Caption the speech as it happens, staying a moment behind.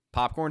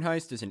Popcorn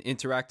Heist is an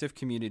interactive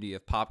community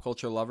of pop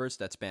culture lovers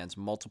that spans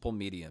multiple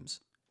mediums.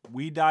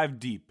 We dive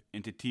deep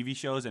into TV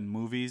shows and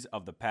movies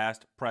of the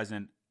past,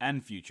 present,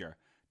 and future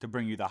to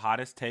bring you the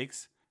hottest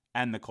takes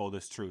and the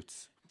coldest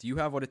truths. Do you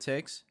have what it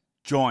takes?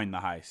 Join the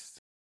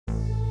heist.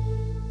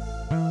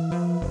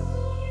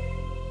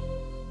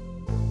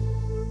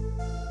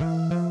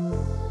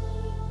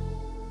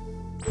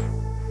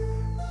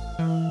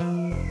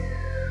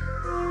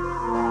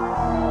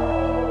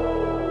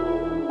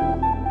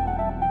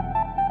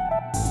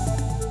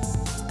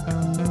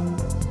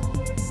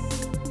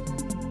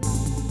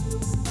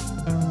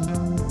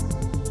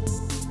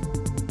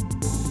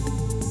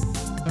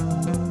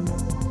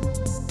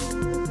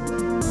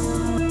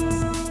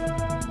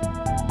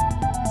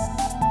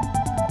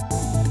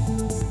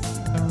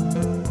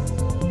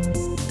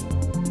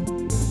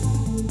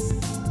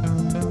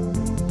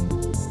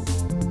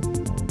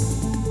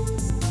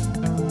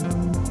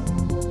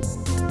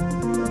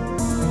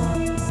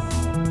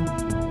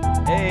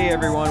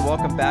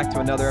 Welcome back to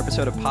another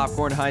episode of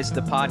Popcorn Heist,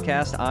 the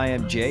podcast. I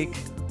am Jake.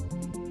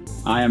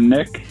 I am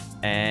Nick.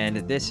 And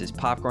this is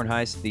Popcorn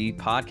Heist, the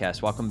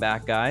podcast. Welcome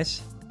back,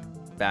 guys.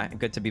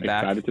 Good to be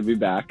back. Excited to be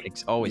back.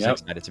 Always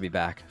excited to be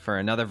back for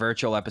another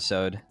virtual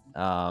episode.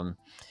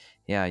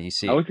 You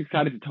see. I was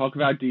excited to talk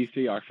about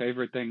DC, our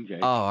favorite thing, Jake.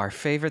 Oh, our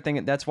favorite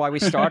thing. That's why we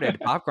started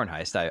Popcorn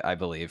Heist, I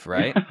believe,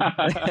 right?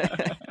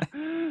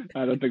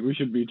 I don't think we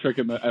should be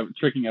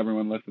tricking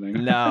everyone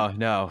listening.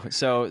 No.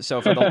 So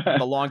for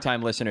the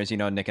longtime listeners, you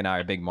know, Nick and I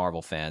are big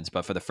Marvel fans.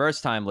 But for the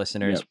first time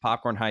listeners,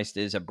 Popcorn Heist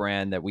is a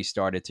brand that we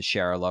started to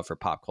share our love for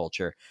pop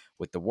culture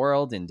with the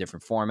world in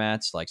different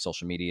formats like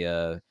social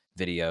media,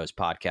 videos,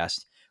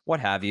 podcasts, what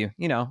have you.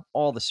 You know,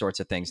 all the sorts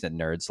of things that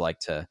nerds like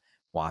to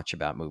watch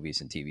about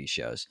movies and TV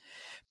shows.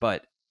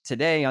 But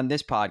today on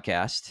this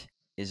podcast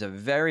is a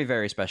very,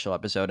 very special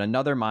episode,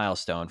 another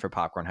milestone for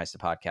Popcorn Heist the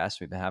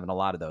podcast. We've been having a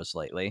lot of those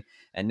lately.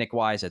 And Nick,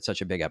 why is it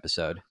such a big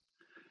episode?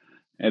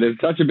 It is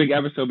such a big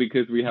episode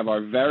because we have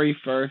our very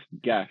first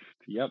guest.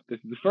 Yep, this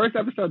is the first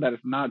episode that is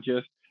not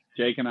just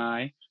Jake and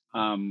I.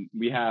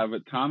 We have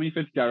Tommy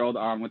Fitzgerald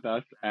on with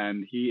us,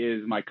 and he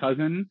is my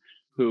cousin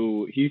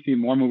who he's seen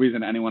more movies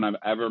than anyone I've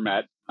ever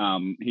met.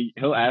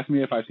 He'll ask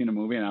me if I've seen a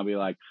movie, and I'll be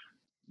like,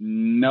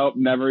 nope,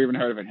 never even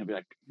heard of it. He'll be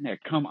like,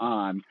 Nick, come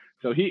on.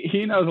 So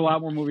he knows a lot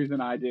more movies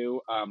than I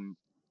do.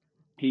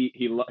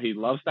 He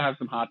loves to have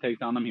some hot takes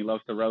on them. He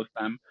loves to roast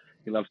them.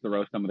 He loves to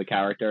roast some of the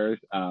characters.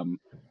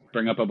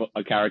 Bring up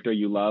a character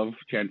you love.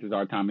 Chances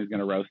are Tommy's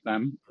going to roast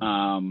them.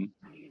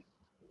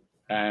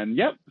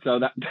 So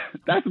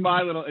that's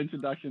my little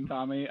introduction,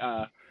 Tommy.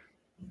 Why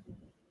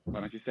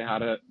don't you say hi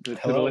to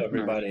Hello, the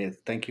everybody.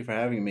 Thank you for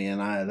having me.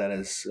 And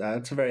that's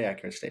a very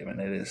accurate statement.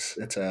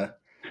 It's a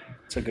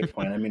good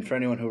point. I mean, for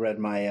anyone who read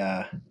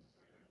my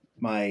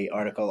my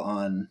article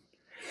on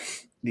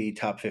the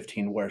top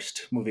 15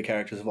 worst movie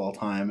characters of all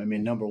time, I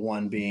mean, number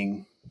one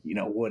being, you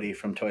know, Woody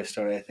from Toy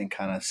Story, I think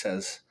kind of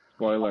says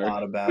spoiler. A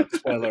lot about,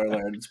 spoiler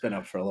alert, it's been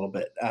up for a little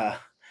bit.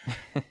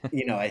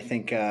 You know, I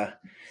think, I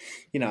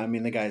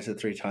mean, the guy's a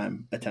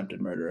 3-time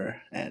attempted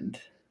murderer, and,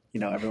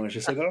 you know, everyone's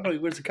just like, oh, he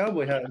wears a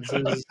cowboy hat and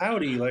says,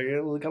 howdy, like,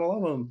 we gotta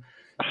love him.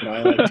 You know,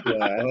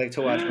 I like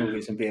to watch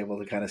movies and be able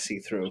to kind of see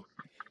through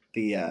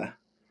the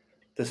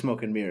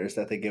smoke and mirrors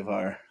that they give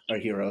our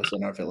heroes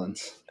and our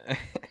villains.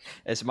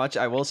 As much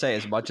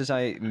as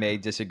I may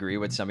disagree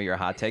with some of your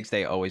hot takes,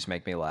 they always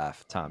make me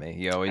laugh, Tommy.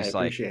 You always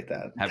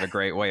have a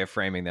great way of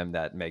framing them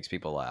that makes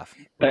people laugh.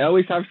 They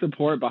always have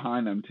support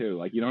behind them too.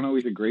 Like, you don't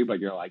always agree, but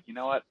you're like, you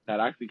know what?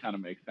 That actually kind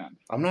of makes sense.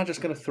 I'm not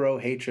just going to throw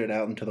hatred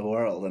out into the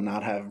world and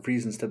not have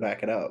reasons to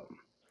back it up.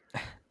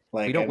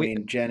 Like,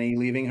 Jenny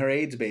leaving her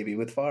AIDS baby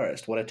with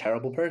Forrest. What a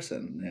terrible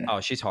person. Yeah.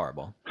 Oh, she's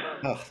horrible.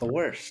 Oh, the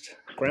worst.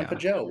 Grandpa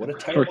Joe. What a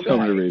terrible guy. For so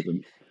many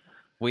reasons.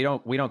 We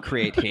don't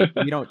create hate.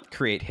 We don't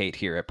create hate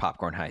here at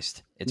Popcorn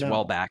Heist. It's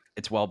well backed.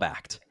 It's well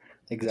backed.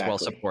 Exactly. It's well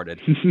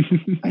supported.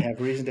 I have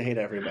reason to hate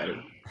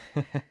everybody.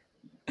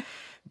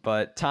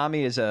 But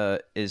Tommy is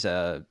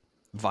a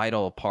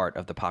vital part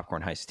of the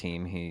Popcorn Heist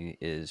team. He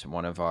is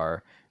one of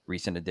our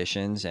recent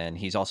additions, and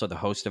he's also the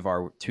host of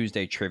our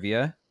Tuesday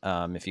trivia.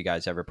 If you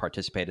guys ever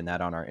participate in that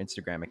on our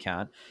Instagram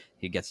account,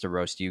 he gets to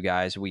roast you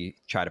guys. We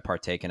try to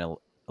partake in a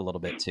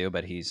little bit too,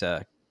 but he's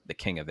the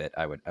king of it,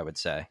 I would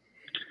say.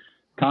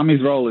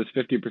 Tommy's role is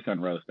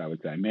 50% roast, I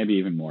would say, maybe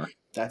even more.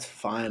 That's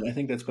fine. I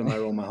think that's been my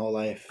role my whole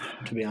life,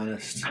 to be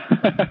honest.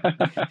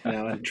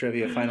 And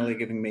trivia finally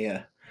giving me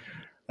a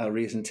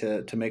reason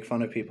to make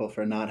fun of people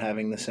for not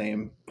having the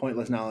same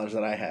pointless knowledge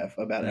that I have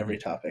about every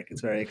topic.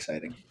 It's very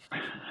exciting.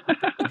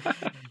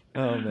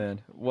 Oh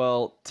man.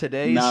 Well,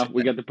 now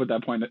we get to put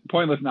that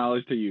pointless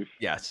knowledge to use.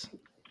 Yes.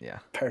 Yeah.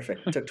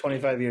 Perfect. It took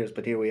 25 years,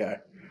 but here we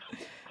are.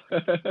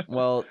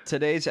 Well,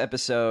 today's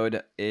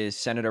episode is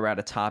centered around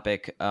a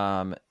topic.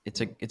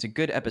 It's a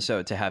good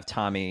episode to have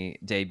Tommy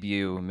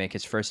debut, make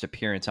his first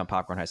appearance on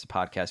Popcorn Heist, the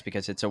podcast,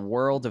 because it's a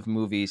world of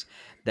movies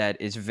that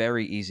is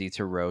very easy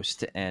to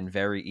roast and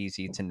very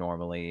easy to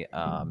normally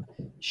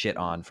shit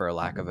on, for a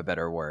lack of a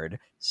better word.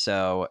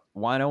 So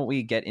why don't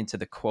we get into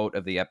the quote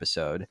of the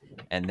episode,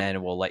 and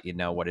then we'll let you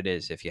know what it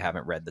is if you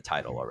haven't read the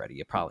title already.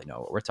 You probably know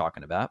what we're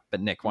talking about.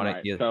 But Nick, why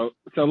don't you?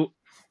 So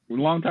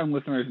longtime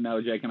listeners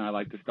know Jake and I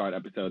like to start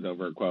episodes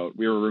over a quote.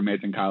 We were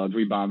roommates in college.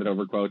 We bonded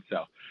over quotes.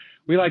 So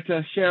we like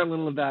to share a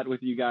little of that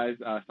with you guys,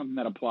 something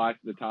that applies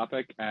to the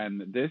topic.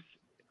 And this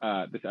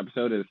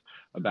episode is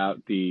about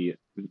the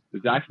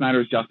Zack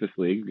Snyder's Justice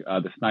League,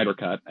 the Snyder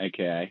Cut,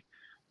 aka.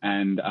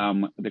 And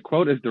the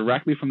quote is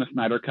directly from the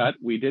Snyder Cut.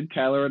 We did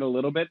tailor it a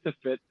little bit to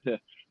fit to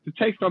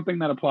take something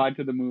that applied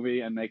to the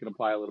movie and make it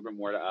apply a little bit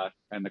more to us.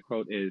 And the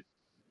quote is,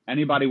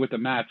 "Anybody with a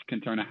match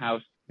can turn a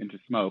house into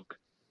smoke,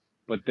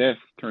 but this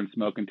turns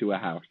smoke into a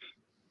house."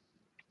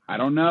 I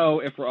don't know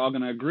if we're all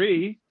going to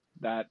agree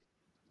that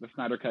the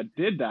Snyder Cut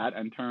did that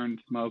and turned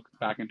smoke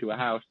back into a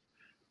house,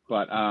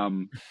 but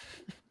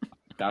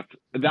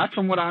that's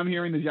from what I'm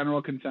hearing, the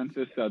general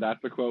consensus. So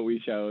that's the quote we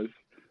chose.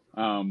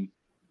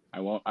 I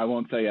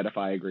won't say yet if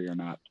I agree or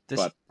not,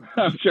 but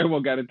I'm sure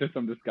we'll get into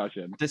some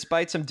discussion.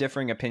 Despite some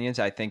differing opinions,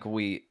 I think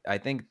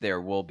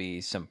there will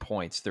be some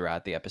points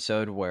throughout the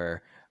episode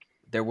where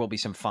there will be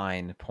some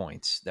fine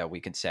points that we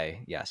can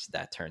say, yes,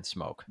 that turned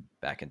smoke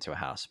back into a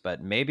house.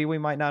 But maybe we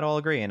might not all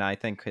agree, and I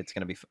think it's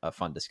going to be a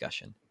fun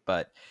discussion.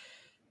 But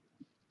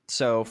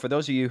so for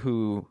those of you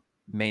who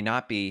may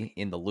not be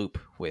in the loop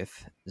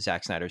with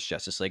Zack Snyder's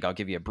Justice League, I'll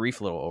give you a brief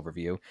little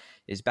overview.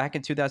 Is back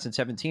in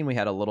 2017, we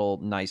had a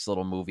nice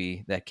little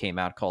movie that came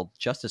out called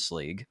Justice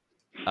League.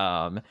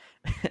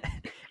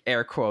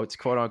 Air quotes,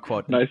 quote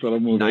unquote, nice little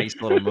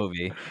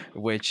movie,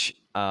 which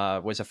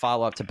was a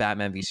follow-up to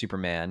Batman v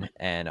Superman,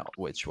 and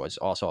which was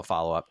also a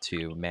follow-up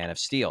to Man of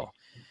Steel,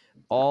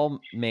 all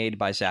made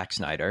by Zack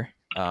Snyder.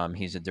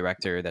 He's a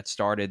director that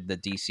started the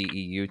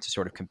DCEU to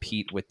sort of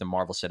compete with the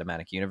Marvel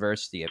Cinematic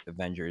Universe. The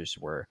Avengers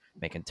were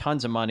making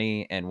tons of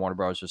money, and Warner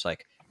Bros. Was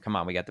like, come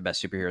on, we got the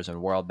best superheroes in the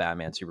world,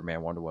 Batman,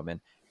 Superman, Wonder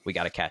Woman. We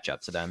got to catch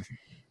up to them.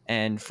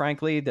 And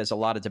frankly, there's a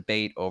lot of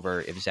debate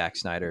over if Zack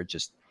Snyder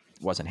just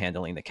wasn't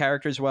handling the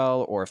characters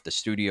well, or if the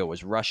studio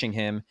was rushing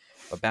him.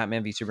 But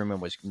Batman v Superman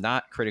was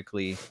not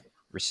critically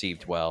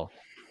received well.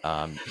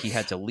 He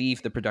had to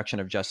leave the production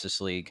of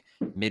Justice League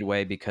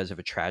midway because of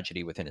a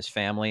tragedy within his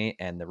family,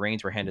 and the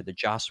reins were handed to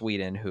Joss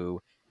Whedon,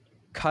 who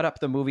cut up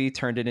the movie,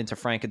 turned it into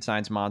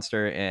Frankenstein's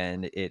monster,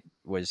 and it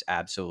was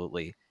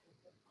absolutely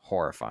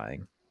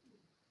horrifying.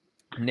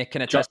 Nick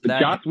can attest to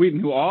that. Joss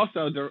Whedon, who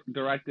also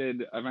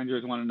directed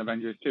Avengers 1 and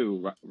Avengers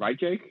 2, right,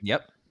 Jake?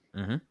 Yep.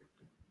 Mm-hmm.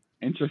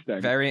 Interesting.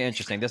 Very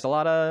interesting. There's a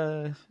lot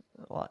of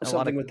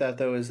with that,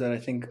 though, is that I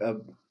think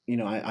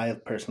I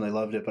personally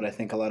loved it, but I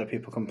think a lot of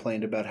people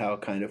complained about how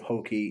kind of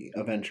hokey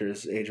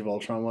Avengers Age of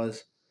Ultron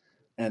was.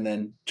 And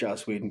then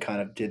Joss Whedon kind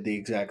of did the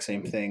exact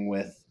same thing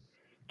with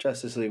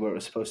Justice League, where it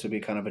was supposed to be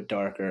kind of a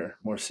darker,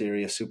 more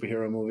serious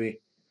superhero movie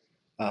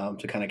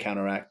to kind of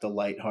counteract the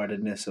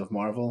lightheartedness of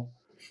Marvel.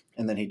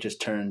 And then he just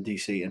turned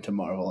DC into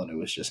Marvel, and it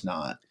was just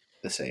not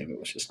the same. It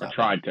was just not.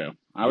 Tried to.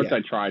 I would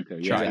say tried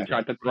to. Yeah, he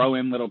tried to throw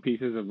in little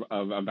pieces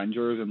of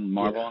Avengers and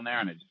Marvel in there,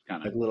 and it just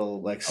kind of like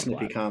little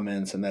snippy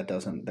comments, and that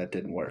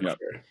didn't work for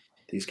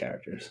these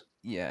characters.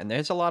 Yeah, and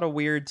there's a lot of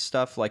weird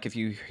stuff. Like if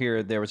you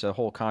hear, there was a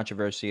whole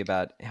controversy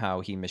about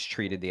how he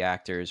mistreated the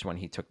actors when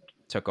he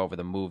took over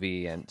the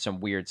movie, and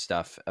some weird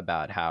stuff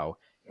about how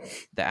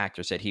the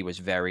actor said he was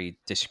very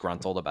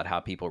disgruntled about how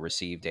people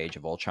received Age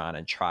of Ultron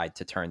and tried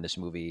to turn this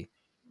movie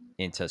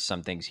into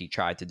some things he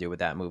tried to do with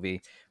that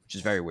movie, which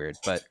is very weird,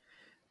 but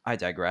I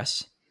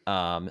digress.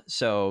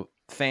 So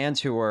fans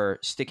who were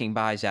sticking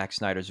by Zack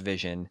Snyder's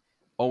vision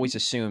always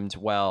assumed,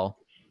 well,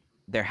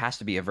 there has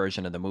to be a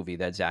version of the movie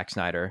that Zack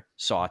Snyder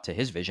saw to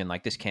his vision.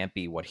 Like, this can't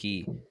be what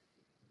he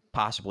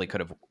possibly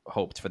could have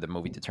hoped for the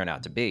movie to turn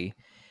out to be.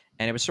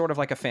 And it was sort of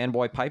like a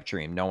fanboy pipe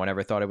dream. No one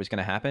ever thought it was going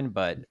to happen,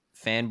 but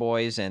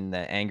fanboys and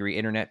the angry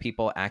internet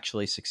people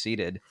actually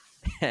succeeded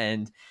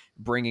and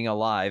bringing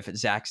alive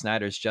Zack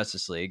Snyder's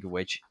Justice League,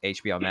 which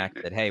HBO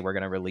Max said, hey, we're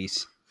going to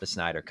release the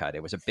Snyder Cut.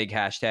 It was a big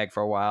hashtag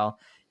for a while.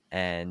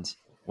 And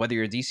whether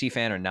you're a DC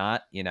fan or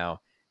not,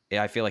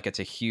 I feel like it's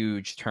a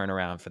huge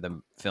turnaround for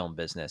the film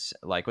business.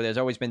 Like, there's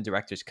always been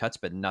director's cuts,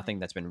 but nothing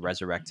that's been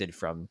resurrected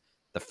from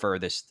the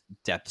furthest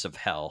depths of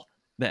hell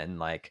than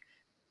like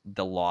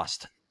the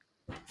lost,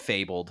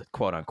 fabled,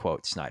 quote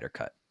unquote, Snyder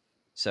Cut.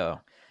 So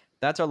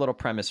that's our little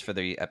premise for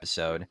the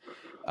episode.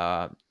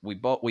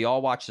 We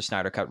all watched the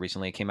Snyder Cut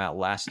recently. It came out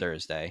last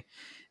Thursday,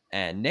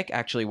 and Nick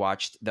actually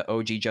watched the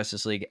OG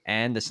Justice League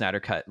and the Snyder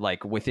Cut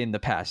like within the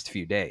past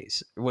few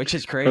days, which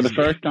is crazy. For the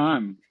first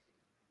time.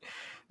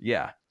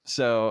 Yeah.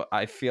 So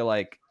I feel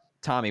like,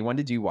 Tommy, when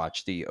did you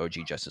watch the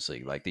OG Justice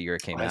League? Like the year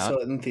it came out? I saw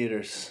it in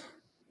theaters.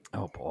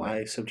 Oh boy.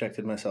 I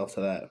subjected myself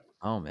to that.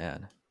 Oh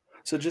man.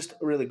 So just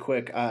really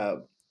quick,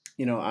 so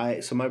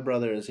my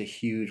brother is a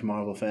huge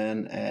Marvel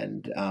fan,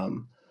 and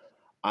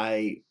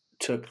I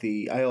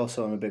I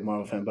also am a big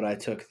Marvel fan, but I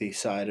took the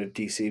side of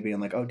DC being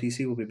like, oh,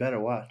 DC will be better,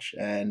 watch.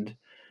 And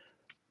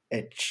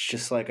it's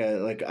just like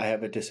I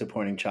have a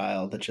disappointing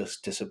child that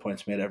just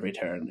disappoints me at every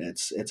turn.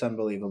 It's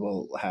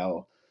unbelievable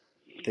how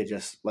they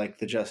just, like,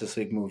 the Justice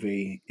League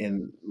movie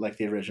in, like,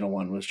 the original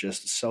one was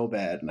just so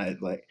bad. And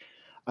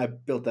I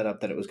built that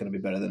up that it was going to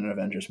be better than an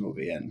Avengers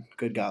movie, and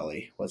good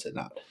golly, was it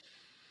not?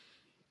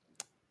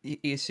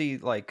 You see,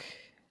 like,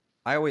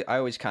 I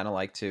always kind of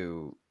like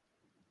to.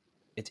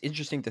 It's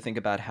interesting to think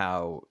about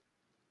how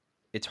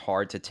it's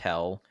hard to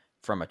tell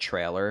from a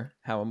trailer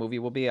how a movie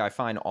will be. I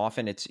find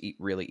often it's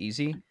really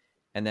easy,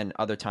 and then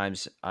other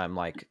times I'm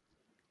like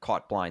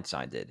caught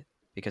blindsided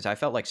because I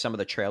felt like some of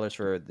the trailers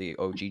for the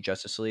OG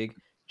Justice League,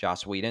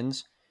 Joss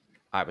Whedon's,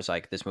 I was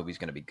like, this movie's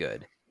going to be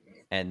good,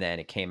 and then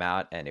it came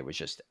out and it was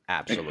just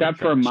absolutely. Except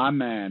for my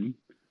man.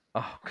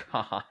 Oh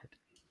God.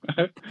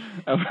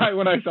 Right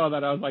when I saw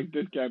that, I was like,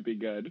 this can't be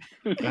good.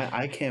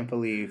 I can't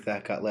believe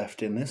that got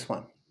left in this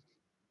one.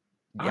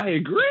 Yeah, I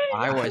agree.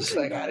 I was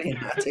like, I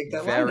did not take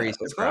that very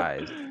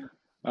surprised.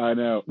 I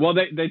know. Well,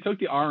 they took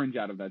the orange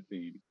out of that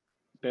scene.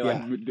 They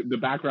the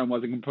background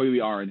wasn't completely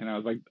orange, and I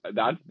was like,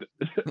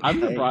 I'm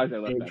surprised they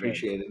left that. I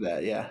appreciated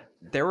that. Yeah.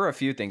 There were a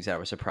few things I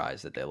was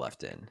surprised that they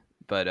left in,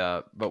 but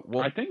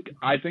I think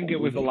it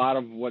was a lot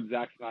of what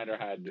Zack Snyder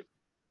had.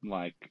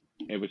 Like,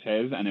 it was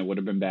his, and it would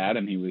have been bad,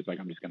 and he was like,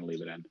 I'm just gonna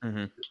leave it in.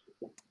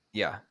 Mm-hmm.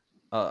 Yeah,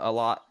 a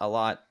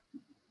lot.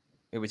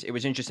 It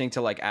was interesting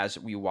to, like, as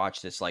we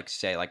watch this, like,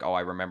 say, like, oh, I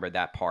remember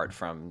that part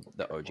from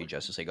the OG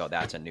Justice League. Oh,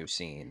 that's a new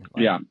scene.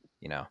 Like, yeah.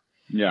 You know.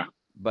 Yeah.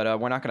 But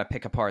we're not going to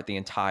pick apart the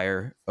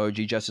entire OG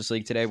Justice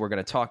League today. We're going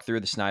to talk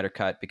through the Snyder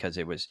Cut because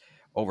it was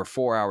over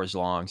 4 hours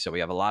long, so we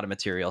have a lot of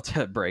material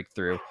to break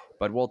through.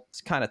 But we'll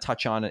kind of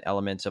touch on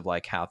elements of,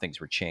 like, how things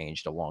were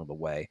changed along the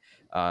way.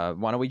 Why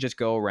don't we just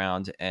go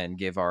around and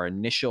give our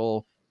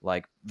initial,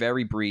 like,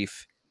 very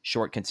brief,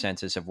 short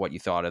consensus of what you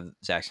thought of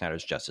Zack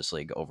Snyder's Justice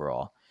League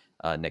overall.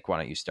 Nick, why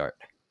don't you start?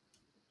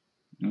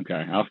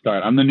 Okay, I'll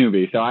start. I'm the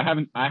newbie, so I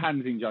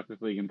hadn't seen Justice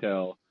League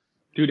until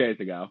 2 days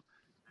ago,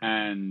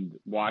 and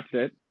watched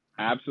it.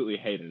 I absolutely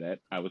hated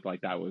it. I was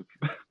like, that was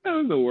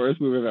the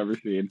worst movie I've ever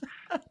seen.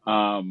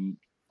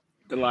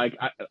 Like,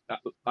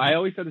 I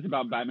always said this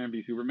about Batman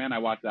v Superman. I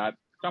watched that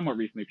somewhat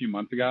recently, a few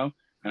months ago,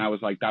 and I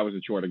was like, that was a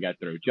chore to get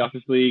through.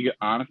 Justice League,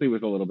 honestly,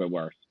 was a little bit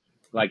worse.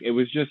 Like, it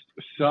was just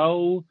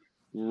so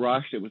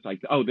rushed. It was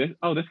like,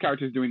 this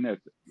character's doing this.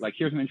 Like,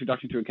 here's an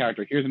introduction to a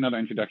character. Here's another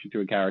introduction to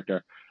a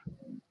character.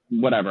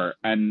 Whatever.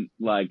 And,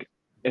 like,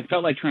 it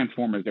felt like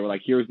Transformers. They were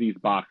like, here's these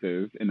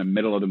boxes in the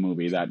middle of the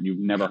movie that you've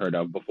never heard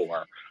of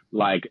before.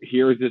 Like,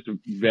 here's this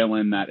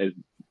villain that is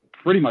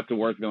pretty much the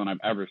worst villain I've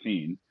ever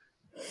seen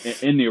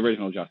in the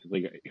original Justice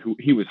League.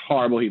 He was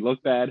horrible. He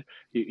looked bad.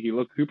 He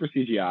looked super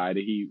CGI'd.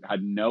 He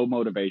had no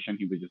motivation.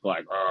 He was just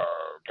like,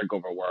 take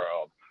over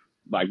world.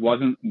 Like,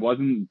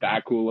 wasn't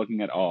that cool looking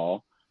at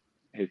all.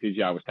 His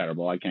CGI was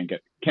terrible. I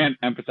can't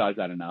emphasize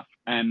that enough.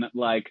 And,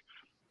 like,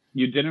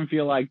 you didn't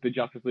feel like the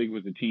Justice League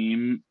was a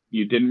team.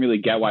 You didn't really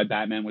get why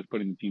Batman was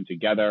putting the team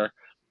together.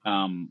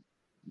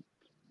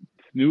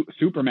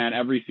 Superman,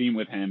 every scene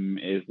with him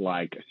is,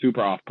 like,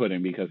 super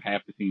off-putting because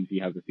half the scenes he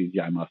has a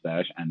CGI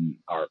mustache, and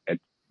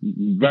it's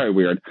very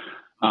weird.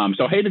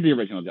 So hated the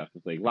original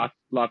Justice League.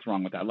 Lots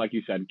wrong with that. Like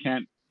you said,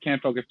 can't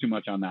focus too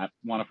much on that.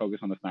 Want to focus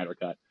on the Snyder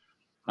Cut.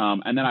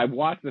 And then I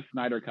watched the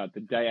Snyder Cut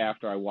the day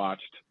after I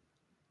watched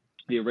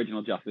the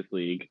original Justice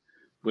League.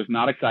 Was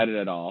not excited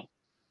at all.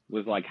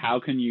 Was like, how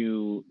can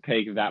you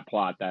take that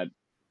plot that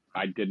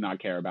I did not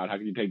care about? How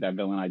can you take that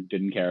villain I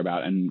didn't care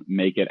about and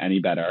make it any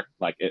better?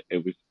 Like,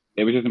 it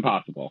was just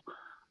impossible.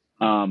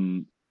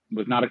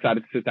 Was not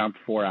excited to sit down for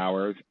 4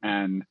 hours,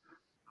 and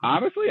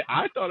honestly,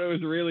 I thought it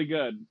was really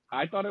good.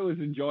 I thought it was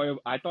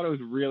enjoyable. I thought it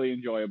was really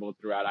enjoyable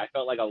throughout. I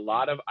felt like a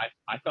lot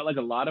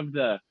of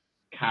the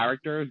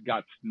characters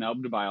got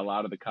snubbed by a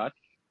lot of the cuts,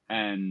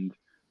 and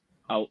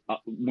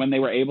when they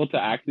were able to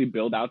actually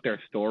build out their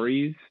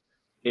stories,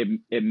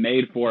 it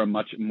made for a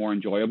much more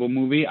enjoyable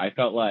movie. I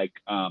felt like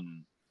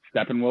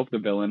Steppenwolf, the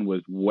villain,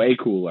 was way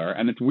cooler,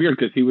 and it's weird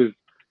because he was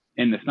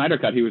in the Snyder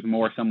Cut, he was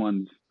more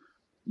someone's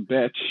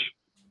bitch,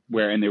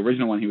 where in the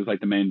original one he was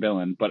like the main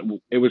villain. But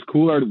it was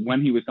cooler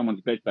when he was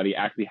someone's bitch that he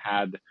actually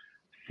had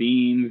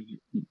scenes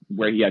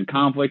where he had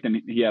conflict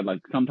and he had, like,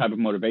 some type of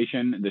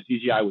motivation. The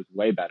CGI was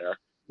way better,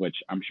 which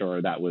I'm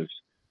sure that was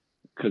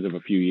because of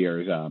a few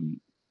years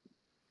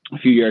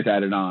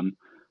added on.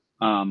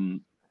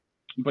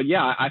 But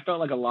yeah, I felt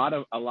like a lot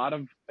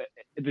of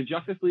the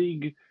Justice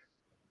League.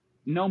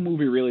 No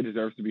movie really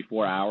deserves to be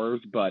 4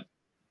 hours, but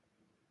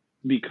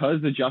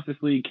because the Justice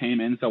League came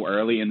in so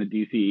early in the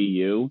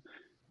DCEU,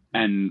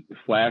 and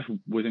Flash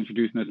was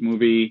introduced in this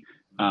movie,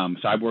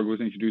 Cyborg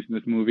was introduced in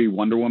this movie,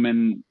 Wonder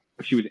Woman,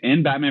 she was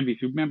in Batman v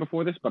Superman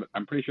before this, but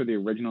I'm pretty sure the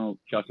original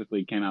Justice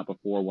League came out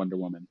before Wonder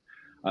Woman.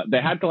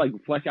 They had to, like,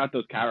 flesh out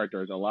those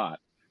characters a lot.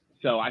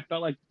 So I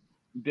felt like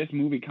this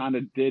movie kind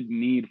of did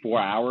need 4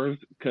 hours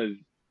because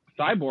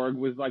Cyborg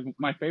was, like,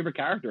 my favorite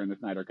character in the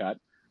Snyder Cut.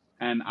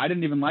 and I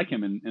didn't even like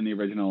him in the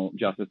original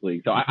Justice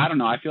League. So I don't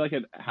know. I feel like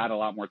it had a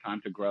lot more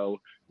time to grow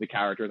the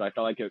characters. I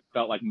felt like it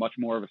felt like much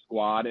more of a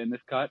squad in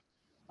this cut.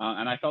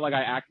 And I felt like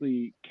I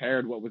actually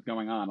cared what was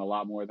going on a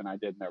lot more than I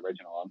did in the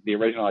original. The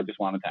original, I just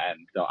wanted to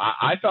end. So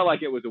I felt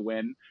like it was a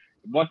win.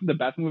 It wasn't the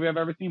best movie I've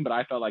ever seen, but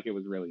I felt like it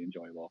was really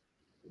enjoyable.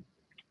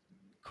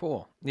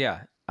 Cool.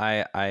 Yeah.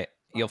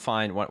 You'll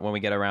find when we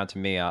get around to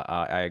me,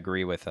 I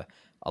agree with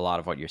a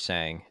lot of what you're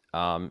saying.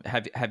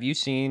 Have you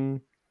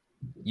seen,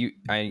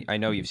 I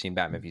know you've seen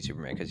Batman v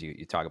Superman because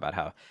you talk about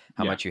how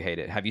much you hate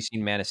it. Have you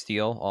seen Man of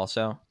Steel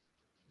also?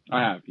 I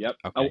have, yep.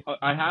 Okay.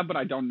 I have, but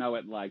I don't know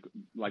it like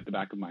the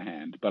back of my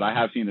hand. But I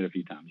have seen it a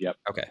few times. Yep.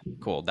 Okay,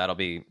 cool. That'll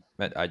be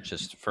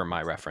just for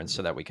my reference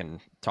so that we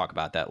can talk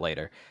about that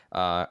later.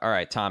 All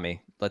right,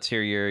 Tommy, let's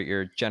hear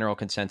your general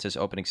consensus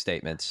opening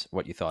statements.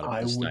 What you thought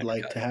of this? I would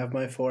like to have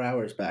my 4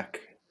 hours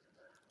back.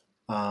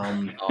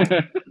 An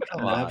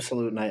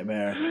absolute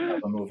nightmare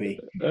of a movie.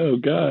 Oh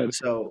God.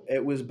 So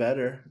it was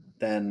better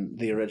than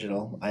the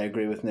original. I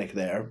agree with Nick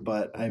there,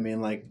 but I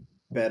mean, like,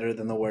 better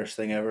than the worst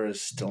thing ever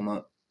is still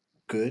not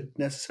good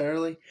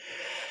necessarily.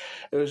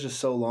 It was just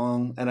so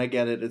long, and I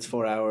get it, it's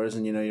 4 hours,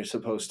 and you're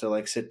supposed to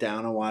like sit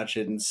down and watch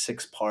it in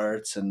 6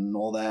 parts and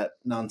all that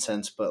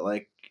nonsense, but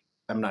like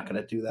I'm not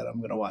going to do that. I'm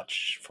going to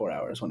watch 4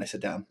 hours when I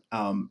sit down.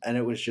 And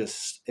it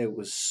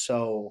was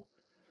so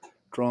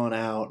drawn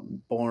out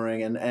and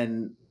boring,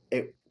 and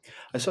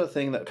I saw a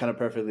thing that kind of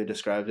perfectly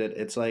described it.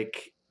 It's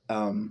like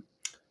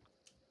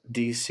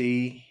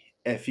DC,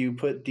 if you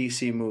put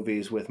DC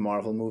movies with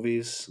Marvel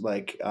movies,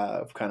 like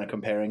kind of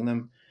comparing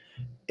them,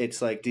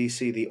 it's like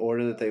DC, the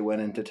order that they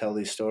went in to tell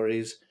these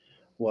stories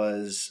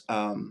was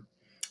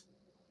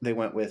they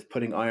went with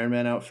putting Iron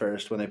Man out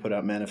first when they put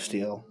out Man of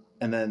Steel.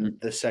 And then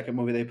the second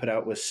movie they put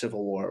out was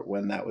Civil War,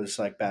 when that was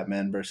like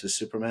Batman versus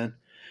Superman.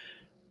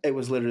 It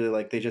was literally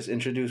like they just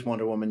introduced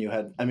Wonder Woman.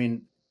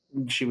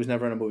 She was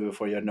never in a movie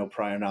before. You had no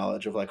prior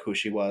knowledge of like who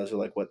she was or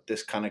like what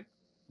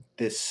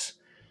this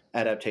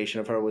adaptation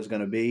of her was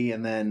going to be.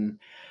 And then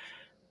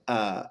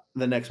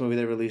the next movie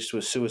they released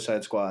was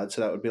Suicide Squad.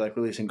 So that would be like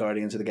releasing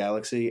Guardians of the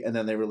Galaxy. And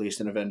then they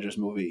released an Avengers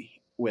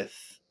movie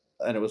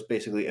and it was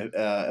basically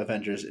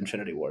Avengers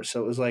Infinity War.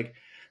 So it was like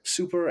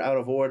super out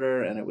of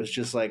order. And it was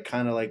just like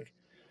kind of like,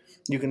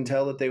 you can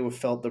tell that they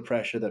felt the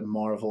pressure that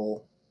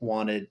Marvel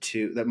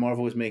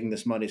was making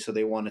this money. So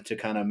they wanted to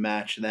kind of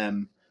match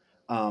them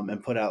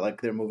and put out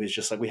like their movies,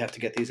 just like we have to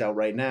get these out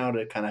right now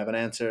to kind of have an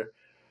answer.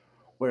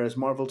 Whereas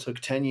Marvel took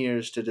 10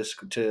 years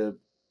to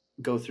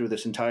go through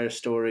this entire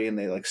story, and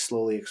they like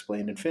slowly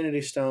explained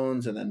Infinity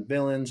Stones and then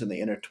villains, and they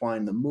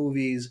intertwined the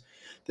movies.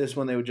 This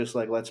one, they would just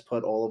like, let's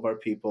put all of our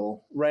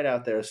people right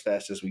out there as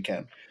fast as we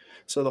can.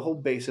 So the whole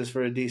basis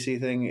for a DC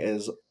thing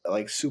is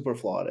like super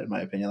flawed in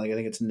my opinion. Like I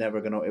think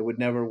it would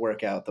never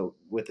work out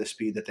with the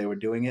speed that they were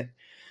doing it.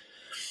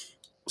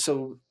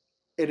 So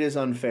it is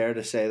unfair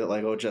to say that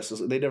like, oh, Justice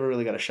League, they never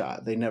really got a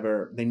shot. They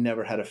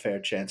never had a fair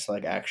chance to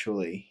like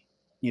actually,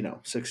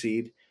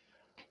 succeed.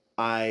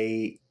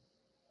 I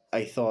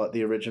thought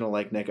the original,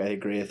 like Nick, I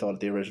agree. I thought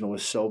the original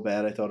was so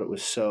bad. I thought it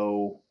was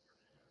so,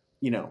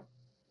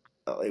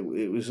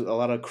 it was a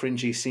lot of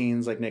cringy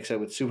scenes, like Nick said,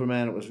 with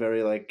Superman. It was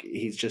very like,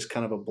 he's just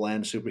kind of a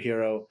bland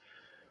superhero.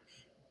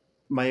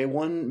 My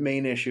one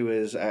main issue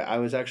is I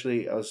was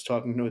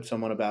talking with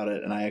someone about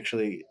it, and I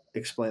actually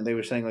explained, they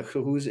were saying like,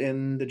 who's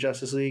in the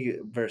Justice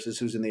League versus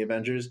who's in the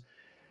Avengers.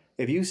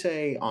 If you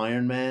say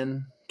Iron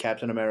Man,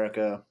 Captain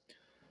America,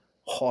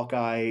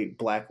 Hawkeye,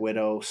 Black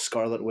Widow,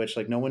 Scarlet Witch,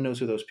 like no one knows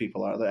who those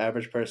people are. The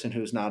average person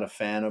who's not a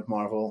fan of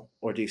Marvel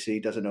or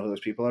DC doesn't know who those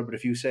people are. But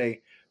if you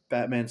say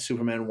Batman,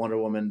 Superman, Wonder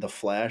Woman, The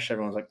Flash,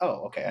 everyone's like,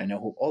 oh, okay, I know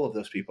who all of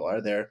those people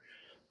are. They're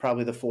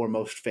probably the 4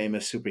 most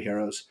famous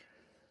superheroes.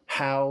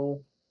 How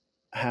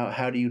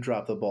do you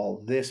drop the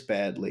ball this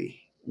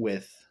badly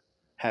with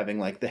having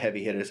like the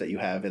heavy hitters that you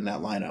have in that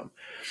lineup?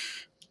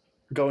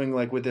 Going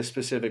like with this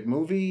specific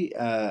movie,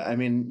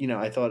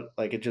 I thought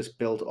like it just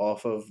built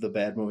off of the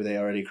bad movie they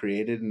already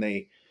created, and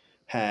they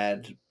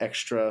had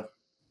extra,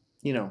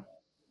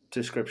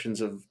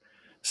 descriptions of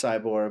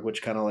Cyborg,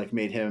 which kind of like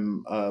made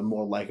him a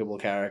more likable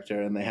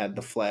character, and they had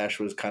the Flash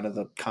was kind of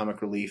the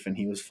comic relief, and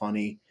he was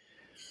funny.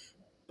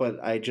 But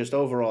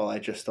overall I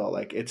just thought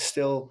like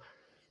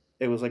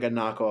it was like a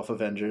knockoff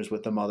Avengers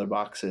with the mother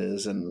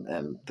boxes,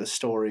 and the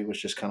story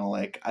was just kind of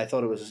like, I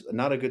thought it was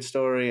not a good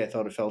story. I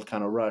thought it felt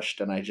kind of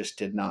rushed, and I just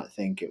did not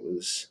think it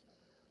was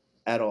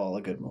at all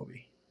a good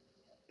movie.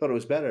 Thought it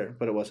was better,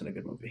 but it wasn't a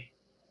good movie.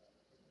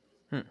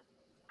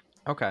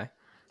 Okay.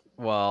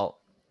 Well,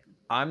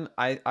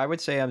 I would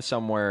say I'm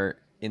somewhere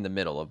in the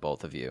middle of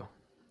both of you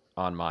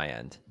on my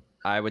end.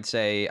 I would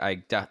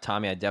say,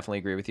 Tommy, I definitely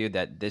agree with you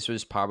that this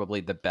was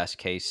probably the best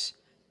case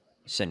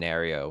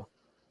scenario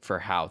for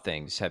how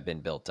things have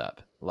been built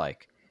up.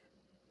 Like,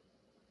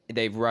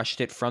 they've rushed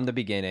it from the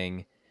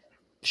beginning,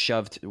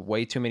 shoved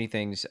way too many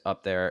things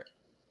out there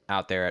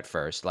at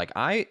first. Like,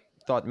 I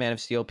thought Man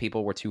of Steel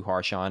people were too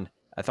harsh on.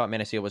 I thought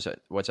Man of Steel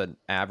was an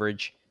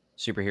average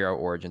superhero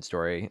origin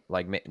story.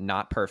 Like,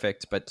 not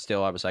perfect, but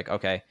still I was like,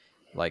 okay,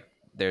 like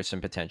there's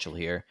some potential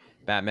here.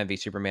 Batman v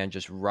Superman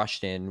just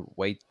rushed in,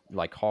 way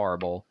like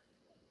horrible.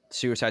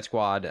 Suicide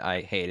Squad,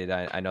 I hated.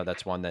 I know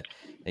that's one that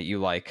you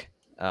like.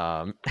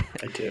 I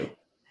do.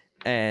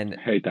 And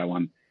I hate that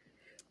one.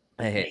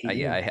 I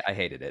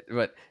hated it.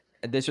 But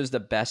this was the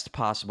best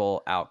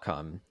possible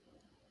outcome,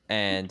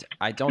 and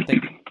I don't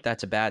think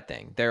that's a bad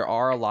thing. There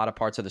are a lot of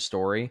parts of the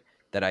story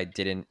that I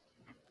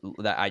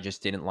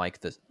just didn't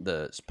like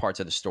the parts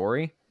of the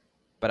story,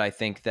 but I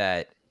think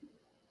that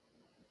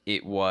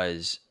it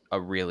was a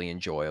really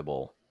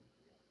enjoyable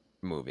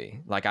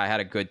movie. Like, I had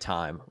a good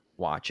time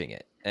watching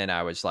it, and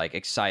I was like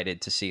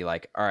excited to see,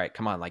 like, all right,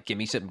 come on, like, give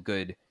me some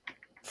good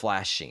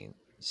Flash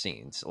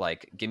scenes.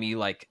 Like, give me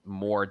like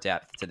more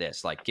depth to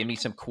this. Like, give me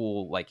some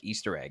cool like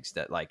Easter eggs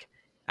that like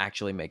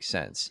actually make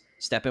sense.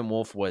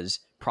 Steppenwolf was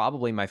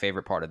probably my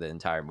favorite part of the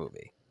entire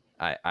movie.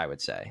 I would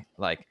say,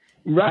 like,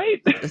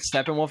 right.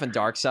 Steppenwolf and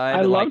Darkseid.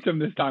 I like, loved him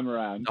this time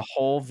around. The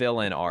whole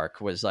villain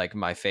arc was like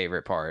my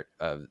favorite part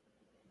of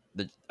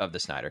the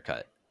Snyder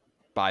Cut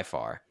by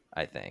far,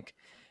 I think.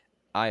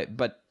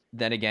 But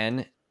then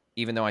again,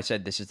 even though I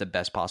said this is the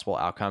best possible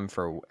outcome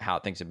for how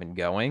things have been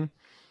going,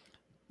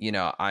 you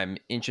know, I'm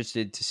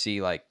interested to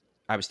see, like,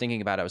 I was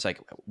thinking about it. I was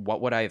like,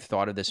 what would I have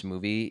thought of this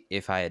movie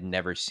if I had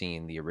never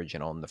seen the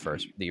original in the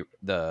first,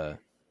 the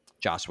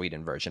Joss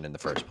Whedon version in the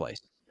first place?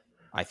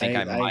 I think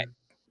I might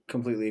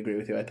completely agree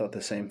with you. I thought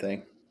the same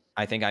thing.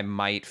 I think I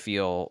might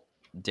feel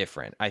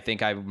different. I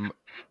think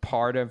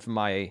part of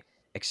my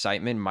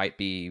excitement might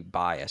be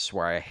bias,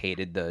 where I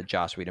hated the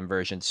Joss Whedon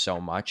version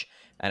so much,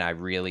 and I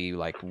really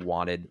like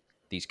wanted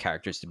these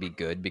characters to be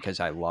good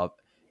because I love,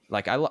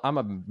 like, I'm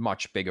a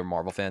much bigger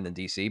Marvel fan than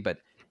DC, but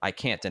I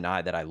can't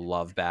deny that I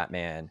love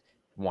Batman,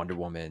 Wonder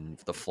Woman,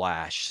 The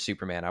Flash,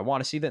 Superman. I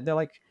want to see that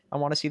I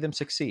want to see them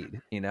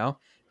succeed, you know?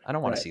 I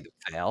don't want to see them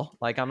fail.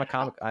 Like, I'm a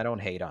comic. I don't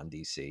hate on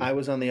DC. I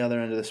was on the other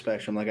end of the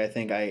spectrum. Like, I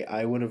think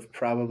I would have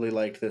probably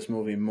liked this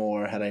movie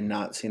more had I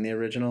not seen the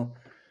original.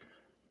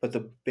 But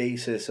the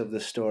basis of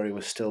the story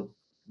was still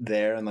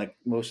there, and like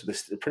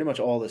pretty much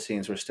all the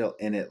scenes were still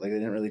in it. Like, they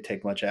didn't really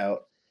take much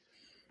out.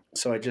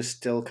 So I just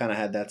still kind of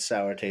had that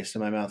sour taste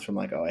in my mouth from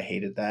like, oh, I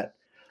hated that.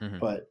 Mm-hmm.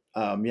 But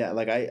yeah,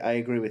 like I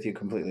agree with you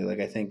completely. Like,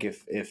 I think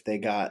if they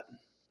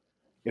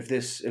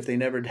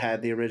never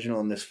had the original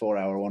and this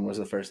 4-hour one was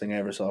the first thing I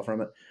ever saw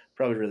from it,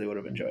 probably really would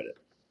have enjoyed it.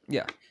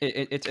 Yeah,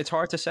 it's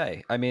hard to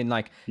say. I mean,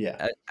 like,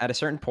 at a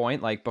certain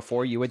point, like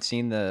before you had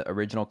seen the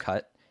original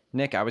cut,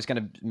 Nick, I was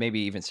going to maybe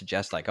even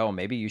suggest like, oh,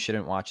 maybe you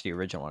shouldn't watch the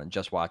original one and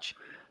just watch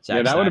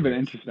Zack that would have been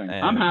interesting.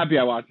 And I'm happy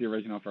I watched the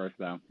original first,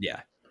 though. Yeah.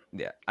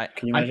 Can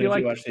you imagine I feel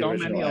like so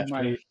many of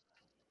my...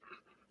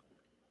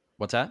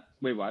 What's that?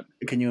 Wait, what?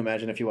 Can you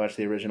imagine if you watched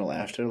the original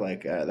after?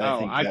 Like,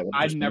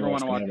 I'd never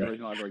want to watch the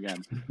original ever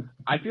again.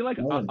 I feel like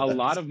a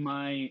lot of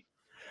my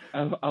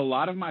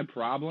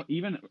problem,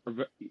 even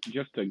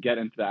just to get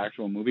into the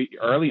actual movie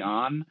early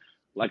on,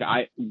 like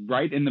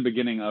right in the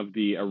beginning of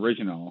the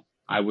original,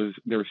 I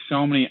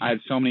had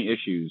so many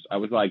issues. I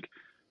was like,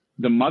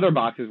 the mother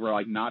boxes were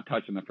like not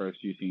touched in the first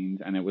few scenes,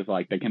 and it was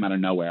like they came out of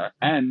nowhere.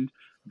 And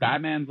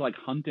Batman's like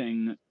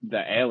hunting the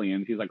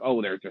aliens. He's like,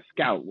 oh, there's a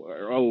scout.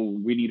 Or, oh,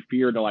 we need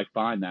Fear to like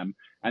find them.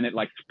 And it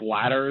like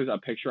splatters a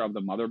picture of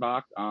the mother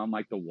box on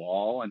like the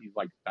wall. And he's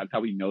like, that's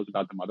how he knows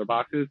about the mother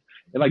boxes.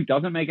 It like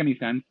doesn't make any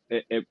sense.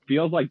 It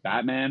feels like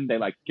Batman, they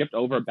like skipped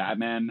over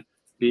Batman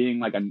being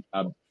like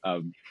a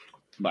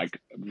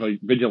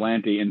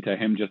vigilante into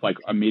him just like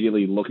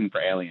immediately looking for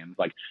aliens.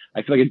 Like,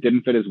 I feel like it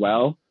didn't fit as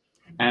well.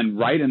 And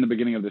right in the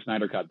beginning of the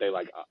Snyder Cut, they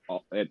like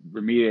it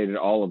remediated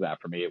all of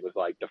that for me. It was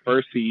like the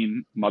first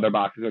scene, mother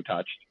boxes are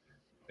touched.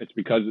 It's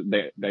because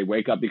they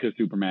wake up because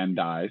Superman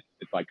dies.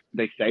 It's like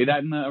they say that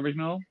in the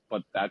original,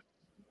 but that's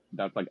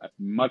like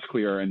much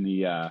clearer in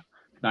the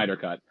Snyder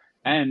Cut.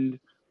 And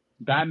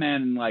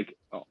Batman like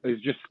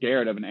is just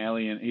scared of an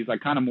alien. He's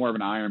like kind of more of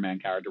an Iron Man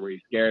character where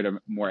he's scared of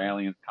more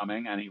aliens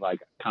coming, and he like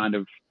kind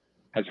of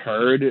has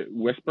heard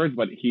whispers,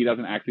 but he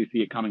doesn't actually see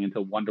it coming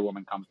until Wonder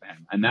Woman comes to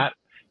him. And that,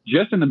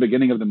 just in the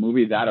beginning of the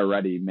movie, that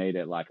already made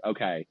it like,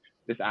 okay,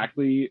 this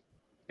actually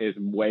is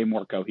way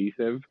more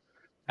cohesive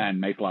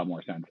and makes a lot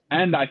more sense.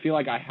 And I feel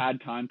like I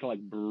had time to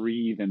like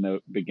breathe in the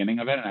beginning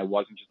of it, and I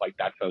wasn't just like,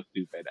 that's so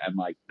stupid, and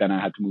like then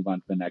I had to move on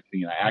to the next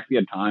scene. I actually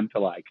had time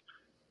to like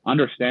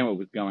understand what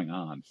was going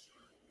on.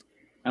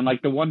 And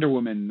like the Wonder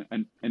Woman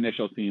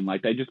initial scene,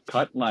 like they just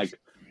cut like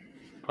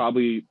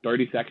probably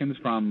 30 seconds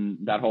from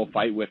that whole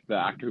fight with the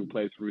actor who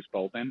plays Bruce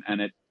Bolton,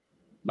 and it,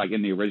 like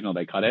in the original,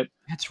 they cut it.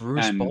 That's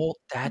Bruce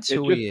Bolton. That's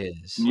who he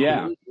is.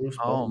 Yeah.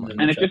 Oh my.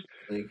 And it's just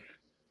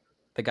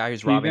the guy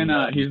who's robbing.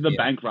 He's the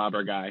bank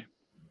robber guy.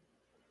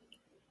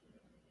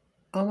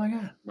 Oh my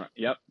god. Right.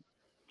 Yep.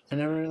 I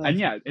never realized. And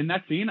yeah, in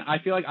that scene, I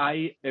feel like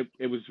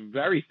it was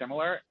very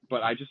similar,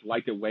 but I just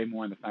liked it way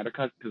more in the Snyder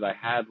Cut because I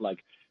had like,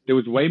 there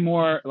was way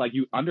more, like,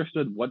 you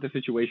understood what the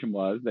situation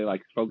was. They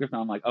like focused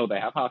on like, oh, they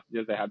have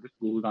hostages, they have this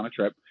school who's on a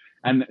trip,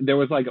 and there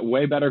was like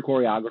way better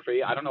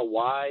choreography. I don't know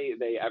why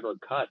they ever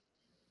cut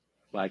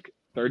like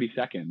 30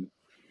 seconds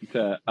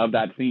of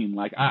that scene.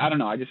 Like, I don't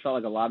know. I just felt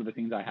like a lot of the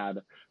scenes I had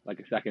like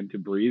a second to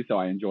breathe, so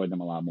I enjoyed them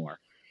a lot more.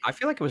 I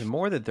feel like it was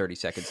more than 30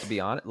 seconds, to be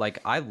honest. Like,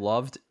 I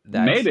loved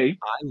that. Maybe.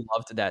 I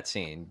loved that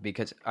scene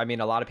because, I mean,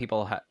 a lot of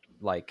people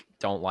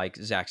don't like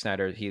Zack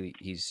Snyder.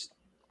 He's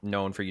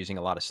known for using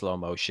a lot of slow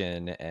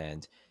motion,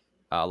 and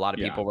a lot of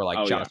people were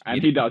like, Joss and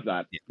Whedon. he does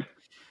that. Yeah.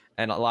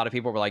 And a lot of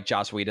people were like,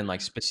 Joss Whedon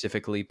like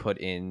specifically put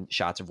in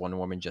shots of Wonder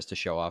Woman just to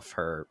show off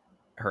her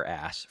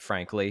ass,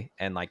 frankly,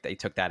 and like they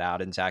took that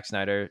out in Zack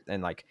Snyder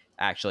and like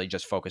actually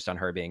just focused on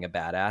her being a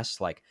badass.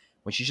 Like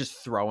when she's just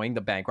throwing the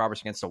bank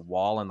robbers against the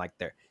wall and like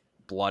their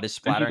blood is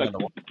splattering on the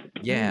wall.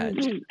 Yeah,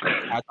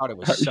 I thought it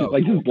was so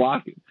like cool. just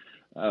blocking.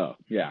 Oh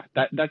yeah,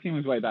 that scene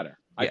was way better.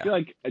 I feel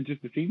like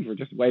just the scenes were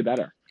just way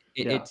better.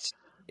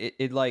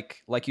 It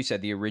like you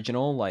said, the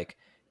original like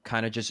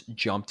kind of just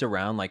jumped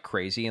around like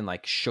crazy and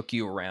like shook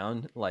you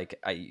around. Like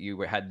you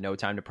had no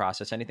time to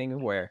process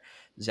anything, where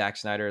Zack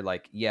Snyder,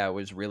 like, yeah, it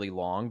was really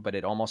long, but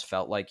it almost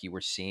felt like you were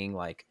seeing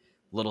like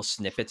little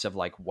snippets of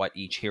like what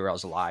each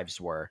hero's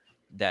lives were,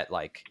 that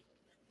like,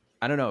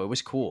 I don't know, it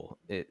was cool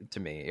to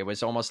me. It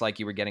was almost like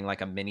you were getting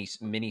like a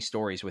mini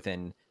stories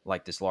within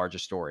like this larger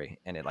story,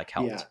 and it like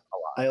helped a lot.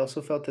 I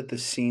also felt that the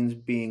scenes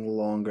being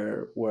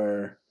longer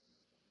were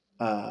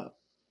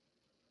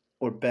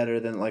better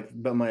than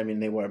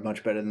they were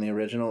much better than the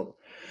original.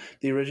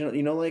 The original,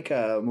 you know, like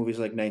movies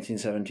like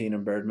 1917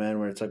 and Birdman,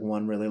 where it's like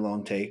one really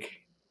long take.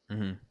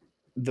 Mm-hmm.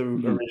 The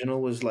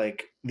original was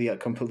like the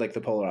complete, like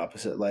the polar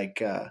opposite.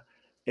 Like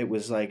it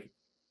was like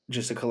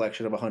just a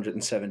collection of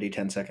 170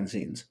 10-second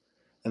scenes,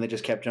 and they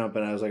just kept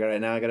jumping. I was like, all right,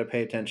 now I got to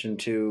pay attention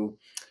to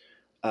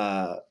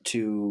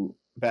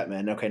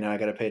Batman. Okay, now I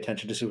got to pay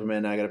attention to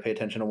Superman. Now I got to pay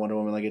attention to Wonder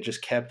Woman. Like it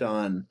just kept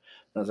on.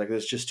 And I was like,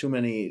 there's just too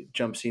many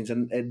jump scenes.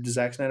 And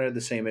Zack Snyder had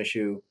the same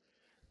issue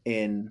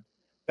in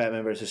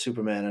Batman versus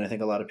Superman, and I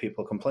think a lot of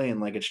people complain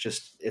like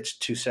it's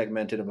too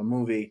segmented of a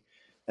movie.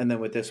 And then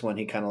with this one,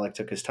 he kind of like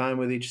took his time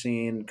with each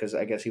scene, because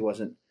I guess he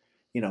wasn't,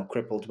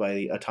 crippled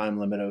by a time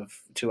limit of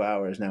 2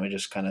 hours. Now he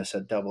just kind of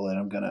said, double it.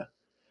 I'm gonna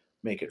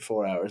make it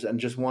 4 hours. And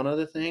just one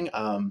other thing,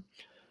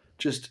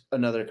 just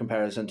another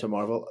comparison to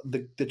Marvel.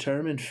 The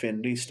term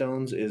Infinity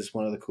Stones is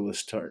one of the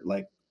coolest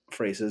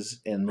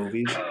phrases in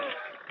movies.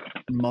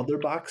 Mother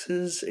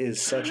boxes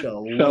is such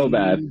a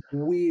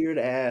weird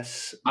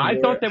ass. I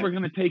thought they were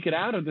going to take it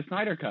out of the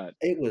Snyder Cut.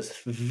 It was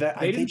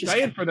they didn't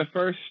say it for the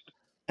first,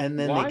 and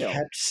then they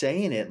kept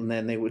saying it, and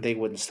then they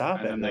wouldn't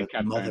stop it. And they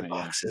kept mother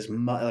boxes,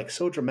 like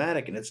so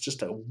dramatic, and it's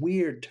just a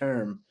weird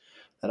term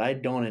that I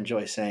don't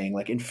enjoy saying.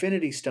 Like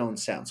Infinity Stone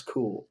sounds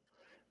cool.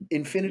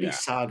 Infinity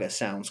Saga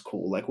sounds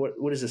cool. Like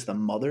what is this? The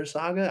Mother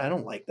Saga? I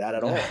don't like that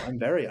at all. I'm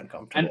very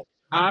uncomfortable.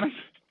 And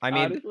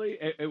honestly,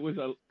 it was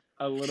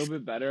a little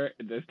bit better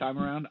this time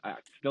around. I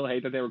still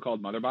hate that they were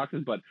called Mother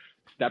Boxes, but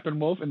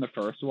Steppenwolf in the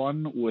first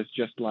one was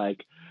just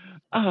like,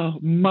 oh,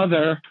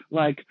 Mother,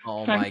 like,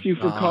 thank you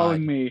for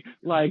calling me.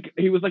 Like,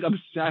 he was like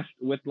obsessed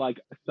with like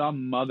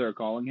some mother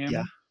calling him.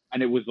 Yeah.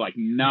 And it was like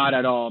not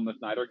at all in the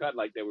Snyder Cut.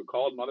 Like they were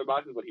called Mother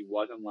Boxes, but he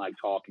wasn't like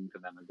talking to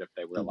them as if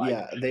they were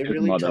like they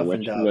really mother,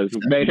 toughened which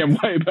up. Made him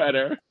way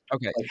better.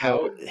 Okay, like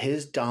how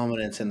his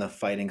dominance in the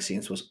fighting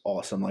scenes was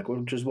awesome. Like we're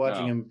just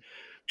watching him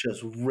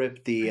just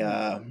rip the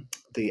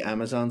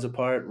Amazons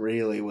apart.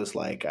 Really was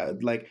like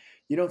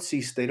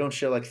they don't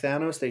show like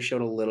Thanos. They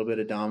showed a little bit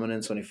of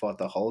dominance when he fought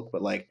the Hulk,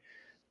 but like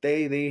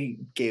they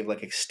gave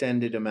like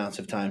extended amounts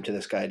of time to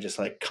this guy just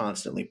like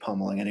constantly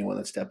pummeling anyone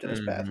that stepped in his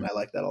path, and I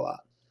like that a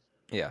lot.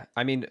 Yeah,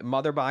 I mean,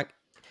 Motherbox,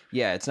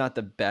 yeah, it's not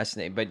the best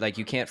name, but like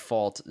you can't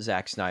fault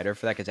Zack Snyder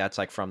for that, because that's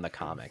like from the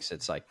comics.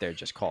 It's like they're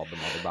just called the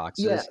Mother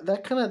Boxes. Yeah,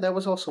 that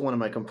was also one of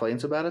my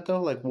complaints about it,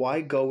 though. Like, why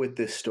go with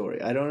this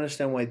story? I don't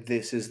understand why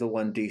this is the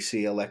one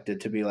DC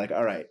elected to be like,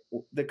 all right,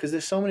 because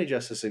there's so many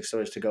Justice League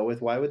stories to go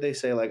with. Why would they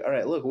say like, all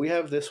right, look, we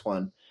have this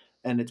one,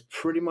 and it's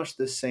pretty much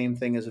the same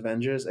thing as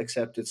Avengers,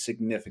 except it's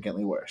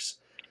significantly worse.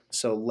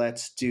 So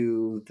let's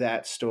do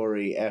that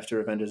story after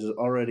Avengers is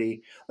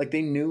already like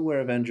they knew where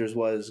Avengers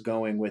was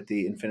going with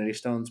the Infinity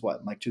Stones,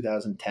 like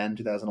 2010,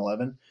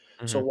 2011.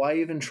 Mm-hmm. So why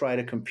even try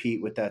to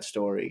compete with that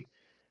story?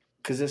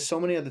 Because there's so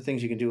many other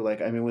things you can do.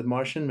 Like, I mean, with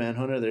Martian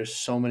Manhunter, there's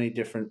so many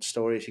different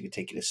stories. He could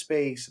take you to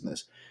space, and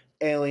there's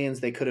aliens.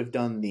 They could have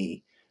done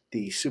the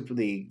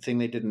thing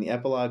they did in the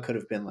epilogue could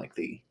have been like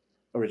the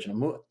original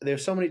movie.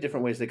 There's so many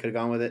different ways they could have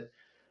gone with it.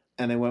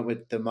 And they went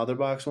with the Mother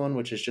Box one,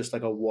 which is just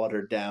like a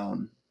watered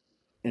down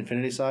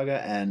Infinity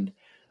Saga, and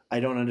I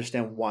don't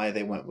understand why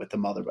they went with the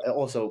Mother.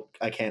 Also,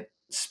 I can't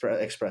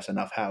express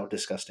enough how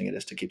disgusting it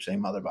is to keep saying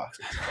Mother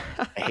Boxes.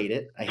 I hate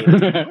it. I hate it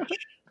so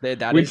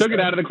much. We took it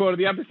out of the quote of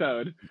the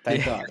episode.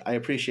 Thank God. I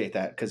appreciate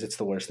that, because it's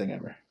the worst thing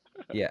ever.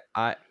 Yeah,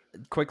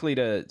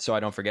 so I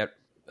don't forget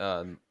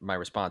my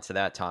response to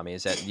that, Tommy,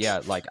 is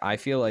that like I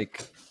feel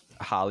like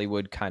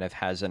Hollywood kind of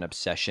has an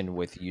obsession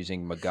with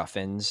using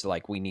MacGuffins.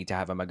 Like, we need to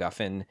have a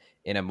MacGuffin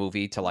in a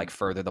movie to like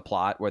further the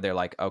plot, where they're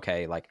like,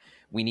 okay, like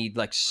we need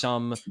like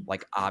some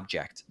like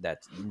object that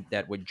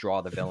would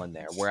draw the villain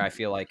there. Where I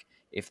feel like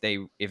if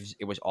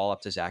it was all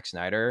up to Zack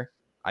Snyder,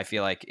 I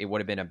feel like it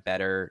would have been a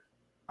better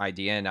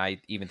idea. And I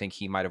even think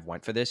he might have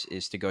went for this,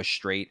 is to go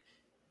straight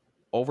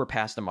over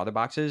past the Mother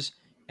Boxes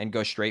and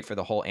go straight for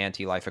the whole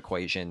anti-life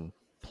equation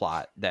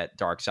plot that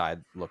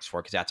Darkseid looks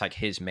for, because that's like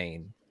his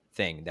main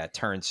thing that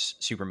turns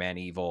Superman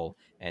evil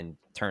and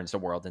turns the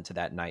world into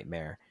that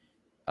nightmare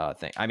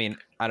thing. I mean,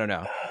 I don't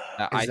know.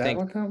 I Is that think,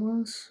 what that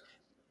was?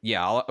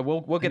 yeah,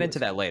 we'll get into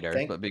that later.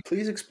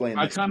 Please explain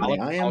I this to me.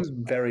 I am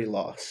very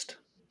lost.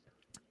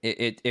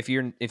 If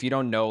you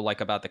don't know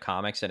like about the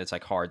comics, and it's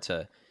like hard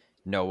to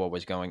know what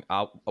was going.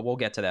 We'll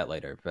get to that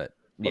later, but.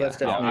 Well, yeah, that's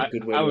definitely a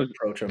good way to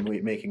approach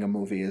making a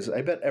movie. Is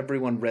I bet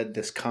everyone read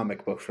this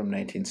comic book from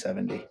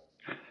 1970.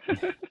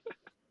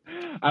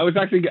 I was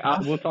actually.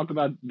 We'll talk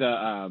about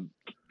the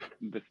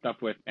stuff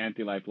with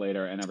Anti-Life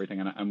later and everything,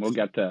 and we'll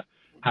get to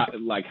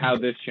how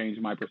this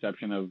changed my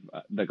perception of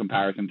the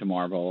comparison to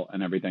Marvel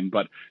and everything.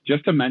 But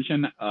just to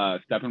mention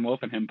Steppenwolf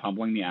and him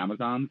pummeling the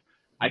Amazons,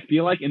 I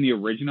feel like in the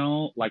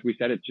original, like we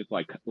said, it's just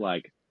like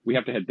we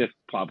have to hit this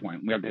plot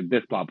point. We have to hit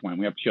this plot point.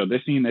 We have to show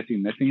this scene, this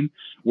scene, this scene.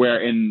 Where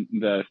in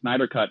the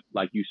Snyder Cut,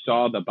 like you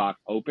saw the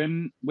box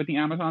open with the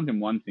Amazons in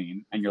one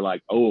scene, and you're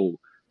like, oh,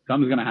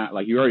 something's gonna happen.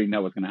 Like you already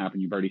know what's gonna happen.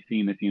 You've already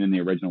seen the scene in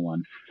the original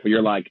one, but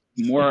you're like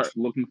more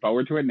looking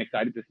forward to it and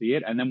excited to see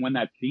it. And then when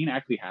that scene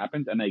actually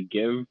happens, and they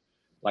give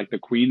like the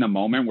Queen the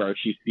moment where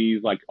she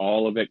sees like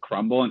all of it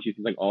crumble, and she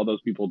sees like all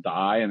those people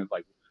die, and it's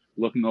like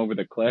looking over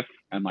the cliff,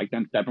 and like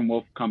then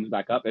Steppenwolf comes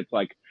back up. It's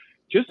like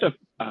just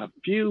a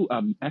few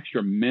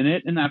extra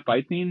minute in that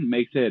fight scene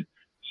makes it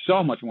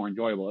so much more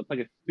enjoyable. It's like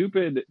a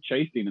stupid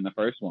chase scene in the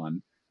first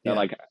one that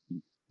like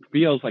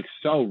feels like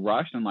so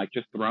rushed and like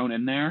just thrown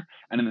in there,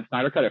 and in the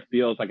Snyder Cut it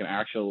feels like an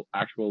actual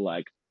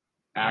like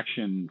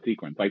action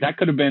sequence. Like that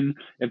could have been,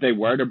 if they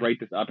were to break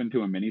this up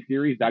into a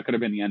miniseries, that could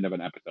have been the end of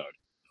an episode.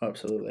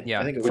 Absolutely. Yeah,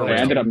 I think they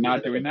ended up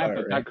not doing that,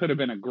 but that could have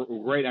been a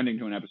great ending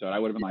to an episode. I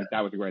would have been like,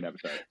 that was a great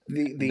episode.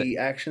 The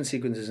action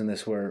sequences in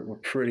this were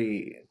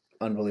pretty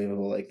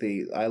unbelievable. Like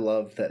I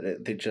love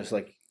that they just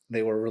like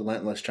they were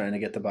relentless trying to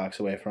get the box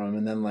away from him,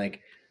 and then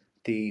like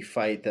the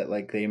fight that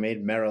like they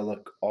made Mera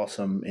look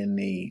awesome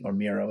or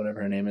Mira,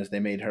 whatever her name is, they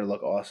made her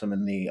look awesome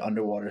in the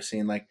underwater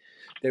scene. Like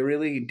they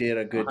really did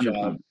a good 100%.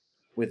 job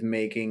with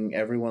making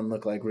everyone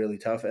look like really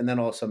tough, and then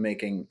also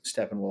making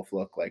Steppenwolf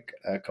look like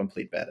a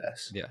complete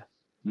badass. Yeah.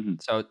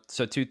 Mm-hmm.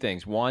 So two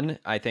things. One,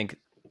 I think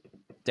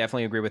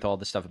definitely agree with all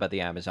the stuff about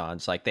the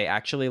Amazons. Like they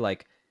actually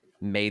like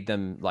made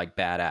them like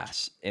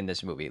badass in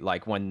this movie.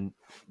 Like when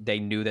they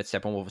knew that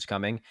Steppenwolf was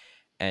coming,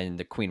 and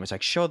the Queen was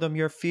like, "Show them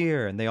your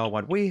fear," and they all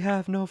went, "We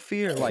have no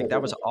fear." Like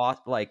that was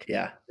awesome. Like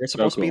they're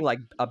supposed to be like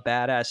a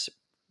badass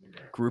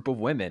group of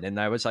women, and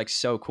that was like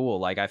so cool.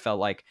 Like I felt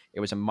like it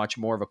was a much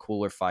more of a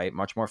cooler fight,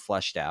 much more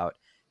fleshed out.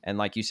 And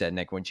like you said,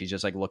 Nick, when she's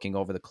just like looking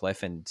over the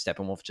cliff and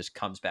Steppenwolf just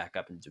comes back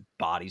up and just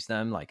bodies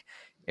them, like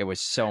it was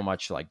so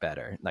much like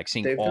better. Like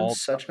seeing They've done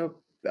such a.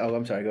 Oh,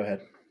 I'm sorry. Go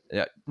ahead.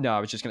 Yeah, no, I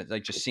was just gonna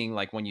like just seeing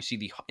like when you see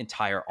the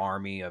entire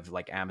army of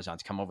like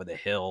Amazons come over the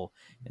hill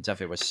and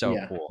stuff. It was so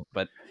cool.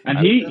 But and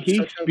he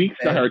speaks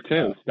to her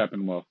too,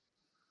 Steppenwolf.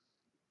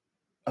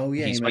 Oh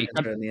yeah, he mentions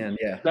her in the end.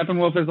 Yeah,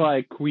 Steppenwolf is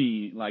like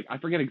Queen. Like I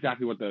forget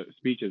exactly what the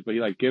speech is, but he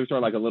like gives her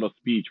like a little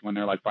speech when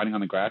they're like fighting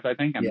on the grass, I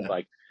think, and it's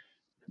like,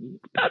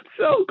 that's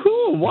so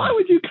cool. Why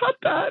would you cut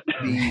that?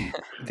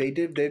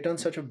 They've done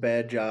such a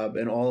bad job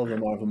in all of the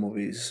Marvel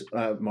movies,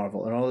 and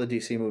all the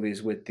DC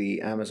movies with the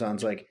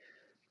Amazons. Like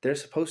they're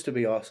supposed to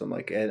be awesome.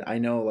 Like, and I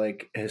know,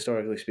 like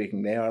historically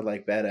speaking, they are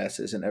like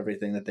badasses in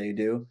everything that they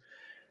do.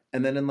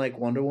 And then in like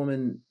Wonder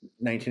Woman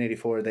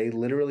 1984, they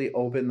literally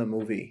open the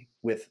movie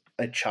with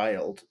a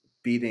child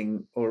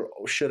beating, or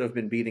should have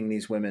been beating,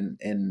 these women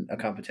in a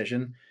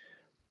competition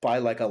by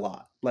like a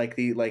lot. Like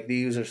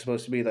these are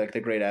supposed to be like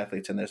the great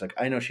athletes, and there's like,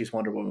 I know she's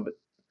Wonder Woman, but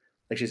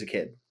like she's a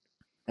kid,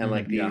 and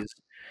like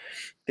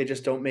they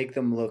just don't make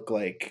them look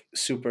like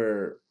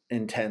super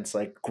intense,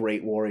 like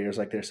great warriors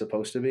like they're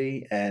supposed to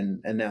be.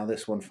 And now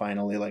this one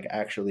finally like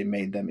actually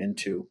made them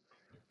into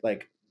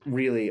like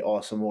really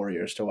awesome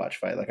warriors to watch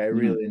fight. Like I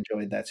really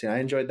enjoyed that scene. I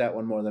enjoyed that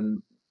one more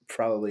than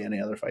probably any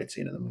other fight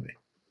scene in the movie.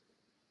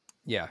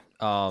 Yeah.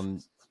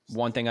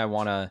 One thing I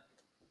want to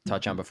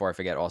touch on before I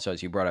forget also,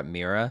 as you brought up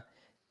Mira,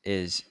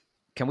 is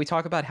can we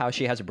talk about how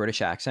she has a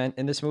British accent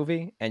in this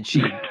movie and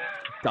she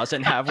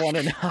doesn't have one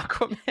in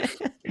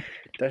Aquaman?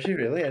 Does she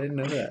really? I didn't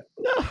know that.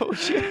 No.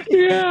 She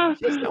has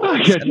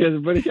a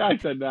British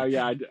accent now.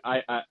 Yeah,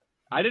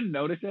 I didn't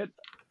notice it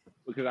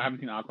because I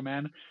haven't seen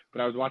Aquaman,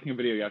 but I was watching a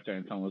video yesterday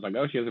and someone was like,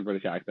 "Oh, she has a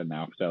British accent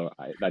now." So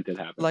that did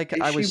happen. Like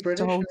I was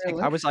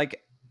I was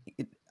like,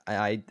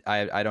 I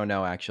don't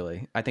know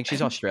actually. I think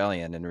she's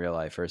Australian in real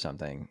life or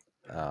something.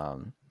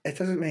 It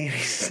doesn't make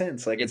any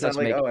sense. Like it's not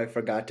like, oh, I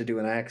forgot to do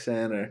an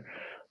accent or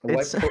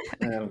I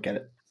don't get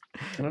it.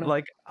 I don't know.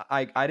 Like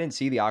I didn't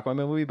see the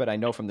Aquaman movie, but I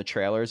know from the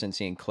trailers and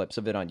seeing clips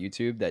of it on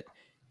YouTube that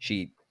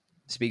she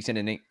speaks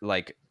in a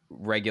like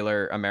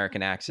regular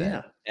American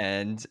accent. Yeah.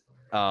 And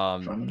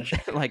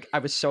like I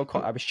was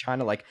trying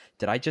to like,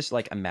 did I just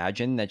like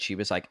imagine that she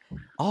was like,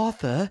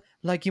 Arthur,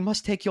 like you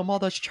must take your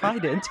mother's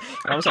trident?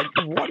 And I was like,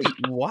 what?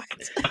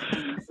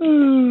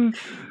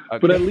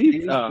 But at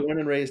least born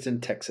and raised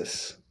in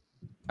Texas.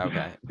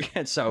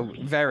 Okay, so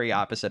very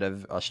opposite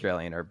of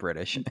Australian or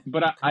British.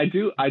 But I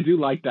do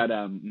like that.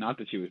 Not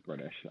that she was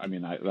British. I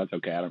mean, that's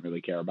okay. I don't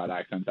really care about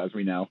accents, as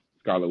we know.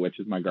 Scarlet Witch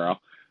is my girl.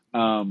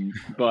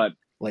 But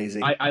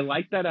Lazy. I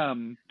like that.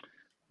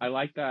 I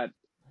like that.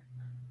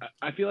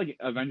 I feel like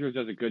Avengers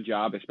does a good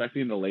job,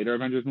 especially in the later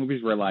Avengers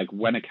movies, where like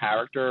when a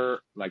character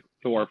like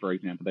Thor, for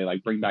example, they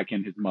like bring back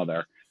in his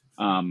mother.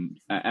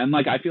 And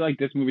like I feel like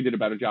this movie did a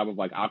better job of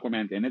like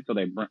Aquaman's in it, so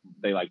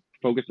they like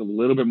focused a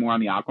little bit more on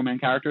the Aquaman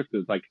characters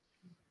because like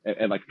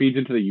it like feeds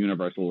into the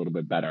universe a little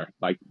bit better.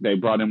 Like they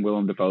brought in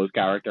Willem Dafoe's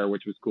character,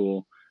 which was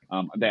cool.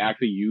 They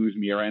actually use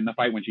Mira in the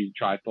fight when she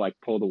tries to like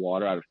pull the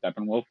water out of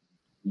Steppenwolf.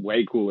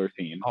 Way cooler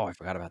scene. Oh, I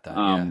forgot about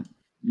that.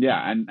 Yeah,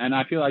 and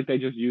I feel like they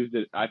just used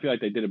it. I feel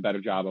like they did a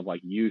better job of like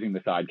using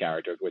the side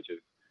characters, which is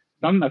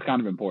something that's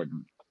kind of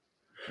important.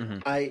 Mm-hmm.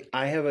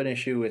 I have an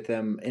issue with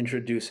them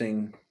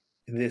introducing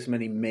this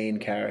many main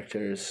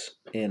characters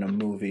in a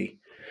movie.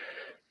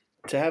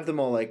 To have them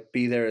all like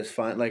be there is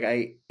fine. Like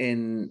I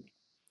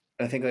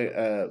think like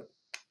a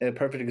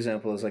perfect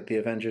example is like the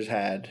Avengers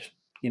had,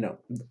 you know,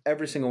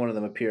 every single one of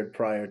them appeared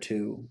prior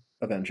to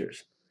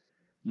Avengers,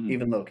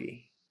 even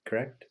Loki,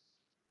 correct?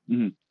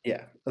 Mm-hmm.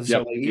 Yeah. So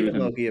like, even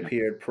Loki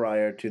appeared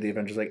prior to the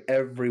Avengers. Like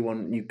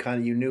everyone,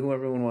 you knew who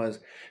everyone was.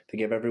 They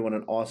gave everyone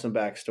an awesome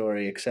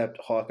backstory, except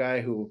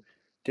Hawkeye, who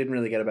didn't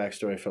really get a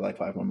backstory for like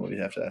 5 more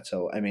movies after that.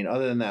 So I mean,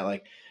 other than that,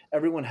 like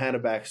everyone had a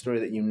backstory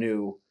that you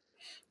knew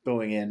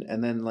going in,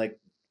 and then like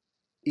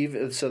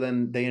even so,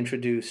 then they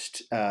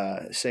introduced,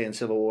 say in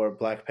Civil War,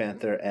 Black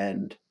Panther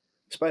and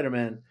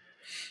Spider-Man.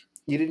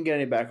 You didn't get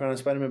any background on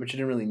Spider-Man, but you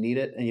didn't really need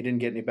it, and you didn't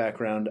get any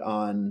background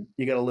on.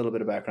 You got a little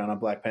bit of background on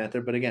Black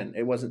Panther, but again,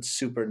 it wasn't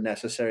super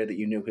necessary that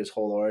you knew his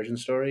whole origin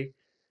story.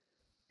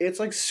 It's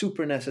like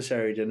super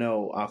necessary to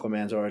know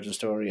Aquaman's origin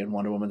story and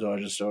Wonder Woman's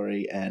origin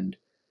story, and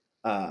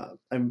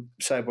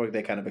Cyborg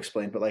they kind of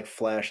explained, but like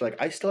Flash,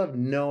 like I still have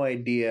no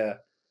idea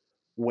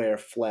where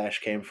Flash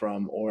came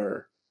from,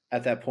 or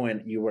at that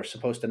point you were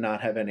supposed to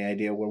not have any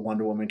idea where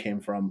Wonder Woman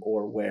came from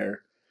or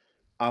where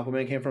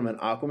Aquaman came from. And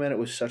Aquaman, it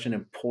was such an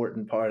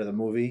important part of the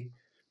movie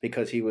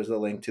because he was the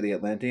link to the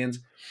Atlanteans.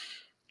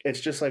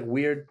 It's just like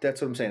weird.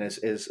 That's what I'm saying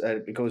is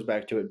it goes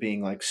back to it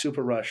being like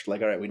super rushed.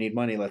 Like, all right, we need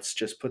money. Let's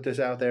just put this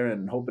out there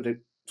and hope it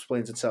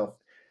explains itself.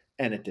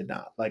 And it did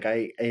not. Like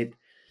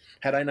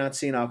had I not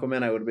seen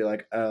Aquaman, I would be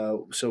like,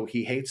 so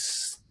he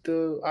hates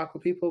the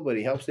Aqua people, but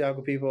he helps the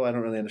Aqua people. I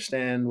don't really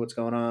understand what's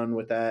going on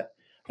with that.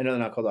 I know they're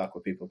not called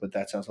Aqua people, but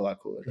that sounds a lot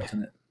cooler,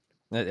 doesn't it?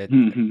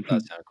 It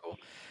does sound cool.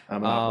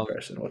 I'm an Aqua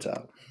person. What's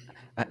up?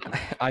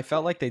 I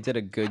felt like they did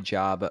a good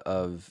job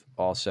of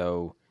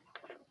also,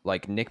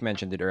 like Nick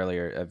mentioned it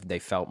earlier, of they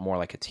felt more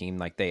like a team.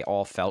 Like they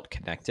all felt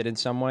connected in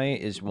some way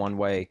is one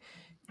way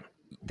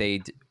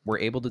they were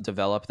able to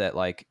develop that,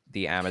 like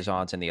the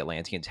Amazons and the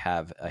Atlanteans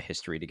have a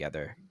history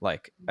together.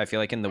 Like I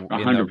feel like in the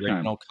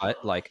original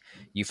cut, like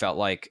you felt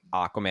like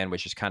Aquaman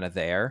was just kind of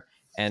there.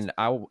 And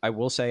I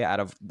will say, out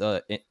of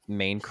the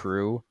main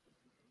crew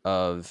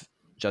of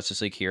Justice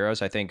League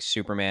heroes, I think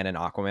Superman and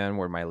Aquaman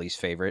were my least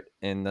favorite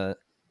in the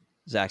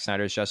Zack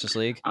Snyder's Justice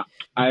League.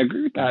 I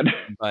agree with that.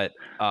 But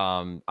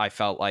I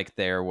felt like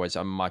there was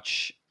a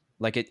much,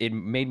 like it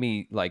made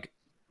me like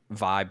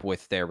vibe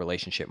with their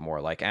relationship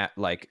more. Like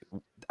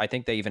I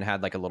think they even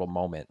had like a little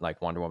moment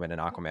like Wonder Woman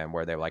and Aquaman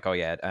where they're like, oh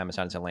yeah,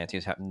 Amazons and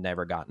Atlanteans have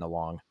never gotten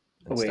along.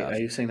 Wait, stuff. Are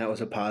you saying that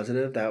was a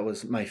positive? That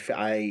was my.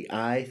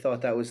 I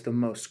thought that was the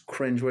most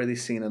cringeworthy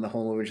scene in the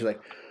whole movie. Just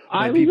like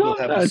my people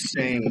have a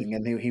saying,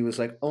 and he was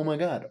like, "Oh my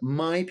god,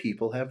 my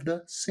people have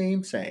the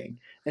same saying,"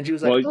 and she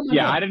was like, well, "Oh my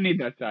yeah, god, I didn't need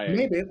that saying.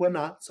 Maybe we're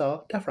not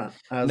so different."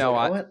 I was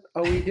like, "What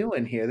are we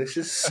doing here? This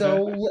is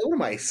so. What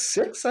am I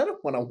 6? I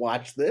don't want to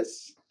watch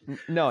this."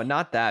 No,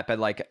 not that, but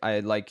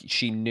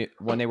she knew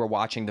when they were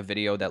watching the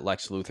video that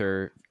Lex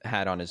Luthor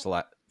had on his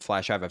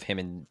flash drive of him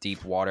in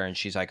deep water, and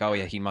she's like, "Oh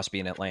yeah, he must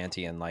be an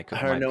Atlantean." Like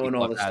her knowing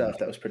all the stuff,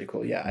 that was pretty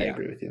cool. Yeah, I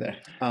agree with you there.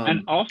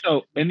 And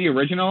also in the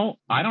original,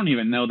 I don't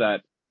even know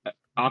that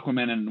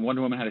Aquaman and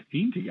Wonder Woman had a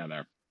scene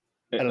together.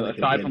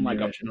 Aside from like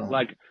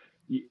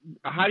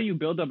how do you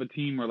build up a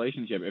team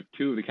relationship if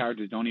 2 of the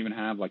characters don't even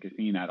have like a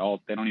scene at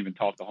all? They don't even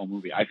talk the whole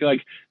movie. I feel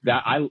like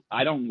that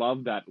I don't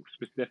love that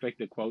specific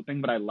to quote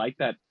thing, but I like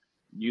that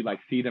you like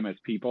see them as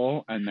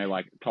people and they're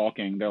like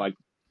talking. They're like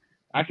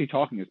actually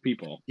talking as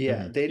people.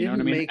 Yeah, they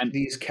didn't make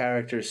these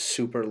characters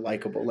super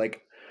likable.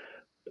 Like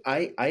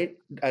I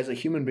as a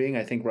human being,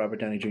 I think Robert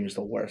Downey Jr. is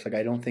the worst. Like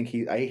I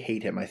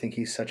hate him. I think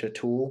he's such a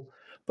tool.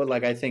 But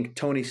like I think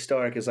Tony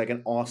Stark is like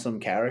an awesome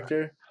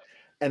character.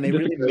 And they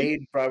really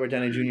made Robert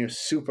Downey Jr.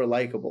 super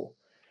likable.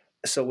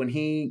 So when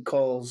he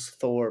calls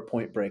Thor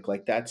Point Break,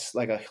 like that's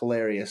like a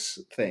hilarious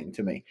thing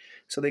to me.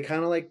 So they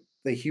kind of like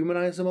they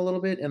humanize him a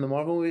little bit in the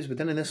Marvel movies, but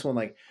then in this one,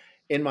 like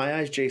in my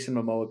eyes, Jason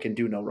Momoa can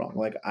do no wrong.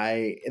 Like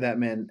that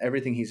man,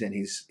 everything he's in,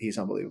 he's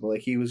unbelievable.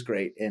 Like he was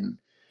great in.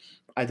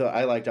 I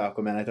liked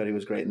Aquaman. I thought he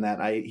was great in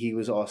that. He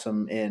was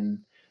awesome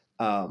in.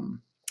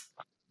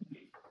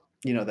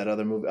 That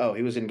other movie. Oh,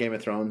 he was in Game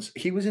of Thrones.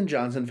 He was in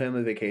Johnson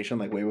Family Vacation,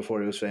 like way before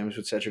he was famous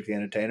with Cedric the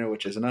Entertainer,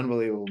 which is an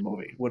unbelievable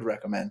movie. Would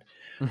recommend.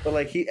 but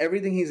like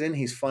everything he's in,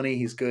 he's funny,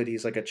 he's good,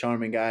 he's like a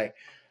charming guy,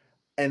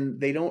 and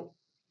they don't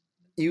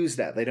use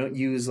that. They don't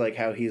use like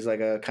how he's like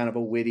a kind of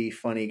a witty,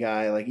 funny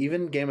guy. Like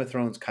even Game of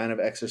Thrones kind of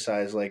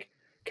exercised like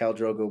Khal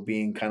Drogo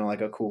being kind of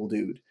like a cool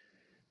dude.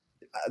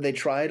 They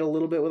tried a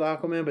little bit with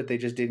Aquaman, but they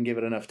just didn't give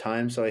it enough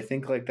time. So I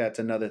think like that's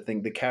another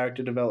thing. The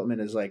character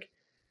development is like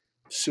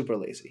super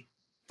lazy,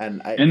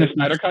 and in the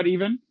Snyder Cut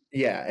even.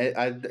 Yeah,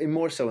 I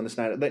more so in the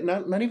Snyder, but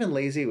not even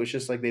lazy. It was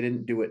just like they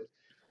didn't do it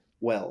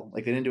well.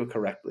 Like they didn't do it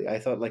correctly. I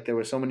thought like there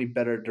were so many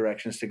better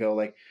directions to go.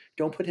 Like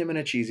don't put him in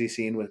a cheesy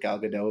scene with Gal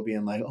Gadot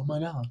being like, "Oh my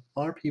god,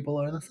 our people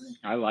are the thing."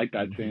 I like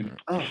that scene.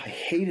 Oh, I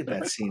hated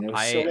that scene. It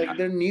was so like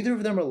neither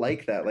of them are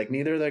like that. Like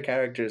neither of their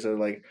characters are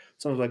like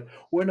someone's like,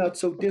 "We're not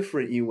so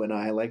different, you and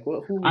I." Like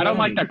what? I don't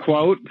like that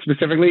quote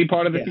specifically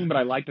part of the scene, but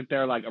I like that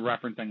they're like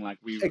referencing like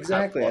we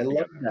exactly. I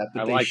love that,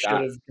 but they should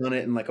have done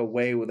it in like a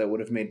way that would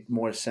have made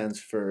more sense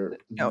for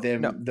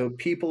the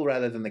people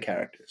rather than the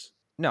characters.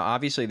 No,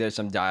 obviously there's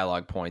some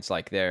dialogue points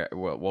like there.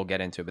 We'll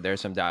get into it, but there's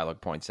some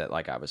dialogue points that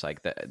like I was like,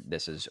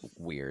 this is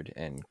weird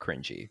and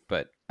cringy.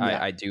 But yeah.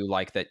 I do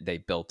like that they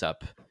built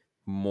up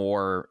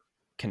more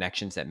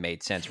connections that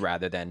made sense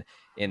rather than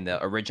in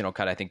the original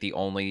cut. I think the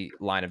only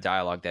line of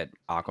dialogue that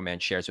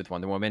Aquaman shares with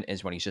Wonder Woman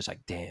is when he's just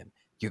like, "Damn,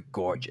 you're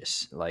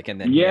gorgeous." Like, and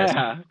then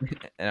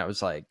and I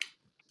was like,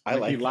 I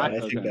like that. I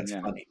think that's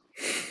funny.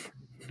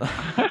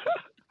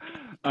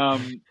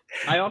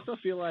 I also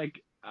feel like.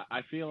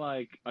 I feel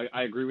like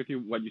I agree with you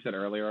what you said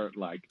earlier.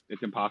 Like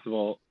it's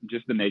impossible,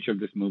 just the nature of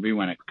this movie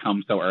when it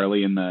comes so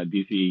early in the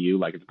DCEU.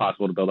 Like it's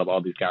impossible to build up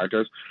all these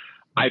characters.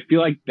 I feel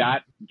like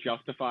that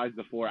justifies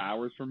the 4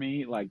 hours for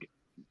me. Like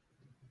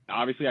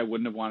obviously I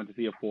wouldn't have wanted to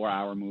see a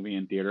 4-hour movie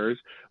in theaters,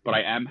 but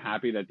I am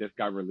happy that this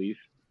got released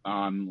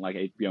on like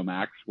HBO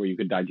Max where you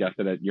could digest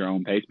it at your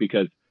own pace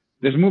because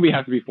this movie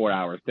has to be 4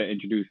 hours to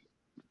introduce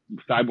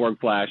Cyborg,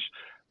 Flash.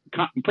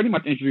 Pretty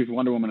much introduce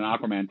Wonder Woman and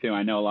Aquaman too.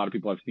 I know a lot of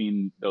people have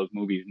seen those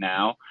movies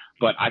now,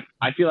 but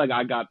I feel like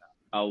I got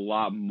a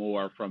lot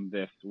more from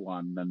this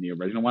one than the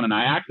original one. And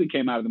I actually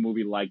came out of the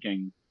movie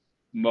liking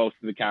most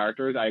of the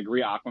characters. I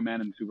agree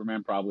Aquaman and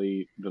Superman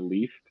probably the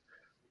least,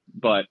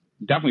 but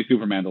definitely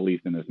Superman the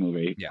least in this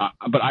movie. Yeah.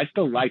 But I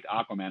still liked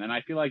Aquaman. And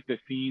I feel like the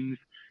scenes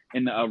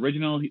in the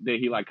original,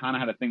 he like kind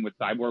of had a thing with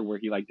Cyborg where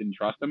he like didn't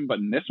trust him. But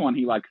in this one,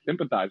 he like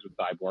sympathized with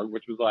Cyborg,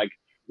 which was like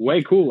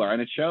way cooler.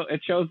 And it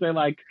shows they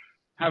like,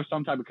 have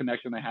some type of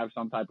connection. They have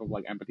some type of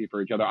like empathy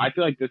for each other. I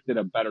feel like this did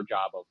a better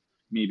job of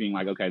me being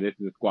like, okay, this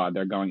is a squad.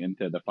 They're going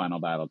into the final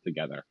battle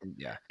together.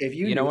 Yeah. If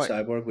you knew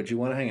Cyborg, would you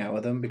want to hang out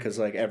with him? Because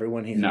like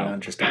everyone he's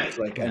around just dies.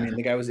 Like, I mean,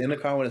 the guy was in the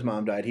car when his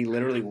mom died. He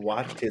literally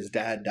watched his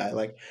dad die.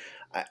 Like,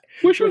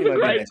 which was a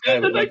great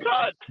scene that they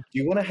cut. Do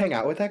you want to hang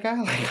out with that guy?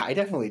 Like, I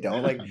definitely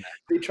don't. Like,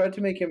 they tried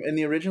to make him in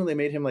the original. They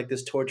made him like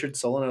this tortured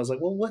soul, and I was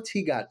like, well, what's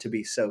he got to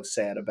be so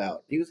sad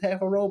about? He was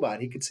half a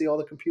robot. He could see all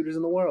the computers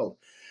in the world.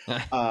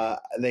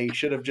 They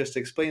should have just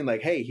explained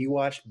like, hey, he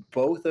watched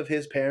both of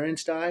his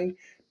parents die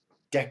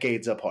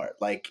decades apart.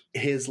 Like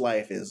his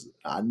life is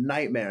a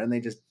nightmare, and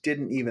they just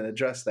didn't even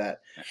address that.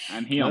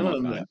 And he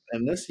almost died.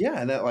 And this,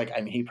 and that like,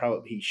 I mean,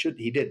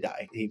 he did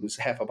die. He was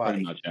half a body.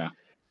 Pretty much, yeah.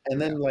 And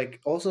then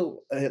like also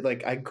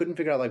like I couldn't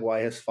figure out like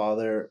why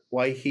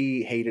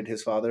he hated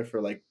his father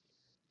for like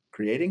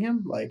creating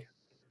him. Like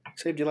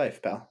saved your life,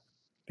 pal.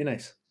 Be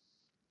nice.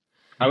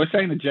 I was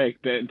saying to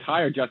Jake, the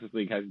entire Justice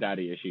League has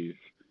daddy issues.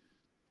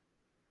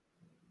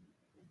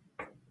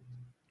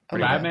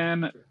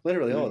 Batman,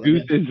 literally all of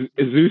them.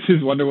 Zeus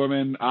is Wonder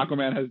Woman.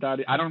 Aquaman has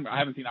daddy. I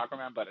haven't seen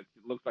Aquaman, but it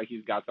looks like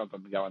he's got something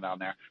going down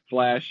there.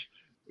 Flash,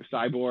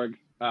 Cyborg,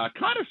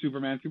 kind of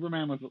Superman.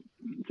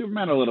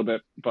 Superman a little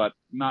bit, but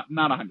not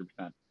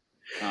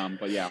 100%.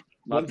 But yeah,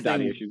 lots of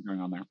daddy issues going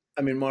on there.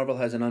 I mean, Marvel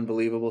has an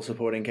unbelievable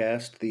supporting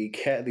cast.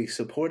 The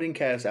supporting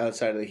cast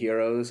outside of the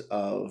heroes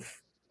of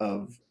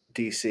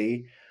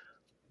DC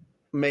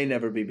may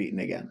never be beaten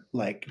again.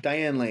 Like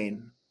Diane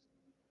Lane,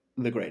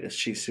 the greatest.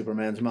 She's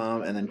Superman's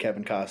mom, and then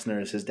Kevin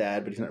Costner is his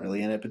dad, but he's not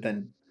really in it. But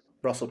then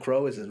Russell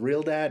Crowe is his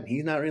real dad, and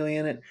he's not really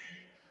in it.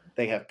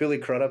 They have Billy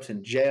Crudup's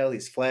in jail.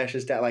 He's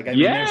Flash's dad. Like, I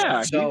mean,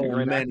 there's so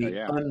many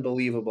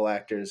unbelievable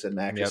actors and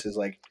actresses.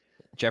 Like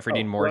Jeffrey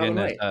Dean Morgan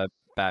as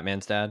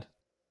Batman's dad.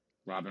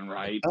 Robin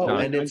Wright. Oh,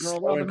 and it's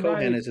Lauren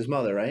Cohan is his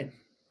mother, right?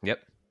 Yep.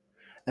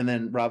 And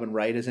then Robin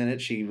Wright is in it.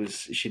 She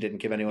didn't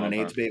give anyone an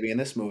AIDS baby in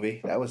this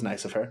movie. That was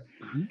nice of her.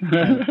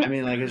 I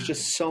mean, like, it's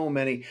just so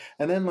many.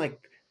 And then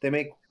like they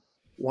make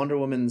Wonder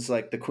Woman's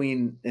like the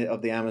queen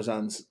of the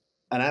Amazons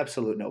an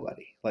absolute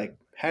nobody. Like,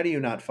 how do you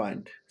not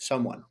find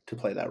someone to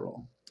play that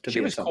role? She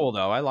was cool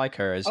though. I like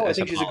her as. I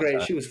think she's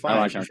she was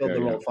fine. She filled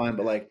the role fine.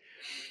 But like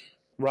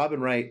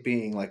Robin Wright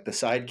being like the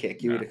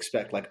sidekick, you would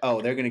expect like,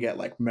 oh, they're gonna get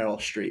like Meryl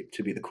Streep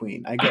to be the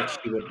queen. I guess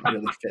she wouldn't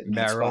really fit in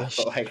that spot.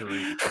 But like,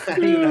 how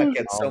do you not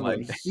get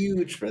someone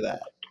huge for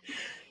that?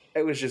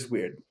 It was just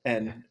weird.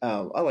 And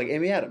I like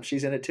Amy Adams.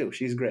 She's in it too.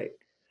 She's great.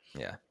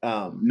 Yeah.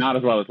 Not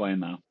as well as Lane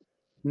though.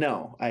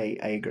 No, I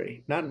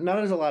agree. Not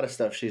as a lot of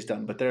stuff she's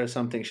done, but there are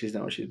some things she's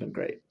done where she's been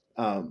great.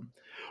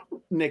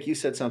 Nick, you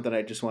said something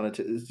I just wanted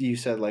to. You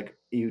said like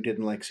you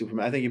didn't like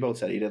Superman. I think you both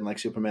said you didn't like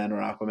Superman or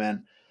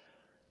Aquaman.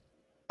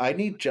 I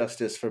need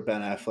justice for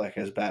Ben Affleck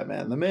as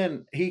Batman. The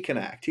man, he can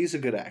act. He's a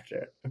good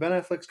actor. Ben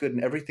Affleck's good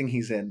in everything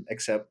he's in,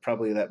 except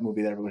probably that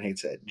movie that everyone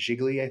hates, it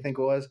Jiggly, I think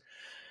it was.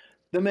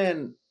 The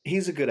man,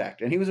 he's a good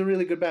actor, and he was a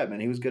really good Batman.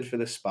 He was good for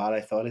this spot.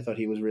 I thought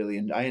he was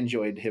really. I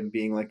enjoyed him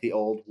being like the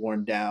old,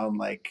 worn down,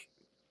 like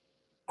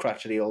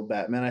crotchety old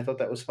Batman. I thought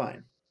that was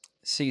fine.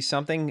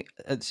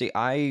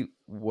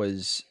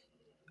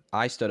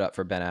 I stood up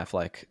for Ben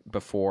Affleck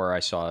before I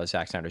saw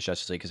Zack Snyder's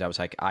Justice League because I was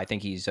like, I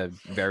think he's a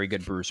very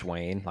good Bruce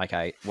Wayne. Like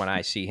when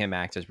I see him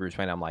act as Bruce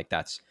Wayne, I'm like,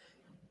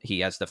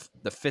 he has the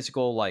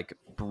physical like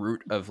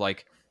brute of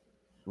like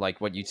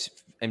what you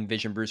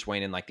envision Bruce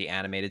Wayne in like the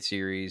animated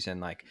series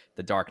and like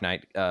the Dark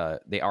Knight, the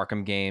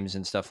Arkham games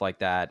and stuff like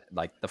that.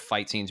 Like the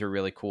fight scenes are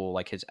really cool.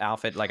 Like his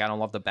outfit, like I don't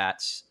love the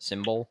bat's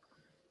symbol,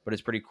 but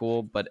it's pretty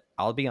cool. But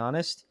I'll be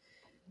honest,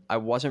 I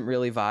wasn't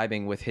really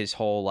vibing with his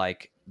whole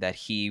like that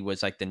he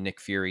was like the Nick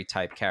Fury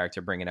type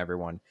character bringing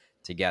everyone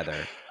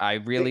together. I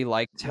really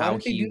liked how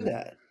he do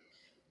that.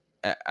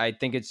 I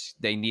think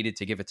they needed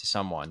to give it to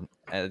someone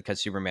because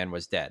Superman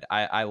was dead.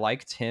 I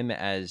liked him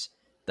as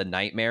the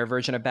nightmare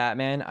version of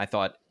Batman. I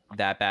thought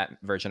that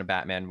version of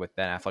Batman with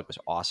Ben Affleck was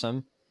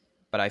awesome,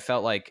 but I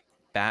felt like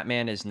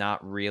Batman is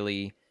not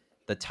really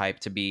the type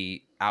to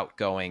be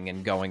outgoing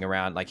and going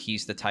around. Like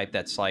he's the type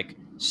that's like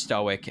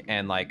stoic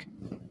and like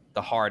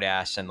the hard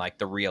ass and like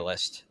the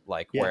realist,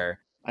 like where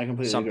I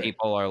completely some agree.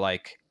 people are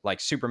like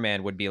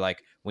Superman would be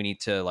like, we need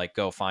to like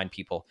go find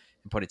people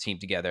and put a team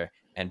together,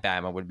 and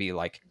Batman would be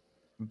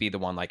the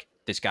one like,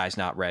 this guy's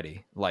not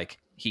ready, like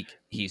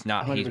he's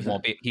not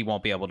 100%. he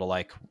won't be able to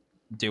like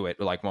do it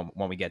like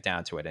when we get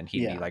down to it, and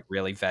he'd be like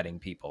really vetting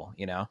people,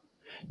 you know.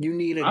 You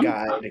need a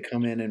guy to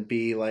come in and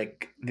be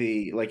like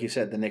like you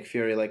said, the Nick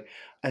Fury. Like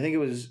I think it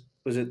was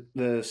it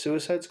the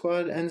Suicide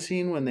Squad end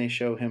scene when they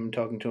show him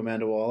talking to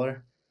Amanda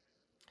Waller.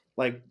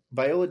 Like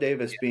Viola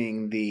Davis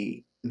being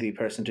the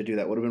person to do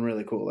that would have been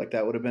really cool. Like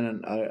that would have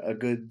been a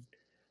good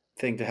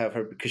thing to have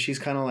her, because she's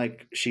kind of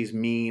like, she's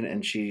mean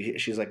and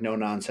she's like no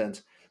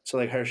nonsense. So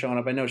like her showing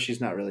up, I know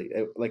she's not really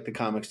like the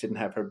comics didn't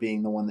have her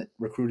being the one that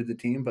recruited the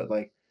team, but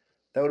like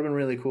that would have been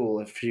really cool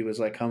if she was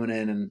like coming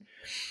in and,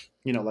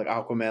 you know, like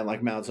Aquaman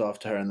like mouths off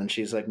to her and then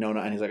she's like no,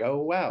 and he's like,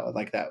 oh wow,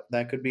 like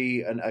that could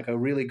be like a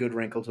really good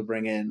wrinkle to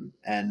bring in,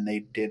 and they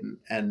didn't.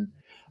 And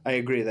I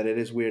agree that it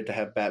is weird to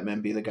have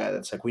Batman be the guy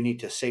that's like, we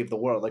need to save the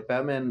world. Like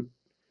Batman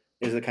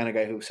is the kind of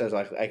guy who says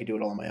I could do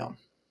it all on my own.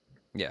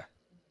 Yeah,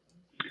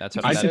 that's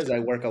what he says. I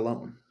work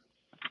alone.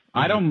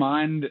 I don't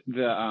mind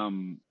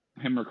the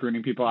him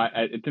recruiting people.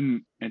 It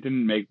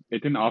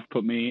didn't off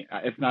put me.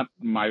 It's not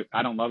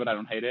I don't love it. I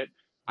don't hate it.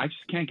 I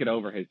just can't get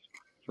over his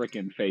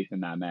freaking face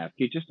in that mask.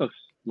 He just looks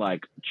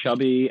like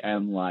chubby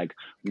and like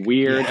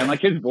weird, and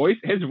like his voice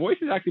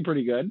is actually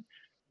pretty good,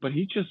 but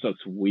he just looks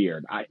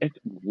weird.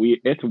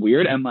 It's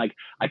weird, and like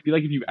I feel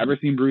like if you've ever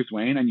seen Bruce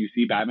Wayne and you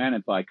see Batman,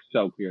 it's like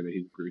so clear that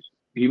he's Bruce.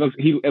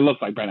 It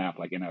looks like Ben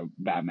Affleck in a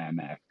Batman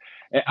mask.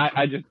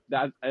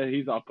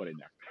 He's off putting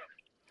there.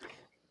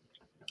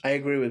 I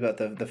agree with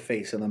about the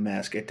face and the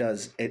mask. It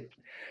does it.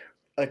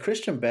 Like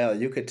Christian Bale,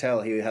 you could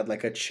tell he had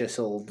like a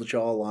chiseled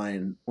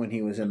jawline when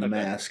he was in the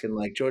mask, and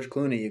like George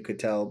Clooney, you could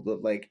tell,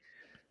 but like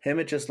him,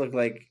 it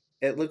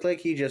looked like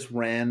he just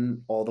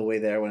ran all the way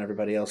there when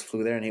everybody else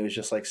flew there, and he was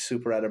just like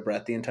super out of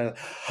breath the entire.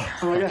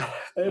 Oh my god!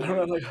 I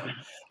don't know,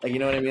 like you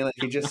know what I mean? Like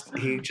he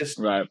just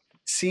right.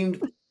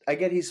 Seemed. I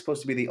get he's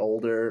supposed to be the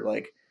older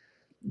like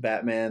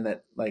Batman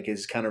that like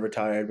is kind of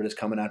retired but is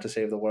coming out to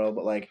save the world,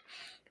 but like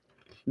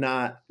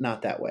not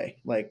that way.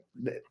 Like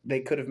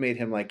they could have made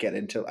him like get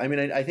into. I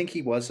mean, I think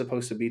he was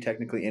supposed to be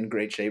technically in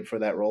great shape for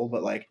that role,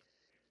 but like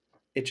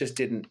it just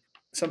didn't.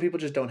 Some people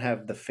just don't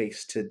have the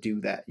face to do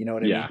that. You know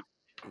what I mean?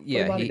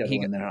 Yeah, he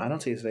in there. I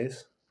don't see his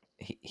face.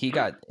 He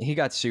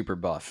got super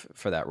buff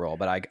for that role,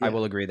 but I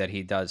will agree that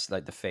he does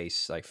like the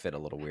face like fit a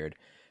little weird.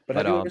 But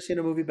have you ever seen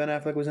a movie Ben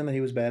Affleck was in that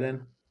he was bad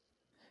in?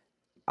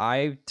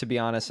 To be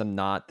honest, I'm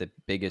not the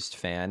biggest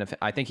fan of him.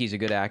 I think he's a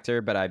good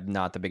actor, but I'm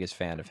not the biggest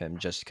fan of him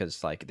just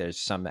because like there's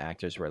some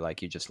actors where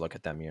like you just look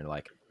at them and you're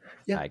like,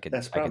 I could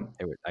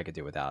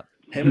do without.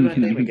 Him and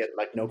Matt Damon get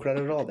like no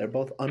credit at all. They're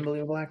both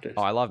unbelievable actors.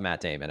 Oh, I love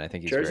Matt Damon. I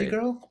think he's Jersey great.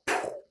 Girl?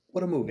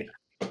 What a movie.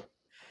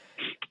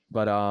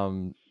 But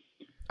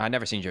I've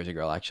never seen Jersey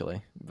Girl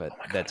actually, but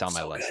that's on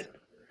my list.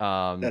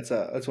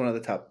 That's one of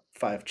the top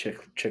 5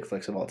 chick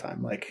flicks of all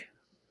time. Like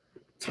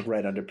it's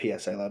right under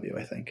P.S. I Love You,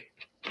 I think.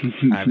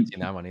 I haven't seen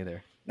that one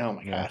either. Oh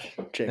my god,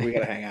 Jake, we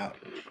gotta hang out.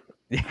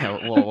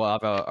 Yeah, we'll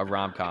have a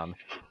rom-com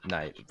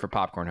night for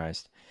Popcorn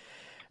Heist.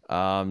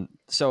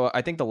 So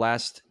I think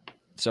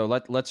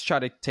let's try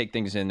to take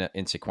things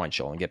in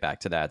sequential and get back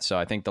to that. So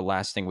I think the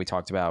last thing we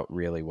talked about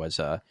really was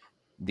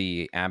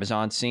the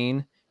Amazon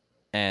scene,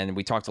 and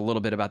we talked a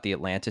little bit about the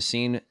Atlantis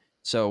scene.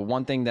 So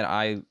one thing that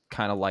I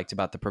kind of liked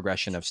about the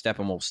progression of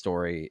Steppenwolf's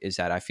story is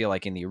that I feel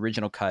like in the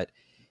original cut,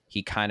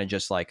 he kind of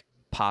just like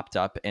popped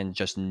up and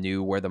just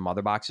knew where the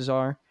mother boxes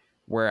are,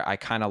 where I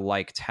kind of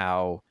liked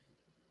how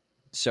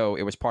so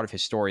it was part of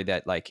his story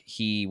that like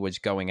he was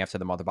going after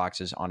the mother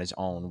boxes on his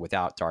own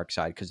without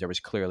Darkseid, because there was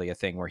clearly a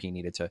thing where he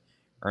needed to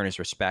earn his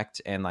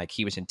respect, and like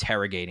he was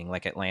interrogating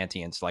like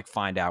Atlanteans to like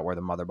find out where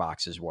the mother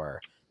boxes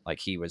were. Like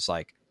he was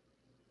like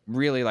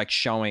really like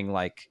showing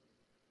like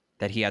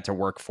that he had to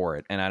work for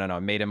it, and I don't know,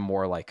 it made him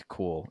more like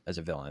cool as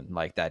a villain,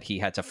 like that he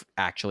had to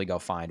actually go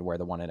find where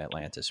the one in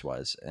Atlantis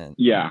was. And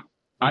yeah,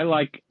 I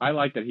like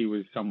that he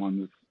was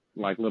someone's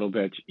like little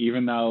bitch,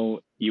 even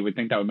though you would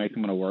think that would make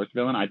someone a worse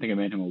villain. I think it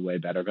made him a way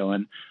better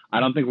villain.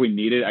 I don't think we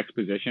needed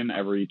exposition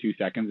every 2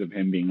 seconds of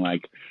him being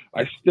like,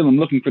 I still am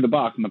looking for the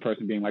box, and the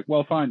person being like,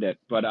 well, find it.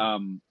 But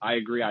I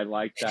agree. I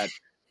like that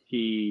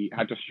he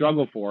had to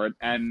struggle for it.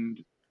 And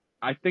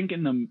I think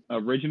in the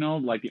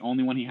original, like the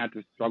only one he had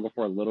to struggle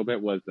for a little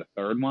bit was the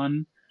third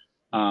one.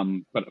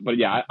 But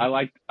yeah, I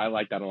like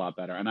that a lot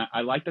better. And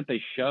I like that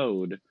they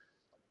showed,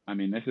 I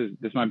mean,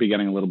 this might be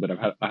getting a little bit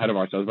ahead of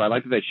ourselves, but I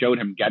like that they showed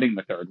him getting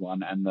the third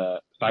one and the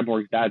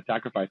Cyborg's dad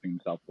sacrificing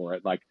himself for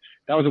it. Like,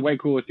 that was a way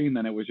cooler scene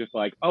than it was just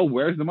like, oh,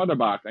 where's the mother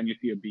box? And you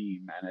see a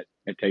beam and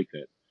it takes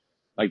it.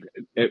 Like,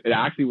 it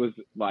actually was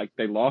like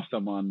they lost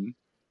someone.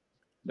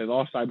 They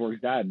lost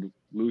Cyborg's dad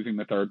losing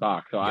the third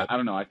box. So I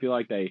don't know. I feel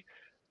like they,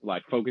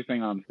 like,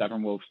 focusing on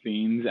Steppenwolf's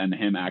scenes and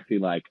him actually,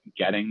 like,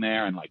 getting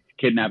there and, like,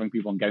 kidnapping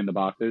people and getting the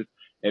boxes,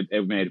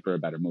 it made for a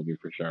better movie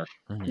for sure.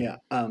 Yeah.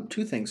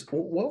 2 things.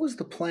 What was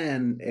the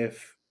plan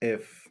if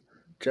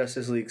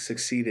Justice League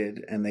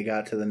succeeded and they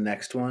got to the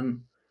next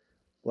one?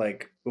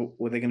 Like,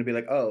 were they going to be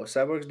like, oh,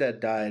 Cyborg's dad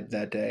died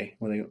that day,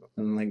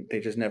 and like they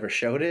just never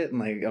showed it, and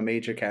like a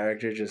major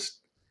character just,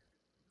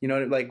 you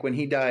know, like when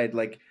he died,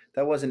 like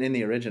that wasn't in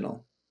the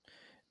original.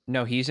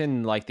 No, he's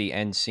in like the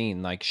end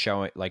scene, like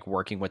showing, like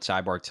working with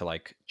Cyborg to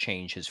like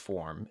change his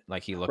form.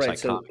 Like he looks right, like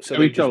so So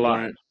they he's still just alive.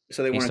 weren't.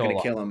 So they weren't going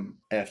to kill him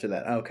after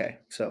that. Okay,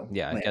 so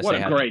yeah, I like, guess What they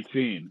a had great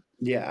scene.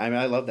 yeah, I mean,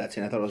 I love that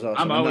scene. I thought it was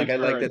awesome. I'm And always like I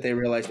like for- that they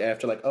realized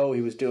after, like, oh,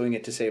 he was doing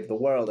it to save the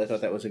world. I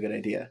thought that was a good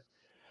idea.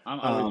 I'm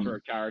always for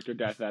a character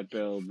death that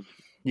builds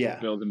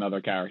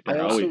another character. I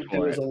also, Always there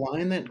for was it. a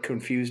line that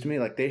confused me.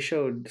 Like they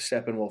showed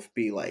Steppenwolf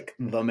be like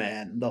the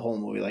man the whole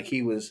movie. Like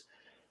he was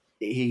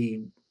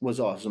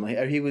awesome.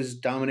 He was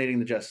dominating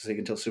the Justice League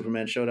until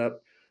Superman showed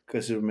up,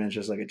 because Superman's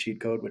just like a cheat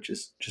code, which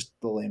is just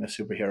the lamest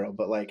superhero.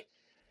 But like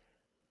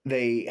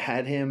they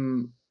had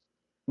him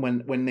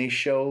when they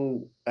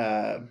show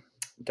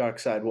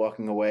Darkseid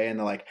walking away, and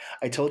they're like,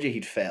 "I told you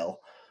he'd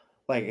fail."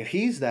 Like, if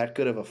he's that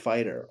good of a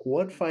fighter,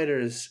 what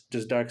fighters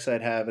does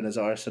Darkseid have in his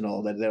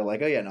arsenal that they're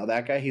like, oh yeah, no,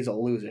 that guy, he's a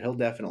loser. He'll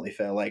definitely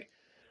fail. Like,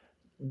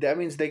 that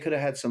means they could have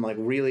had some like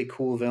really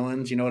cool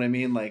villains. You know what I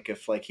mean? Like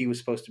if like he was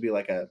supposed to be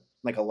like a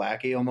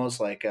lackey,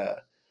 almost like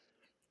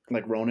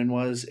Ronan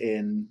was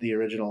in the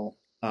original.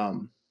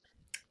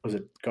 Was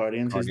it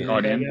Guardians?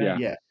 Guardians, yeah.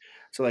 Yeah.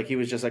 So like he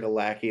was just like a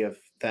lackey of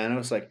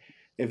Thanos. Like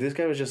if this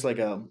guy was just like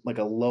a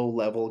low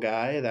level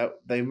guy, that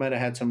they might have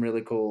had some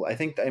really cool. I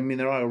mean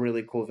there are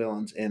really cool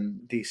villains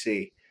in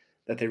DC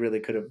that they really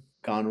could have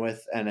gone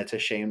with, and it's a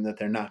shame that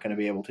they're not going to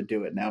be able to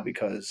do it now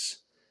because,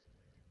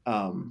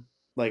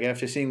 like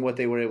after seeing what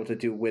they were able to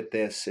do with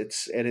this, it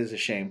is a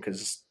shame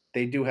because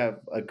they do have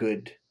a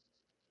good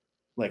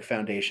like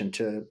foundation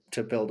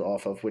to build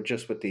off of with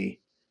the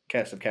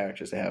cast of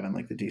characters they have in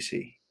like the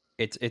DC.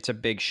 It's a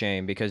big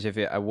shame because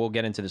I will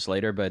get into this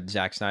later, but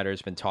Zack Snyder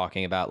has been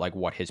talking about like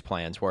what his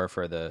plans were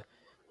for the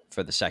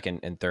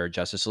second and third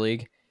Justice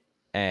League,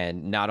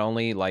 and not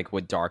only like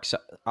with Darkseid.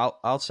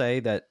 I'll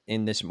say that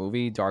in this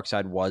movie,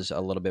 Darkseid was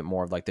a little bit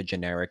more of like the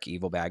generic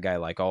evil bad guy,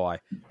 like I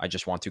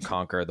just want to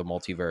conquer the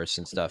multiverse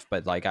and stuff.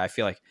 But like I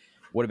feel like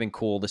would have been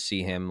cool to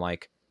see him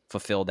like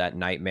fulfill that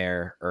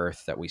nightmare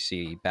Earth that we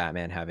see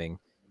Batman having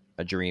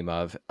a dream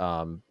of.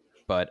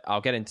 But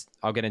I'll get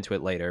into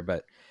it later.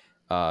 But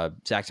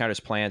Zack Snyder's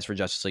plans for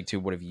Justice League 2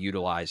 would have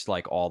utilized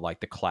like all like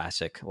the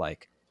classic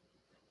like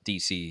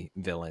DC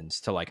villains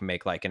to like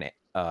make like an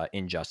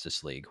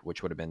Injustice League,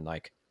 which would have been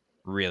like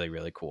really,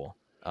 really cool.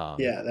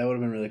 Yeah, that would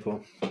have been really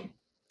cool.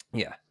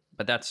 Yeah,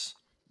 but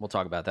we'll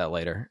talk about that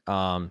later.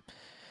 I'm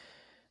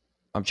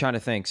trying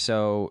to think.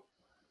 So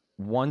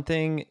one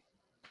thing,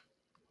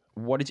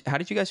 how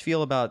did you guys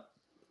feel about,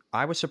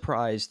 I was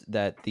surprised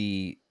that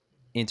the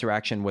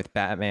interaction with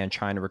Batman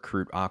trying to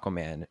recruit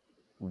Aquaman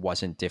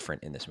wasn't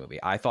different in this movie.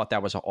 I thought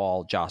that was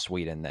all Joss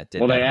Whedon that did.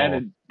 Well, they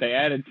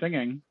added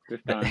singing this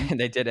time.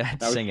 They did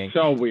add singing.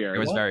 So weird. It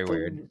was very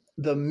weird.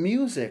 The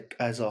music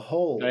as a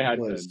whole They had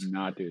was to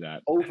not do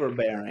that.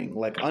 overbearing,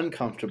 like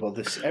uncomfortable.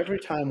 Every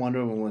time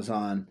Wonder Woman was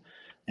on,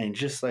 and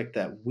just like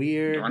that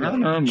weird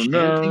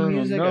chanting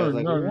music, I was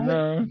like,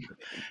 what?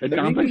 It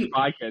sounds like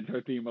Spy Kids,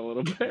 her theme a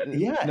little bit.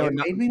 Yeah, it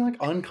made me like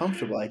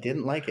uncomfortable. I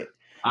didn't like it.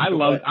 I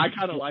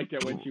kind of liked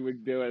it when she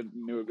would do it,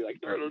 and it would be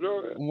like.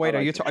 Wait,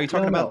 are you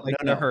talking about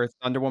her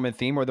Wonder Woman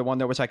theme, or the one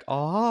that was like,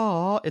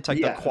 oh, it's like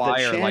the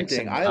choir, the like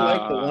chanting. I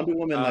like the Wonder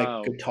Woman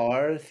like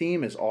guitar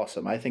theme is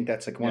awesome. I think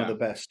that's like one of the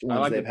best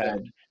ones they've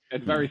had.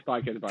 It's very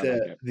Spy Kids, but I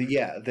like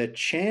it. The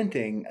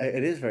chanting,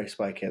 it is very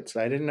Spy Kids.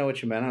 I didn't know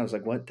what you meant. I was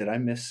like, what? Did I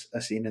miss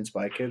a scene in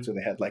Spy Kids where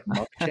they had like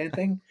muck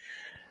chanting?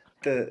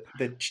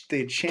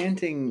 the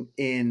chanting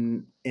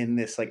in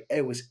this, like,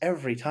 it was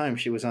every time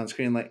she was on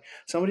screen. Like,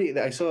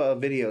 I saw a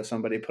video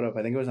somebody put up,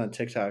 I think it was on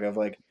TikTok, of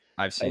like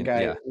I've seen a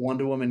guy, yeah.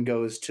 Wonder Woman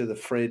goes to the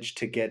fridge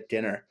to get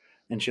dinner,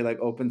 and she like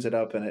opens it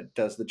up and it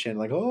does the chant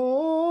like,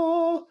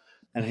 oh,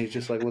 and he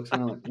just like looks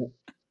around like,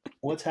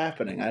 what's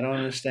happening? I don't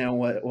understand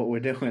what we're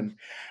doing.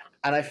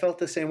 And I felt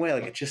the same way.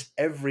 Like, it just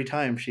every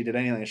time she did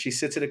anything, she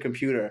sits at a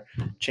computer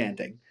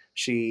chanting.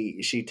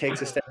 She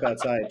takes a step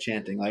outside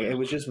chanting. Like, it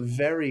was just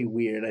very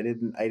weird.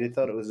 I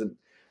thought it was an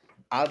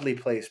oddly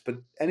placed, but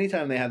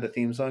anytime they had the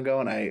theme song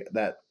going,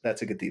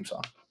 that's a good theme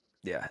song.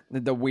 Yeah.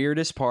 The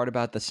weirdest part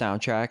about the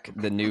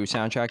soundtrack, the new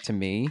soundtrack to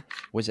me,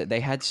 was that they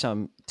had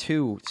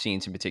two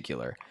scenes in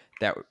particular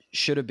that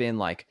should have been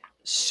like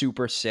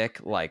super sick,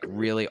 like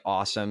really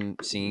awesome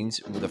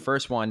scenes. The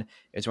first one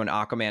is when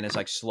Aquaman is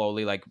like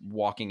slowly like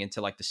walking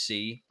into like the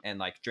sea and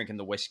like drinking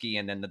the whiskey,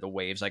 and then the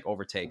waves like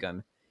overtake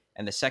him.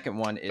 And the second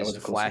one is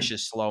cool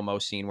Flash's slow-mo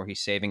scene where he's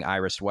saving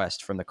Iris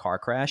West from the car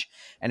crash,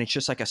 and it's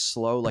just like a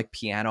slow like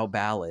piano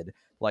ballad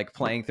like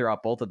playing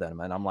throughout both of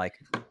them, and I'm like,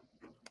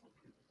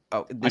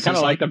 oh, I kind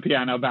of like the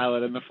piano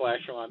ballad in the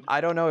Flash one.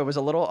 I don't know. It was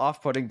a little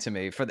off-putting to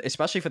me,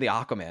 especially for the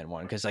Aquaman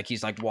one, because like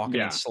he's like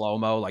walking in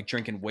slow-mo, like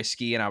drinking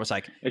whiskey, and I was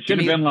like, it should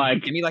have been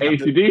like, give me like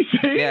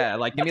AC/DC. Yeah,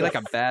 like give me like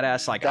a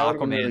badass like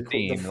Aquaman really cool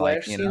theme. The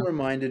Flash like, scene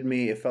reminded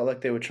me. It felt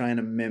like they were trying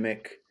to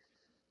mimic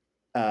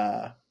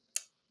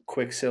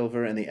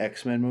Quicksilver in the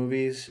X-Men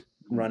movies,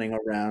 running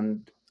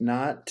around,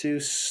 not to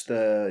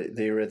the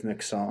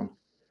Eurythmics song,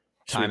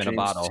 Time in a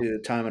Bottle. To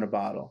Time in a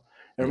Bottle.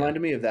 It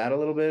reminded me of that a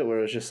little bit, where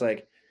it was just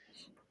like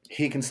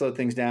he can slow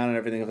things down and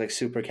everything was like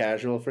super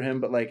casual for him,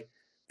 but like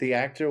the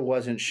actor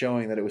wasn't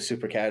showing that it was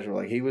super casual.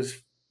 Like, he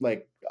was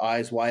like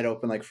eyes wide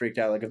open, like freaked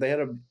out. Like, if they had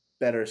a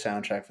better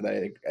soundtrack for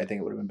that, I think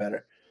it would have been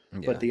better.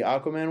 Yeah. But the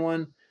Aquaman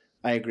one,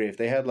 I agree. If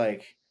they had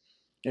like,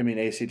 I mean,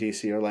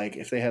 AC/DC, or like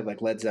if they had like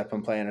Led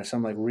Zeppelin playing, or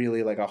some like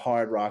really like a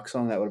hard rock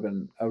song, that would have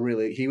been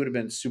he would have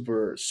been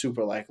super,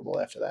 super likable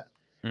after that.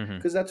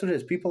 Because that's what it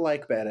is. People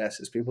like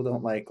badasses. People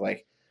don't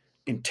like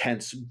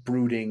intense,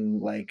 brooding,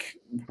 like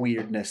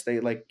weirdness.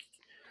 They like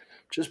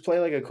just play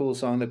like a cool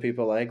song that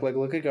people like. Like,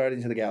 look at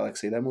Guardians of the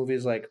Galaxy. That movie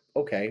is like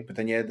okay, but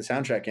then you add the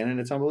soundtrack in and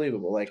it's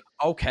unbelievable. Like,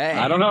 okay,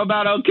 I don't know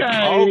about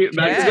okay.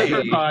 That's a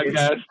different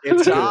podcast.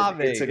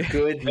 It's a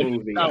good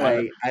movie.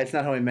 It's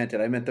not how I meant it.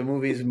 I meant the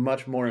movie's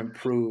much more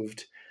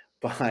improved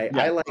by.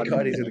 I like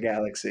Guardians of the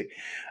Galaxy.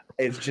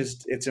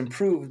 It's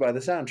improved by the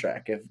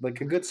soundtrack. If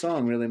like a good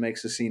song really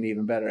makes the scene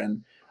even better,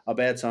 and a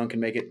bad song can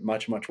make it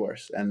much, much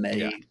worse. And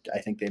I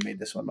think they made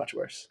this one much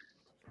worse.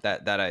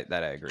 That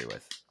I agree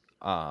with.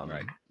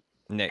 Right.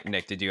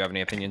 Nick, did you have any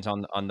opinions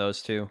on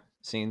those two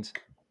scenes?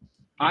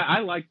 I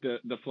like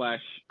the Flash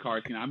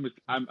car scene.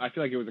 I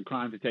feel like it was a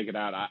crime to take it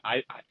out.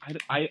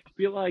 I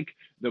feel like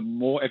the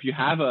more, if you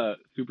have a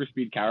super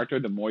speed character,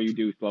 the more you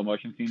do slow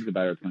motion scenes, the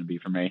better it's going to be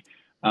for me.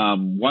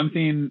 One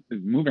scene,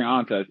 moving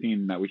on to a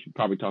scene that we should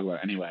probably talk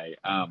about anyway.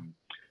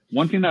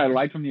 One thing that I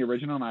liked from the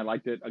original, and I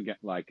liked it again,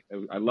 like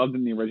I loved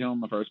in the original in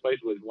the first place,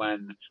 was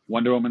when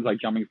Wonder Woman's like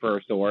jumping for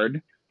a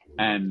sword,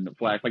 and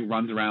Flash like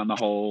runs around the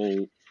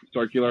whole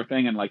circular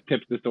thing and like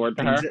tips the sword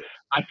to her.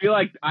 I feel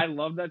like I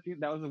love that scene.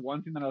 That was the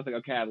one thing that I was like,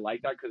 okay, I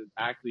like that because it's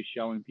actually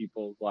showing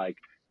people's like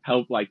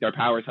help, like their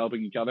powers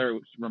helping each other.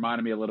 It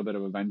reminded me a little bit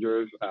of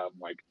Avengers,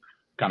 like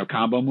kind of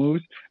combo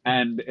moves.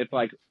 And it's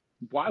like,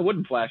 why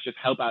wouldn't Flash just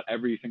help out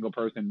every single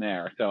person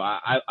there? So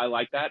I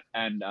like that.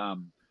 And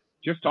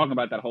just talking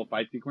about that whole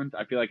fight sequence,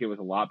 I feel like it was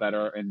a lot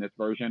better in this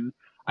version.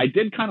 I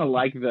did kind of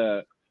like in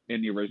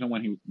the original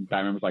when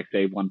Batman was like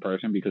save one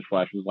person because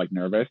Flash was like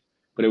nervous.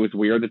 But it was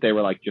weird that they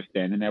were like just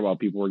standing there while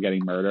people were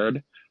getting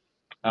murdered.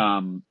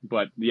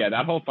 But yeah,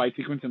 that whole fight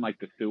sequence in like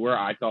the sewer,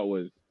 I thought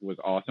was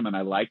awesome, and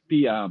I liked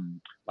the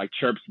like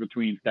chirps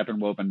between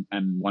Steppenwolf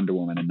and Wonder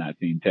Woman in that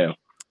scene too.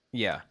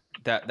 Yeah,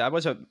 that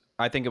was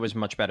I think it was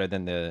much better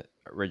than the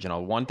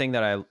original. One thing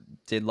that I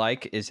did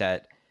like is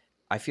that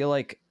I feel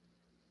like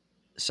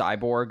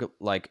Cyborg,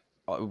 like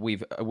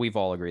we've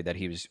all agreed that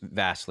he was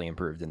vastly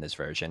improved in this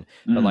version,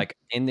 but like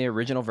in the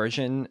original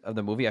version of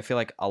the movie, I feel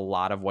like a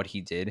lot of what he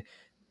did,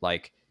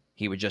 like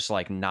he would just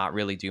like not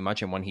really do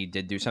much, and when he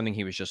did do something,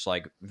 he was just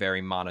like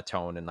very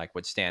monotone and like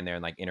would stand there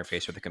and like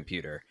interface with the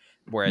computer.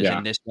 Whereas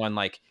in this one,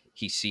 like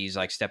he sees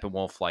like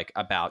Steppenwolf like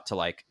about to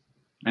like,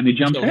 and he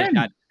jumps in,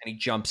 and he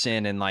jumps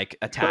in and like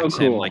attacks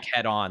him like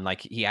head on.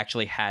 Like he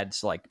actually had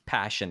like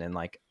passion, and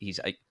like he's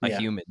a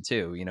human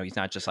too. You know, he's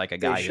not just like a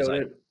guy. They showed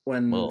it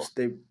when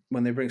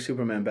they bring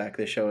Superman back.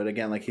 They show it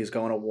again, like he's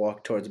going to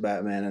walk towards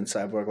Batman, and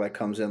Cyborg like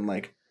comes in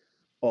like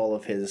all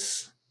of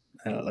his,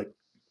 I don't know, like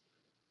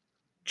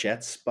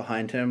jets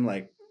behind him,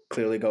 like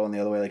clearly going the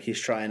other way. Like he's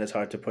trying as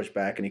hard to push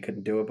back, and he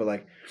couldn't do it. But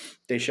like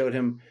they showed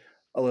him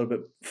a little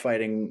bit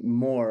fighting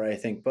more, I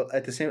think. But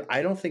at the same,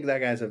 I don't think that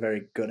guy's a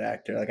very good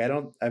actor. Like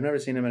I've never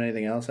seen him in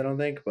anything else, I don't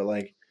think. But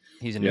like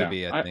he's a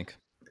newbie, I think.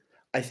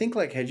 I think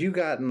like had you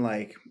gotten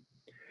like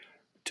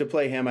to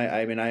play him,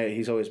 I mean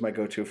he's always my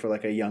go-to for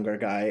like a younger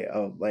guy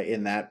like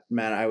in that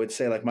man. I would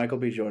say like Michael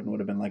B. Jordan would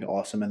have been like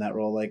awesome in that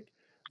role. Like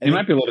he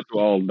might be a little too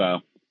old though.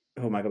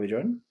 Who, Michael B.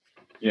 Jordan?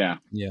 Yeah,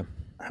 Yeah.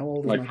 How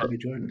old is Like Michael B.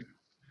 Jordan?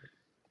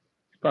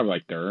 probably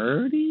like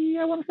 30.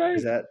 I want to say.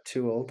 Is that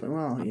too old?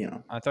 Well,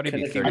 I thought he'd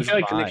be Kaneki I was, feel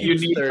like 35. you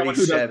need someone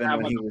who doesn't 37 have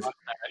when like he a was.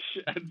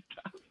 mustache and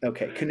stuff.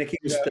 Okay, Kaneki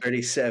was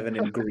 37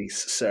 in Grease,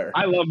 sir.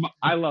 I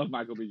love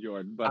Michael B.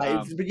 Jordan, but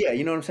But yeah,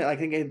 you know what I'm saying. I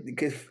think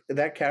because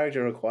that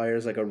character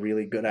requires like a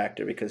really good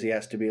actor because he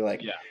has to be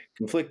like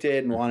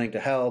conflicted and wanting to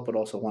help, but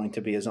also wanting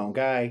to be his own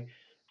guy.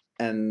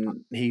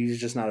 And he's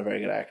just not a very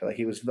good actor. Like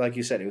he was, like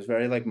you said, he was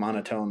very like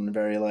monotone,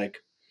 very like,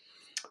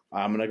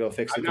 I'm gonna go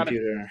fix the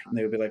computer, and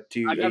they would be like, "Do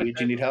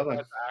you need help?"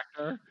 Like,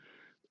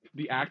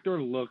 the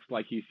actor looks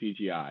like he's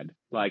CGI'd.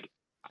 Like,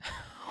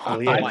 I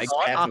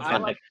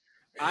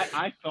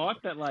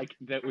thought that like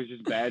that was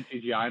just bad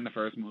CGI in the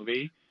first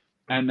movie,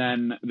 and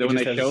then when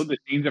they showed the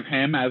scenes of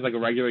him as like a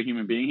regular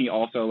human being, he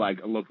also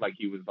like looked like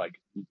he was like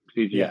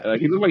CGI. Yeah.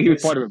 Like he looked like he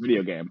was part of a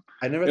video game.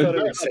 I never thought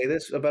I would say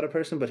this about a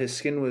person, but his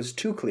skin was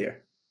too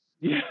clear.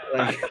 Yeah,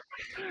 like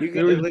you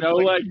there was no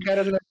like guy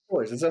doesn't have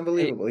pores. It's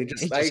unbelievable.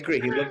 I agree.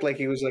 He looked like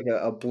he was like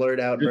a blurred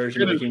out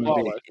version of a human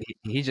being.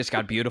 He just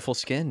got beautiful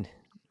skin.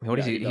 What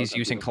is he? He's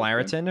using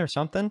Claritin or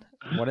something.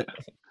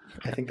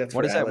 I think that's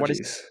what is that? allergies. What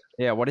is?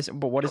 Yeah. What is?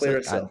 But what is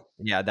Claritin. it?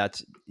 Yeah,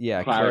 that's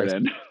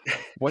Claritin.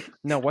 What?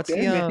 No. What's you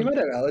the? might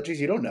have allergies.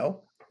 You don't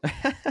know.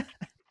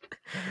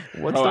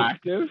 What's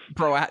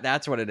Proactive?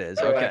 That's what it is.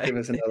 Proactive okay.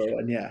 is another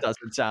one. Yeah.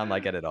 Doesn't sound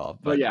like it at all.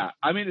 But yeah,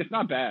 I mean, it's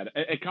not bad.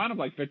 It kind of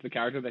like fits the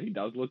character that he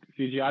does look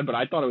CGI, but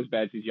I thought it was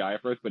bad CGI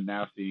at first. But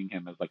now seeing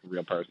him as like a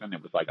real person,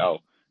 it was like, oh,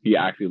 he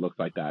actually looks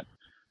like that.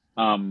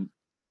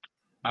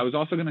 I was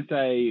also gonna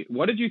say,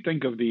 what did you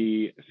think of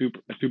the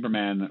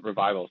Superman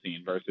revival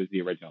scene versus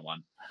the original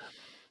one?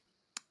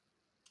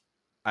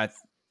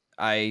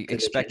 I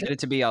expected it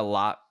to be a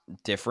lot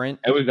different.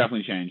 It was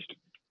definitely changed.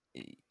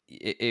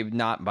 It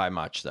not by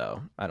much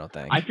though. I don't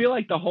think. I feel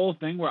like the whole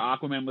thing where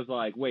Aquaman was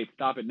like, "Wait,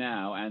 stop it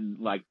now," and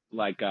like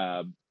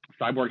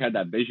Cyborg had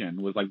that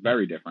vision was like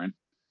very different.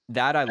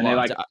 That I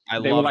loved. I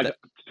they loved were like it.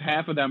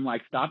 Half of them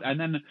like stopped, and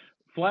then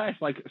Flash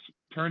like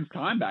turns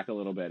time back a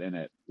little bit in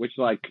it, which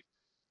like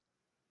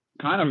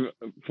kind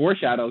of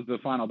foreshadows the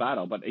final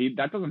battle. But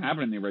that doesn't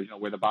happen in the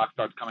original, where the box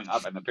starts coming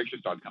up and the picture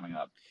starts coming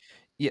up.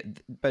 Yeah,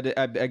 but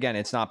again,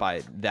 it's not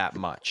by that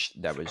much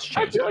that was changed.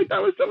 I feel like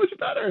that was so much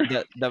better.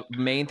 The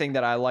main thing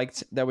that I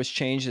liked that was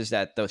changed is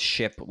that the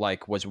ship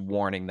like was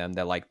warning them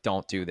that like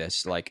don't do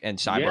this. Like, and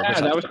Cyborg was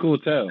like, that was cool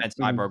too. And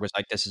Cyborg was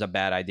like, this is a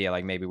bad idea.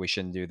 Like maybe we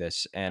shouldn't do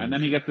this. And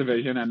then he gets the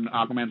vision, and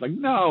Aquaman's like,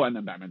 no, and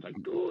then Batman's like,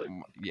 do it.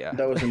 Yeah,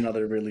 that was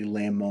another really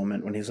lame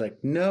moment when he's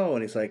like, no,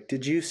 and he's like,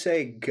 did you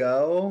say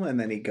go? And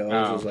then he goes.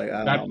 I was like,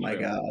 oh my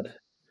god.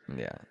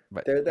 Yeah,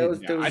 but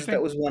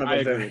that was one of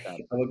a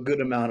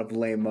good amount of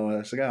lame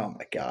moments. Like, oh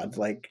my god,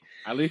 like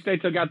at least they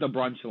took out the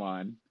brunch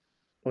line.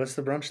 What's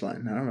the brunch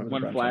line? I don't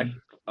remember. When Flash,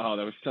 that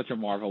was such a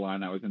Marvel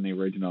line that was in the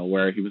original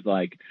where he was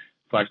like,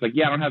 Flash like,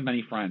 yeah, I don't have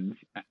many friends.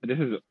 This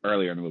is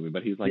earlier in the movie,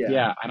 but he's like,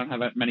 yeah I don't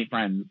have many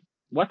friends.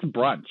 What's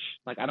brunch?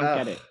 Like, I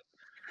don't get it.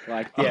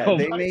 Like,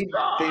 they made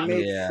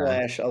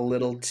Flash a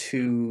little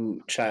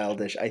too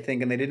childish, I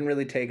think, and they didn't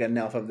really take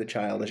enough of the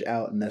childish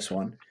out in this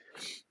one.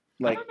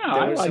 Like,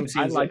 there were some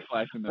scenes. I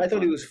Flash in this I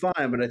thought he was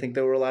fine, but I think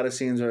there were a lot of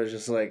scenes where I was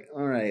just like,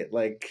 all right,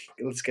 like,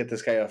 let's get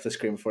this guy off the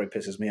screen before he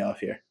pisses me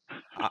off here.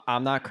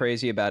 I'm not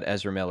crazy about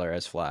Ezra Miller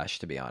as Flash,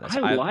 to be honest.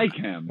 I like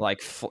him.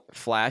 Like,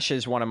 Flash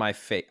is one of my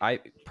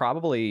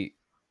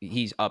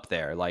he's up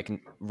there. Like,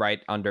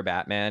 right under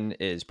Batman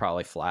is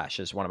probably Flash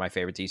is one of my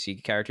favorite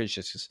DC characters,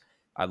 just because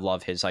I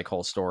love his like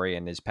whole story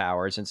and his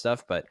powers and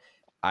stuff. But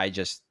I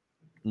just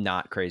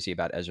not crazy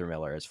about Ezra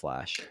Miller as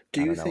Flash.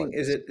 Do you think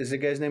is the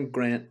guy's name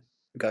Grant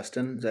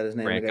Gustin? Is that his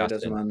name? The guy who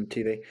does him on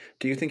TV.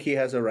 Do you think he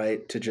has a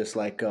right to just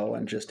like go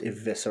and just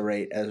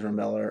eviscerate Ezra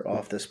Miller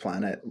off this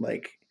planet,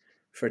 like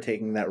for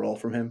taking that role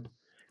from him?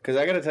 Because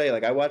I got to tell you,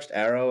 like, I watched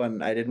Arrow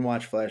and I didn't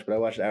watch Flash, but I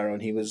watched Arrow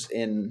and he was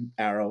in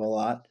Arrow a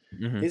lot.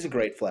 Mm-hmm. He's a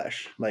great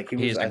Flash. Like he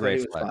was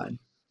fine.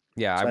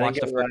 Yeah, so I watched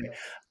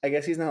I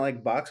guess he's not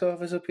like box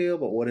office appeal,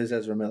 but what is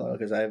Ezra Miller?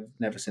 Because I've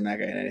never seen that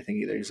guy in anything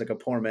either. He's like a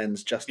poor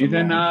man's Justin. He's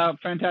in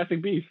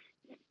Fantastic Beasts.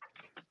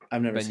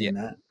 I've never seen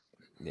that.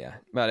 Yeah,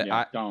 but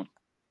I don't.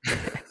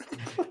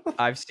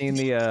 I've seen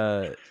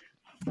the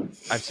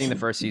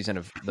first season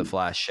of the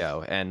Flash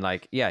show, and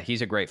like, yeah,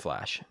 he's a great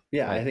Flash.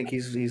 Yeah, I think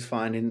he's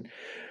fine. And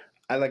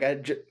I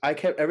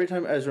kept every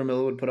time Ezra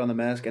Miller would put on the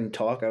mask and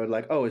talk, I would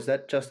like, oh, is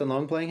that Justin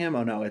Long playing him?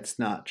 Oh no, it's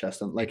not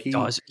Justin. Like he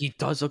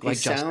does look like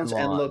Justin Long. Sounds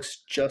and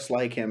looks just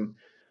like him.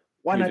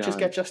 Why not just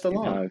get Justin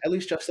Long? At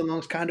least Justin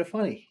Long's kind of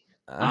funny.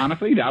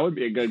 Honestly, that would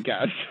be a good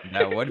cast.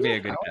 That would be a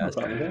good cast.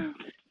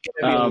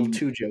 Maybe a little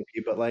too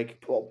jokey, but like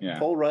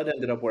Paul Rudd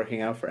ended up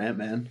working out for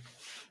Ant-Man.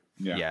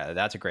 Yeah,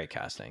 that's a great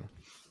casting.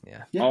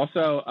 Yeah.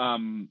 Also,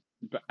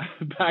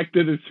 back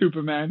to the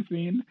Superman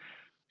scene.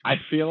 I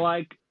feel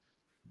like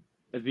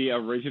the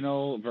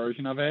original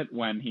version of it,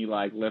 when he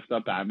like lifts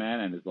up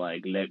Batman and is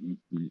like,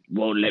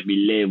 won't let me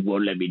live,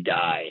 won't let me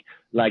die.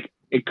 Like,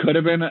 it could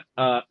have been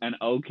an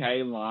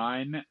okay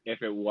line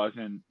if it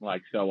wasn't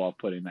like so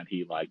off-putting that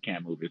he like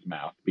can't move his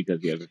mouth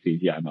because he has a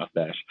CGI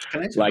mustache.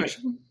 Can I ask a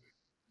question?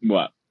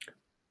 What?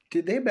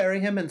 Did they bury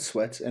him in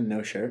sweats and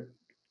no shirt?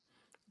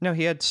 No,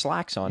 he had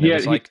slacks on. It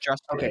was like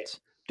just pants.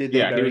 Did they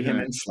bury him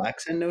in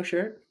slacks and no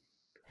shirt?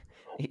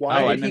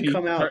 Why did he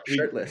come out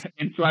shirtless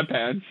in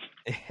sweatpants?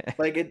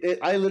 Like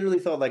I literally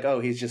thought like, oh,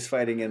 he's just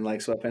fighting in like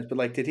sweatpants, but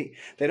like, they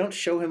don't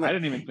show him. Like, I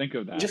didn't even think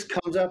of that. He just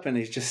comes up and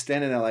he's just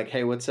standing there like,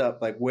 hey, what's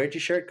up? Like, where'd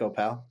your shirt go,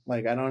 pal?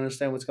 Like, I don't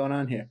understand what's going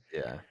on here.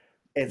 Yeah,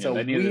 it's a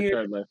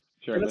weird.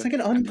 But it's like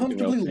an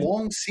uncomfortably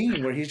long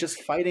scene where he's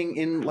just fighting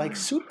in like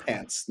suit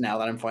pants. Now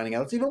that I'm finding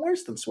out, it's even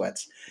worse than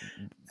sweats.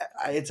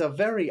 It's a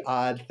very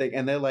odd thing,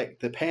 and they're like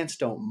the pants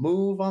don't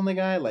move on the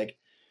guy, like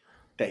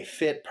they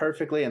fit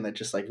perfectly, and they're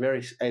just like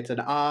very. It's an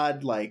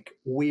odd, like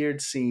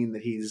weird scene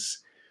that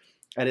he's.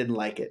 I didn't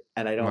like it,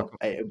 and I don't.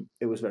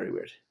 It was very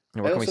weird.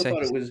 I also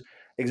thought it was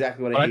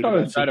exactly what I hated. I thought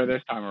it was better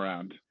this time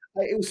around.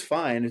 It was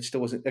fine. It still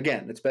wasn't.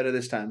 Again, it's better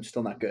this time.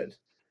 Still not good.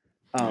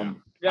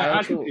 Yeah,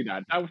 I can see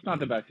that. That was not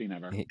the best scene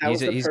ever. That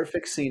was the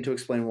perfect scene to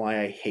explain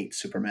why I hate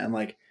Superman.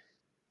 Like,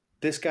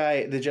 this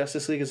guy, the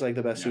Justice League is like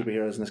the best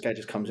superheroes, and this guy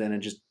just comes in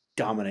and just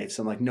dominates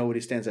them. Like,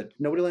 nobody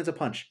lands a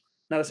punch.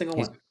 Not a single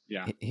one.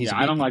 Yeah.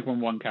 I don't like when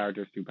one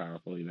character is too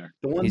powerful either.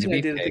 The one thing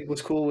I did think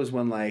was cool was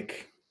when,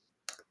 like,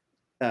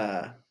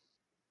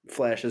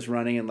 Flash is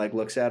running and, like,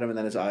 looks at him, and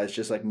then his eyes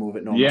just, like, move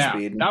at normal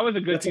speed. That was a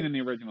good scene in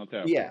the original,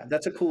 too. Yeah,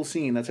 that's a cool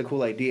scene. That's a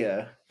cool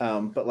idea.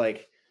 But,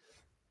 like,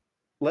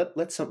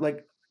 let some,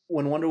 like,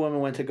 when Wonder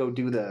Woman went to go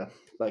do the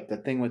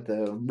thing with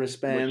the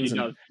wristbands, which she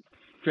does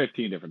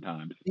 15 different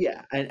times.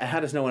 Yeah, and how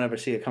does no one ever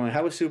see it coming?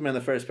 How was Superman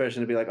the first person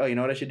to be like, oh, you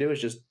know what I should do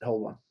is just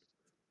hold one?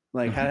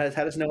 Like, how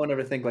does no one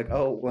ever think like,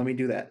 oh, let me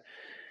do that?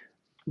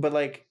 But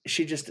like,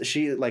 she doesn't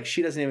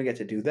even get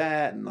to do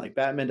that, and like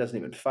Batman doesn't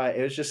even fight.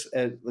 It was just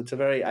I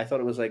thought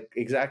it was like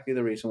exactly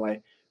the reason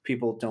why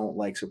people don't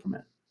like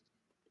Superman.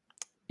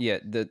 Yeah,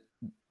 the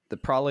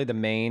probably the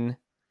main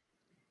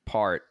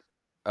part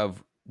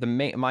of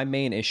my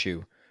main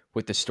issue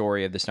with the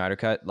story of the Snyder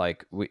Cut,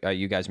 like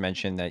you guys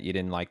mentioned that you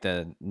didn't like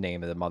the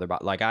name of the mother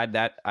box. Like I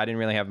didn't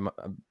really have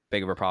a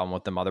big of a problem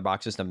with the mother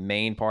boxes. The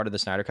main part of the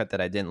Snyder Cut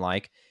that I didn't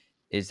like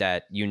is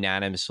that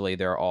unanimously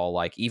they're all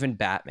like, even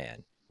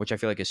Batman, which I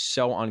feel like is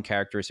so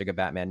uncharacteristic of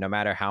Batman. No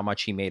matter how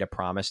much he made a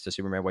promise to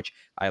Superman, which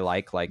I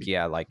like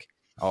yeah, like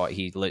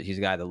he's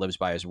a guy that lives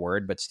by his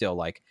word, but still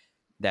like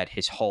that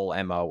his whole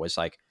MO was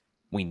like,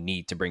 we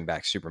need to bring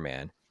back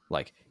Superman.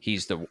 Like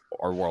he's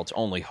our world's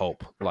only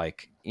hope.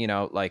 Like, you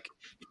know, like,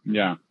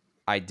 yeah,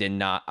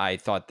 I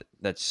thought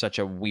that's such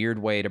a weird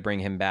way to bring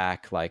him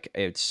back. Like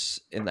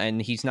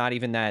and he's not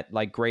even that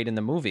like great in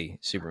the movie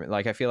Superman.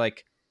 Like, I feel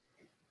like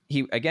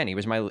him and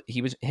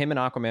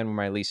Aquaman were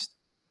my least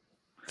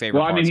favorite.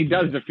 Well, I mean, he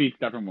does defeat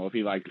Steppenwolf.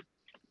 He like,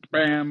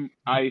 bam,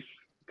 ice,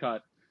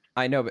 cut.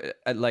 I know,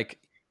 but like,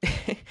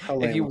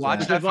 if you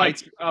watch that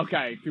fight, like,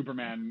 okay,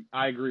 Superman,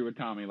 I agree with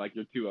Tommy. Like,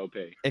 you're too OP.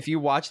 If you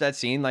watch that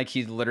scene, like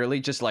he's literally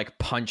just like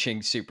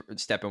punching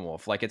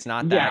Steppenwolf. Like, it's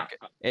not that.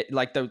 Yeah.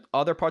 Like the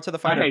other parts of the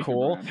fight are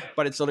cool, Superman.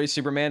 But it's literally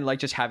Superman like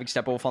just having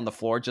Steppenwolf on the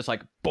floor, just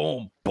like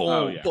boom,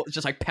 boom, boom,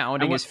 just like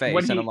pounding his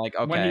face. And I'm like,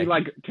 okay. When he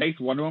like takes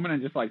Wonder Woman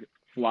and just like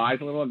flies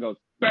a little and goes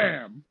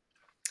bam.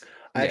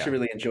 I actually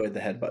really enjoyed the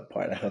headbutt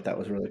part. I thought that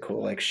was really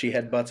cool. Like, she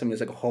headbutts him, he's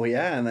like, oh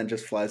yeah, and then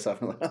just flies off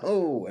and like,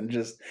 oh, and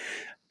just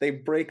they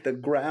break the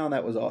ground.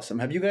 That was awesome.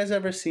 Have you guys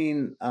ever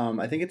seen?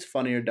 I think it's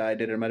Funny or Die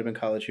did it. It might have been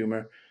College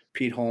Humor.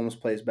 Pete Holmes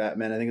plays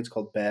Batman. I think it's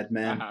called Bad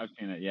Man. I've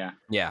seen it. Yeah.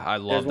 Yeah, I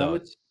love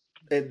those.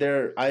 I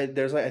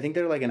think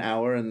they're like an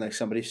hour, and like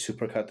somebody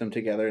super cut them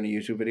together in a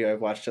YouTube video.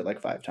 I've watched it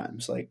like 5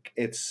 times. Like,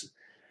 it's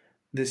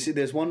this.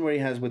 There's one where he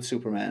has with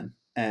Superman,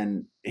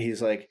 and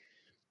he's like.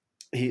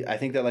 I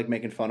think they're like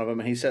making fun of him,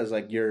 and he says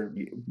like,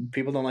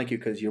 people don't like you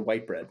because you're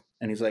white bread,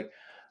 and he's like,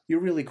 you're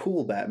really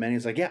cool, Batman.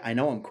 He's like, yeah, I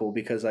know I'm cool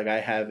because like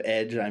I have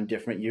edge, I'm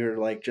different. You're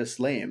like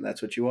just lame.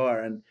 That's what you are.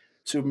 And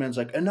Superman's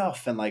like,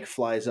 enough, and like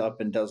flies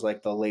up and does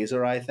like the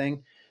laser eye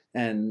thing,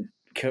 and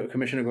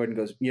Commissioner Gordon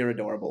goes, you're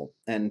adorable.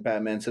 And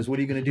Batman says, what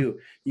are you gonna do?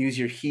 Use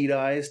your heat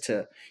eyes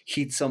to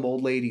heat some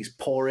old lady's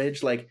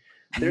porridge? Like,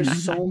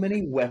 there's so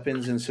many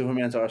weapons in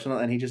Superman's arsenal,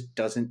 and he just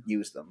doesn't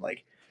use them.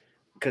 Like,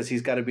 because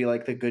he's got to be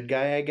like the good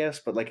guy, I guess.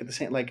 But like at the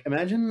same, like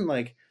imagine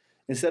like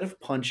instead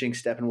of punching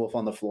Steppenwolf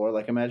on the floor,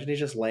 like imagine he's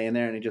just laying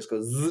there and he just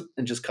goes zzz,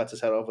 and just cuts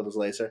his head off with his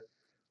laser.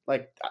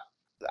 Like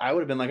I would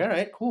have been like, all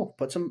right, cool,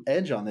 put some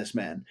edge on this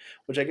man,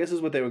 which I guess is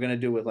what they were gonna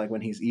do with like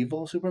when he's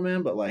evil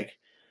Superman. But like,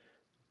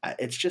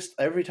 it's just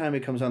every time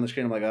he comes on the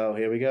screen, I'm like, oh,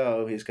 here we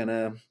go. He's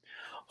gonna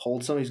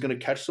he's gonna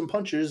catch some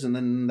punches, and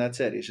then that's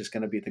it. He's just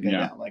gonna beat the guy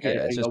down. Like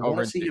I want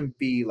to see him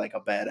be like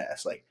a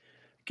badass. Like,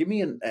 give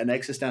me an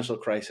existential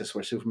crisis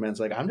where Superman's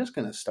like, I'm just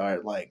going to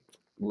start like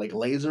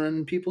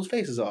lasering people's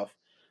faces off.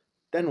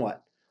 Then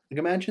what? Like,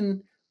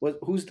 imagine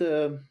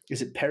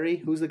is it Perry?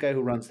 Who's the guy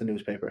who runs the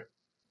newspaper?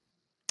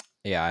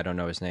 Yeah, I don't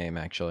know his name,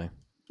 actually.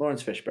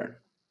 Lawrence Fishburne.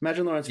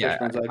 Imagine Lawrence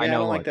Fishburne's like, I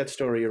don't like that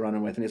story you're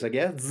running with. And he's like,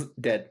 yeah,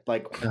 dead.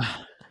 Like,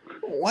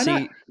 why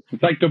not?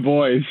 It's like The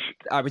Boys.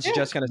 I was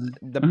just going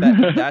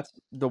to, that's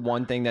the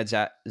one thing that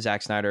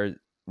Zack Snyder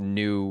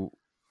knew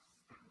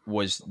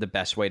was the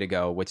best way to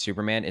go with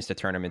Superman is to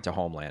turn him into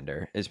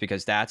Homelander, is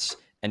because that's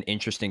an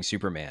interesting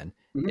Superman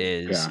Mhm.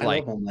 is Yeah.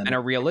 like, I love Homelander. and a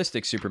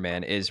realistic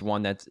Superman is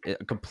one that's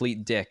a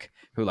complete dick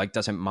who like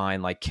doesn't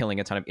mind like killing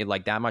a ton of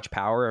like that much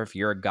power. If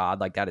you're a god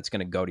like that, it's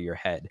going to go to your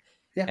head.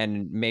 Yeah.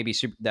 And maybe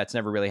that's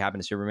never really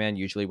happened to Superman.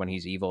 Usually when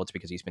he's evil, it's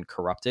because he's been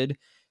corrupted.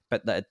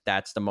 But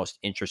that's the most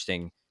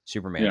interesting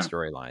Superman Yeah.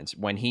 storylines.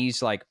 When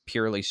he's like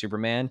purely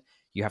Superman,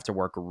 you have to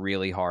work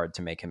really hard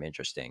to make him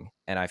interesting.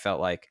 And I felt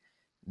like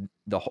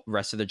the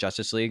rest of the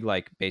Justice League,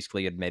 like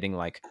basically admitting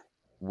like,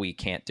 we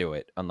can't do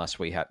it unless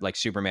we have like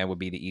Superman would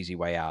be the easy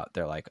way out.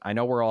 They're like, I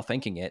know we're all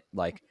thinking it.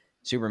 Like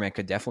Superman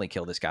could definitely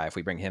kill this guy if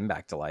we bring him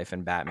back to life.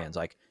 And Batman's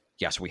like,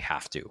 yes, we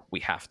have to. We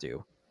have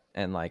to.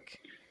 And like,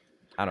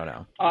 I don't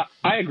know.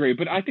 I agree,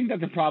 but I think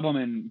that's a problem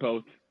in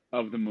both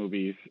of the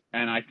movies,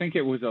 and I think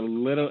it made a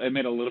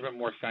little bit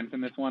more sense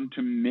in this one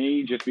to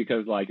me, just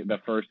because like the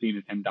first scene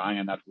is him dying,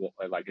 and that's what,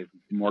 like it's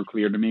more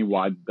clear to me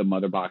why the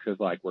mother boxes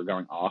like were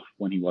going off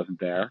when he wasn't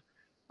there.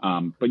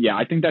 But yeah,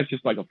 I think that's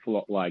just like a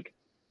flaw, like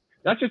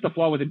that's just a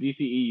flaw with the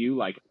DCEU,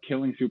 like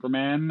killing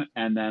Superman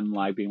and then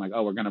like being like,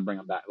 oh, we're gonna bring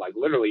him back, like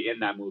literally in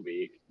that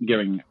movie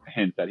giving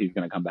hints that he's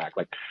gonna come back.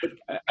 Like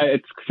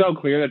it's so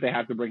clear that they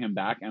have to bring him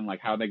back, and like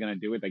how are they gonna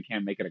do it? They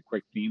can't make it a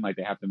quick scene, like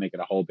they have to make it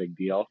a whole big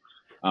deal.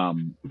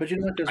 But you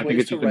know what? There's I think ways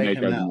it's to just the write nature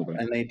him of the out, movie.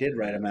 and they did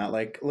write him out.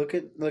 Like look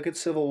at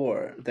Civil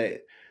War.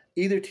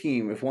 Either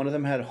team, if one of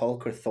them had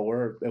Hulk or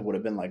Thor, it would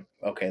have been like,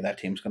 okay, that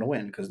team's going to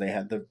win because they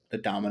had the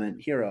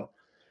dominant hero.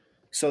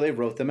 So they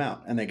wrote them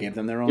out and they gave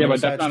them their own. Yeah,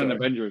 but side that's not story. an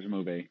Avengers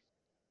movie.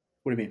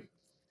 What do you mean?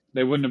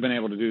 They wouldn't have been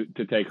able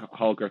to take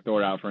Hulk or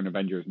Thor out for an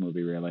Avengers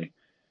movie, really.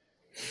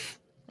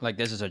 Like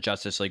this is a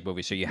Justice League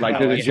movie, so you have Like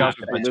to this is you have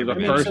Justice to put League. There's a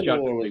Superman. first Civil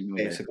War Justice was League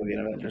movie. basically an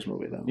Avengers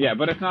movie, though. Yeah,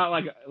 but it's not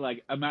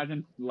like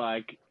imagine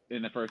like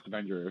in the first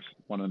Avengers,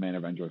 one of the main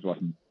Avengers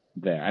wasn't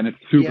there, and it's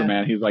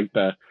Superman. He's like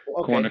the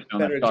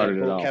cornerstone that better started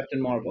example, it all.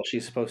 Captain Marvel.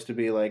 She's supposed to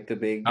be like the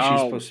big. She's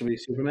Oh. supposed to be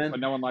Superman. But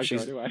no one likes her,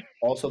 She's do I?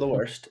 also the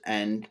worst,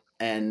 and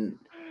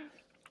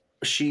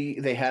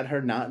they had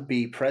her not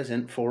be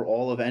present for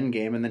all of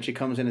Endgame, and then she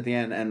comes in at the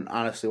end. And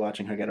honestly,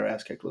 watching her get her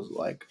ass kicked was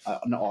like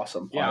an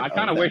awesome. Yeah, I part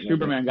kind of that wish movie.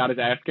 Superman got his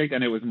ass kicked,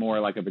 and it was more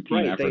like of a team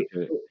effort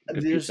to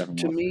keep Stephen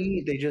To Wolf.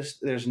 me,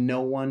 there's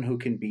no one who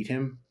can beat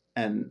him,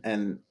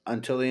 and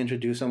until they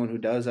introduce someone who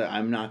does,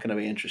 I'm not going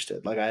to be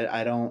interested. Like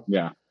I don't.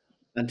 Yeah.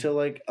 Until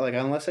like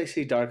unless I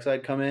see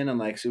Darkseid come in and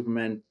like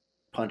Superman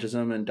punches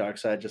him and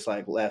Darkseid just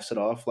like laughs it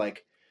off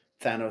like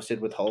Thanos did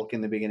with Hulk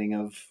in the beginning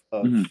of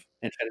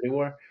Infinity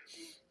War.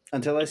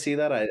 Until I see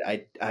that,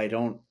 I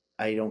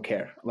don't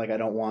care. Like I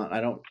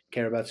don't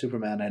care about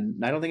Superman,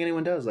 and I don't think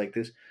anyone does. Like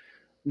this,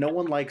 no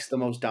one likes the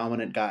most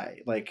dominant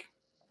guy. Like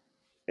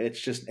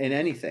it's just in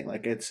anything.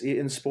 Like it's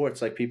in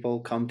sports. Like people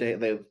come to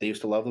they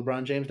used to love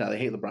LeBron James. Now they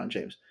hate LeBron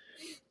James.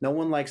 No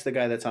one likes the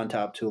guy that's on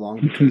top too long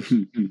because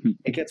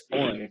it gets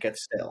boring. It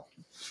gets stale.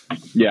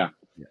 Yeah.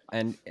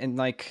 And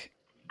like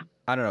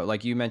I don't know,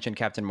 like you mentioned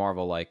Captain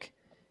Marvel, like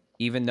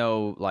even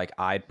though like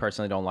I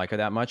personally don't like her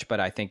that much, but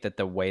I think that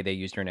the way they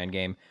used her in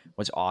Endgame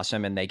was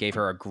awesome, and they gave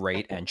her a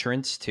great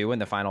entrance too in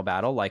the final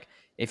battle. Like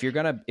if you're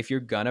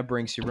gonna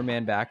bring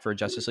Superman back for a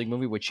Justice League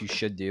movie, which you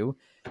should do,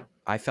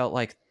 I felt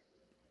like,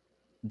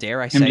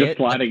 dare I say just it,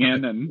 sliding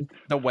in and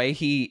the way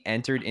he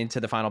entered into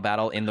the final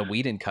battle in the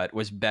Whedon cut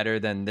was better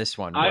than this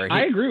one. Where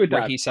I agree with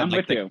where that. he said I'm like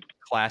with the you.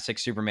 classic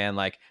Superman,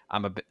 like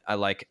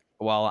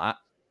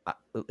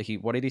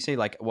what did he say?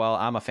 Like, well,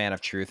 I'm a fan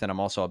of truth and I'm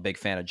also a big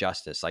fan of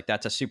justice. Like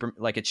that's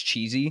like it's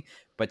cheesy,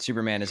 but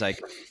Superman is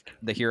like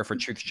the hero for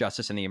truth,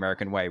 justice, and the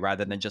American way,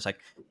 rather than just like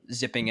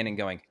zipping in and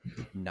going,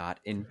 not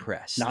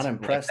impressed. Not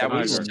impressed. Like,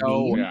 I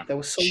agree. That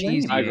was so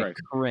cheesy. lame. I agree.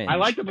 Cringe. I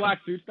like the black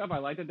suit stuff. I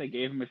like that they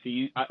gave him a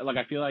scene.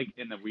 I feel like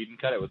in the Whedon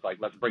cut, it was like,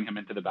 let's bring him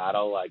into the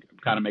battle, like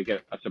kind of make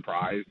it a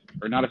surprise,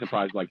 or not a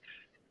surprise, like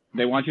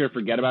they want you to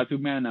forget about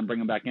Superman and then bring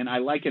him back in. I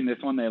like in this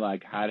one they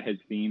like had his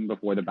scene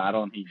before the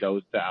battle and he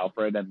goes to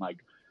Alfred and like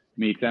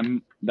meets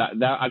him. That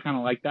I kind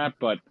of like that,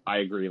 but I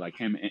agree, like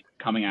him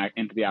coming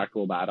into the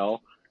actual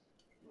battle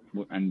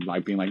and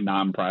like being like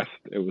not impressed.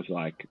 It was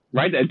like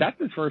right.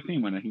 That's his first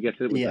scene when he gets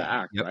hit with the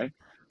axe, right?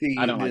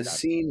 I don't like that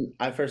scene.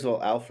 First of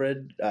all,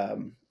 Alfred.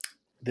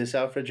 This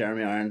Alfred,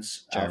 Jeremy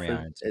Irons.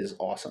 Is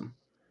awesome.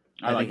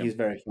 I think he's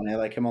very funny. I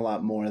like him a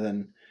lot more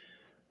than.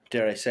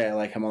 Dare I say, I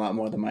like him a lot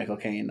more than Michael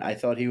Caine. I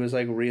thought he was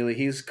like really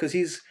he's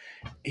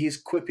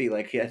quippy.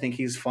 Like I think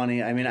he's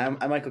funny. I mean,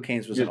 Michael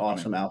Caine's was an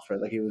awesome Alfred.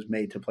 Like he was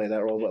made to play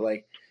that role, but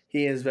like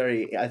he is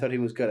very. I thought he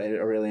was good. I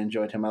really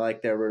enjoyed him. I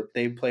like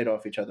they played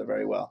off each other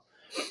very well.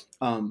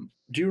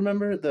 Do you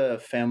remember the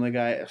Family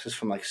Guy? This is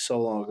from like so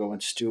long ago when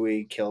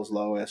Stewie kills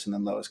Lois and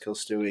then Lois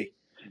kills Stewie.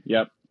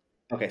 Yep.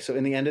 Okay, so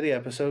in the end of the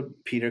episode,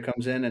 Peter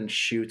comes in and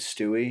shoots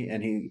Stewie,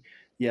 and he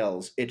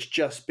yells, "It's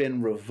just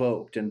been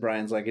revoked." And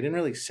Brian's like, "I didn't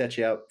really set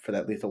you up for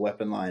that lethal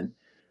weapon line."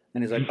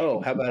 And he's like,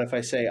 "Oh, how about if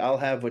I say I'll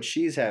have what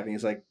she's having?"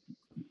 He's like,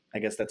 "I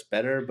guess that's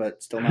better,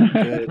 but still not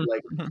good."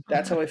 Like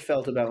that's how I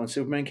felt about when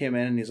Superman came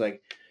in, and he's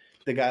like,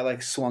 the guy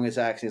like swung his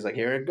axe, and he's like,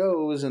 "Here it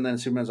goes," and then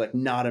Superman's like,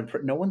 "Not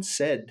impressed." No one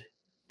said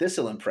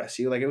this'll impress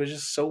you. Like it was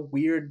just so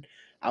weird,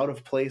 out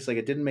of place. Like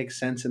it didn't make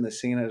sense in the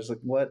scene. I was like,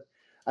 "What?"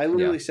 I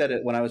literally said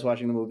it when I was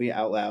watching the movie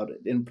out loud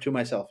to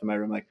myself in my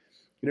room. Like,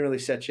 it didn't really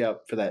set you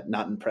up for that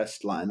not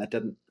impressed line. That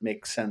doesn't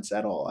make sense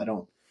at all. I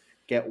don't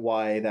get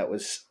why that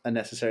was a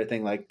necessary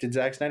thing. Like, did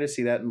Zack Snyder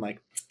see that and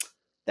like,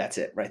 that's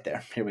it right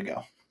there. Here we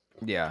go.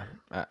 Yeah,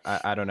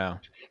 I don't know.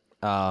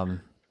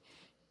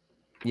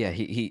 Yeah,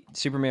 he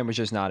Superman was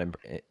just not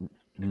impressed.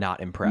 Not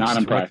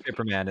impressed. With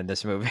Superman in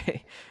this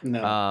movie.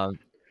 No.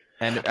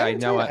 And I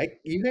know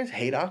you guys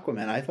hate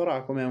Aquaman. I thought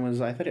Aquaman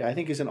was. I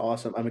think he's an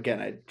awesome.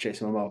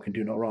 Jason Momoa can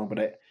do no wrong,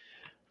 but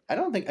I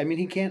don't think. I mean,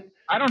 he can't.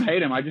 I don't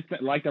hate him. I just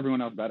liked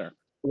everyone else better.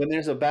 When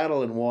there's a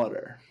battle in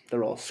water,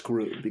 they're all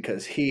screwed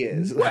because he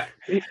is.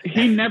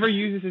 He never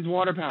uses his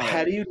water power.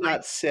 How do you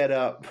not set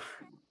up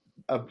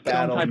a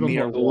battle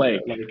near water?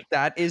 Lake?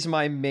 That is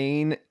my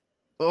main.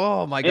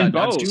 Oh my god! In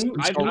both.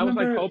 I was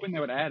like hoping they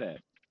would add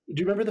it.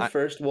 Do you remember the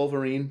first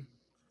Wolverine?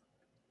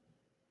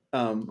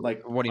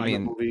 What do you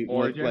mean? Movie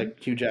with,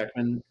 like Hugh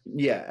Jackman?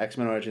 Yeah,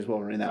 X-Men Origins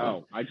Wolverine. That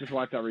one. I just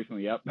watched that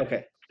recently. Yep.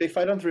 Okay, they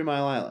fight on 3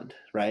 Mile Island,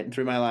 right? And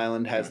 3 Mile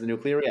Island has the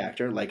nuclear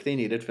reactor, like they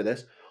needed for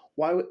this.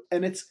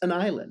 And it's an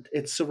island.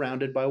 It's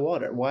surrounded by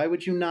water. Why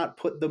would you not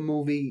put the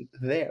movie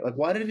there? Like,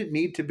 why did it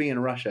need to be in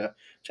Russia,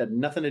 which had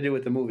nothing to do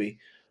with the movie?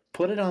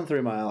 Put it on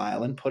 3 Mile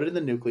Island. Put it in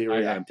the nuclear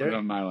reactor. Put it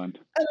on an island.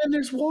 And then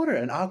there's water,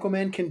 and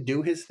Aquaman can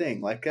do his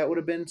thing. Like, that would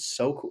have been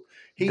so cool.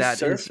 He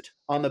surfed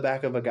on the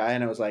back of a guy,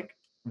 and I was like,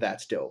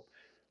 that's dope.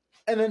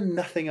 And then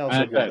nothing else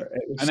with water.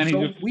 And then he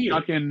just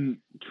stuck in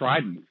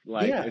trident.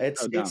 Like, yeah,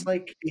 it's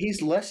like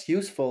he's less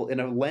useful in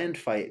a land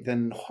fight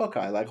than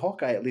Hawkeye. Like,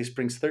 Hawkeye at least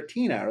brings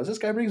 13 arrows. This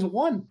guy brings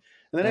 1. And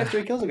then after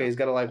he kills a guy, he's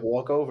got to like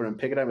walk over and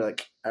pick it up and be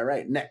like, all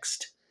right,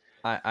 next.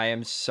 I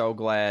am so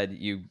glad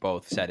you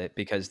both said it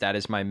because that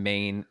is my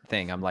main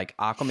thing. I'm like,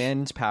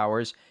 Aquaman's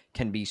powers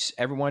can be,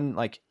 everyone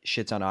like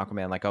shits on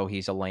Aquaman like, oh,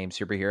 he's a lame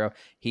superhero.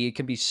 He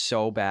can be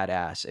so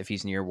badass if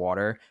he's near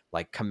water,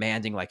 like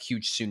commanding like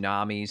huge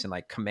tsunamis and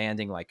like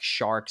commanding like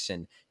sharks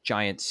and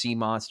giant sea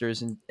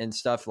monsters and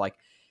stuff. Like,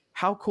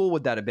 how cool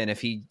would that have been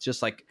if he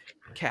just like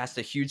cast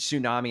a huge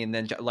tsunami and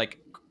then like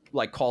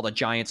called a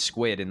giant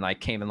squid and like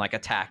came and like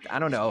attacked? I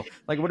don't know.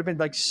 Like, it would have been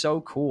like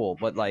so cool,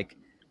 but like,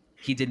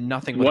 he did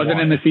nothing with wasn't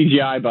water. In the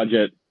CGI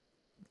budget.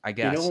 I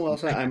guess. You know who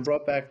else? I'm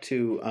brought back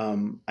to.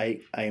 I'm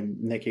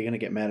Nick. You're gonna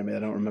get mad at me. I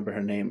don't remember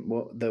her name.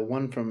 Well, the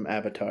one from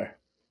Avatar.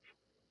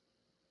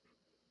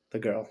 The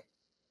girl,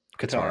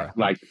 Katara.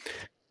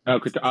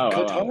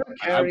 Katara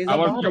carries I a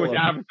wasn't sure bottle. which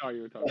Avatar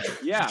you were talking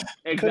about. Yeah,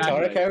 exactly.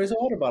 Katara carries a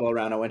water bottle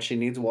around, and when she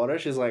needs water,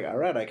 she's like, "All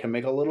right, I can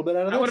make a little bit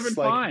out of this." That would have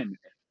been like, fine.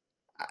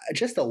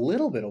 Just a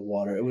little bit of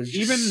water. It was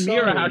just even so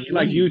Mira, how she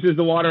like uses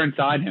the water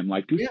inside him,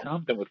 like do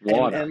something with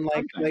water. And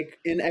like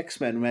in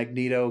X-Men,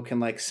 Magneto can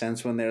like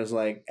sense when there's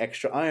like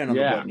extra iron on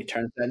the board, and he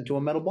turns that into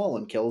a metal ball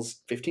and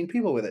kills 15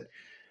 people with it.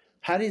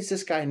 How does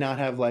this guy not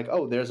have like,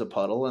 oh, there's a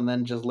puddle, and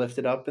then just lift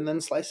it up and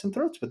then slice some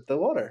throats with the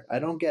water? I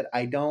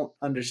don't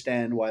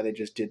understand why they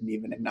just didn't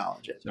even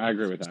acknowledge it. I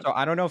agree with that. So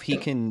I don't know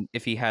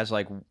if he has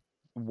like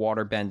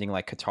water bending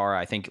like Katara.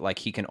 I think like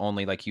he can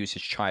only like use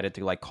his trident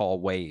to like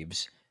call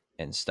waves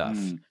and stuff,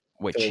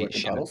 which they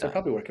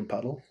probably work in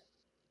puddles.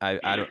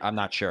 I'm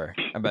not sure.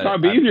 But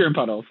probably easier in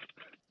puddles.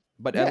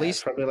 But at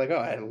least probably like, oh,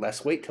 I had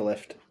less weight to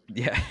lift.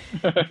 Yeah.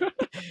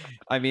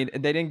 I mean,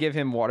 they didn't give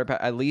him water.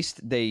 At least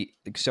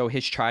so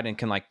his trident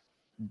can like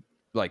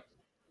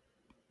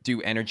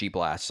do energy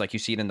blasts. Like you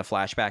see it in the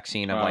flashback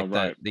scene of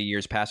the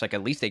years past. Like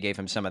at least they gave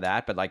him some of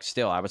that. But like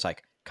still, I was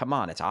like, come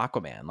on, it's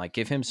Aquaman. Like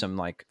give him some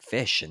like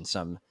fish and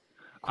some.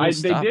 Cool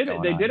they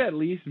did at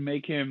least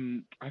make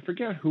him. I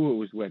forget who it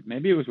was with.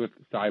 Maybe it was with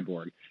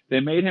Cyborg. They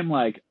made him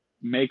like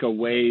make a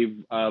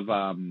wave of.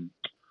 I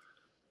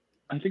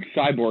think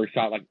Cyborg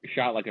shot like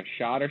a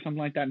shot or something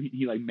like that, and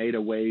he like made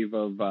a wave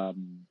of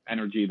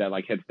energy that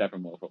like hit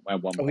Steppenwolf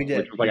at one point. He did.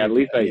 Which was like at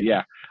least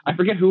I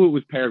forget who it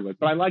was paired with,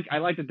 but I like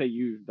that they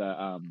used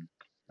the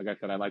like I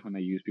said, I like when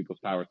they use people's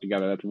powers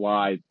together. That's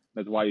why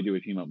you do a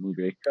team up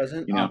movie.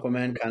 Doesn't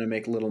Aquaman kind of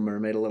make Little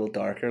Mermaid a little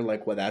darker?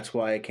 Like, well, that's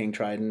why King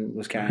Trident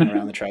was carrying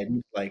around the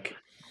trident. Like,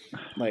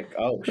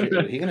 oh shit,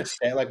 is he gonna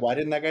stab? Like, why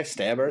didn't that guy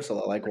stab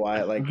Ursula? Like,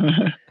 why? Like,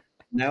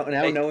 now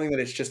knowing that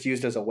it's just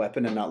used as a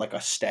weapon and not like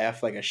a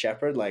staff, like a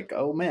shepherd. Like,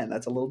 oh man,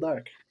 that's a little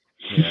dark.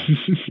 Yeah.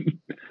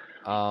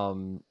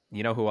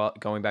 You know who else,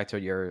 going back to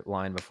your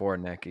line before,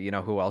 Nick, you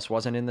know who else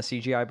wasn't in the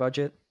CGI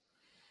budget?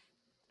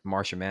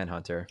 Martian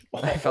Manhunter.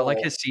 I felt like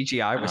his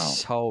CGI was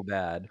so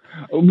bad.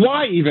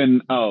 Why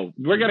even? Oh,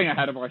 we're getting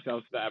ahead of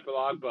ourselves to the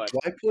epilogue, but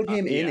why put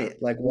him in it?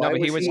 Like, why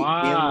was he?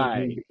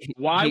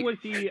 Why was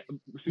he?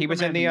 He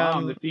was in the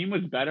mom? The scene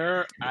was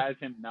better as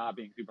him not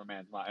being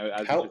Superman's mom.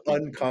 How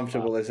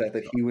uncomfortable is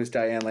that he was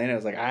Diane Lane? I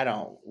was like, I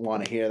don't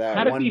want to hear that.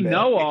 How does he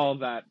know all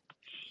that?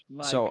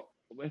 Like, so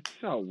it's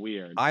so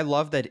weird. I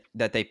love that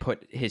they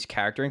put his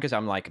character in because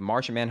I'm like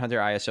Martian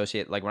Manhunter. I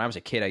associate like when I was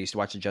a kid, I used to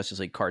watch the Justice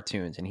League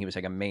cartoons, and he was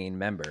like a main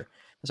member.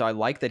 So I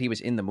like that he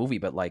was in the movie,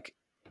 but like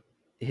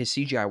his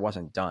CGI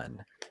wasn't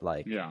done.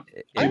 Like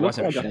it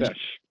wasn't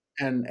finished.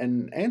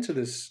 And answer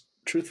this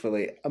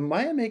truthfully. Am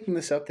I making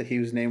this up that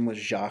his name was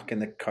Jacques in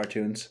the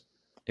cartoons?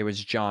 It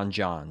was John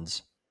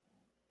Johns.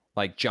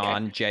 like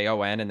John,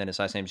 Jon, and then his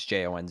last name's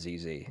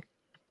Jonzz.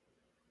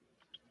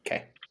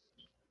 Okay.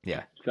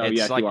 Yeah. So it's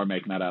yes, like, you are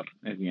making that up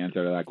is the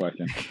answer to that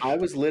question. I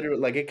was literally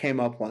like, it came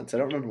up once. I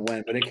don't remember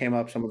when, but it came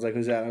up. Someone's like,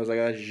 "Who's that?" I was like,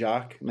 "That's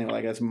Jacques." And they were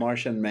like, "That's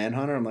Martian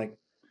Manhunter." I'm like,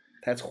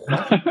 "That's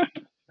what?"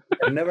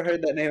 I've never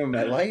heard that name in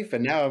my life,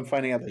 and now I'm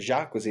finding out that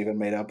Jacques was even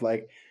made up.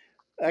 Like,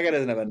 that guy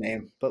doesn't have a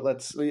name. But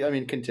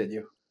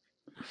continue.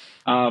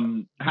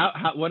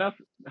 What else?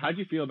 How'd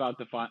you feel about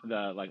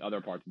the like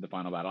other parts of the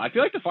final battle? I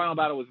feel like the final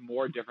battle was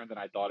more different than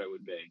I thought it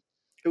would be.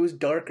 It was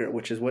darker,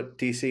 which is what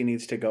DC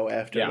needs to go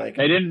after. Yeah, like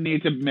they didn't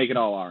need to make it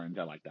all orange.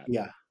 I like that.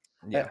 Yeah.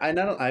 yeah.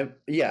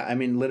 I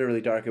mean literally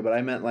darker, but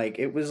I meant like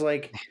it was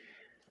like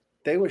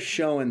they were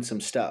showing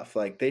some stuff.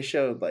 Like they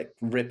showed like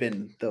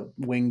ripping the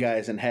wing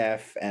guys in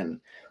half,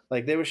 and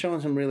like they were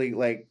showing some really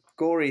like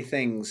gory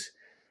things.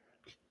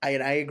 I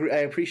agree. I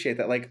appreciate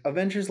that. Like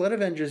Avengers, let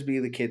Avengers be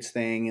the kids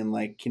thing, and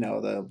like, you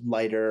know, the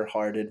lighter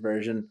hearted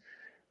version.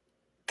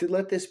 To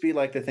let this be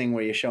like the thing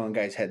where you're showing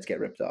guys' heads get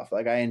ripped off.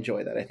 Like I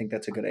enjoy that. I think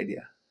that's a good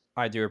idea.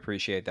 I do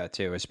appreciate that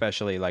too,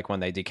 especially like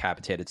when they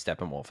decapitated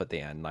Steppenwolf at the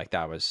end. Like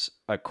that was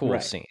a cool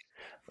scene.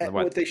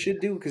 What they should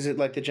do, because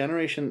like the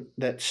generation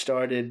that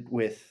started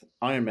with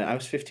Iron Man, I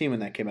was 15 when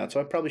that came out, so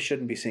I probably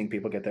shouldn't be seeing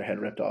people get their head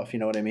ripped off. You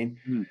know what I mean?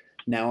 Mm.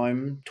 Now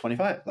I'm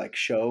 25. Like,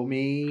 show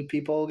me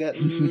people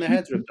getting their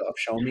heads ripped off.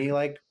 Show me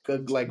like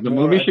good, like the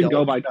more movie should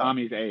go by stuff.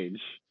 Tommy's age.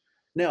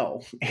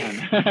 No.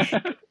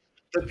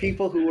 The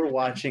people who were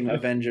watching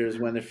Avengers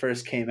when it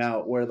first came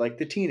out were like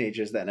the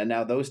teenagers then, and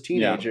now those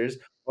teenagers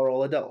are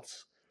all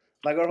adults.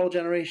 Like our whole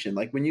generation.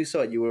 Like when you saw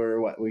it, you were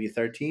what? Were you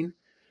 13?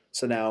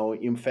 So now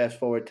you fast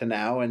forward to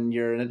now,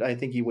 and I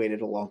think you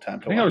waited a long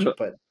time to watch it,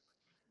 but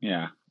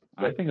yeah,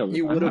 I think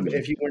you would have,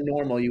 if you were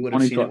normal, you would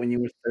have seen it when you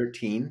were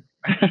 13.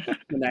 And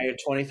now you're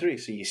 23,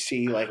 so you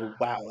see like,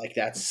 wow, like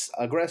that's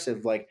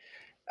aggressive. Like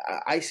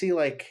I see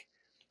like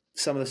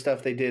some of the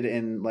stuff they did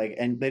in like,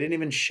 and they didn't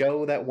even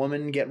show that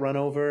woman get run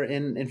over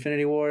in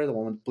Infinity War. The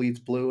woman bleeds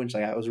blue, and she's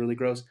like, that was really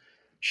gross.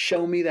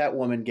 Show me that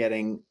woman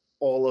getting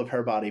all of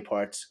her body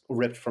parts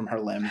ripped from her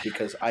limb,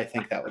 because I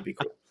think that would be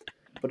cool.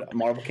 But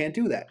Marvel can't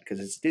do that because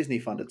it's Disney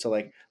funded. So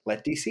like,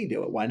 let DC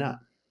do it. Why not?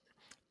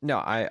 No,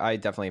 I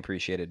definitely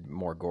appreciated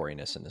more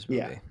goriness in this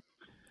movie.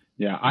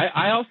 Yeah.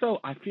 I also,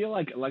 I feel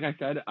like I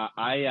said,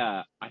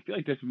 I feel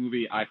like this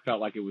movie, I felt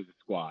like it was a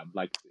squad.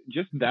 Like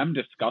just them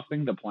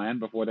discussing the plan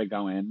before they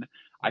go in,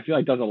 I feel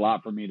like does a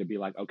lot for me to be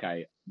like,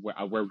 okay,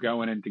 we're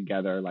going in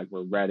together. Like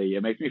we're ready.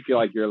 It makes me feel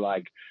like you're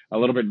like a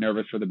little bit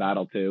nervous for the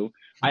battle too.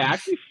 I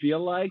actually feel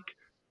like,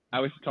 I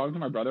was talking to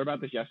my brother about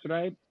this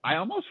yesterday. I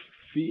almost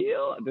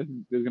feel, this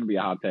is going to be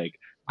a hot take.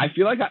 I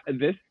feel like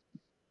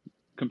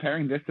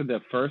comparing this to the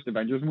first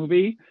Avengers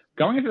movie,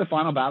 going into the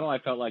final battle, I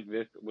felt like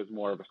this was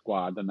more of a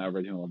squad than the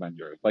original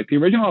Avengers. Like the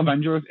original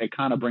Avengers, it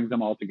kind of brings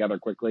them all together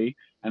quickly,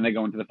 and they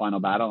go into the final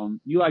battle,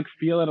 and you like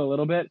feel it a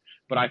little bit.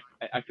 But I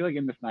feel like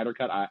in the Snyder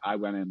Cut, I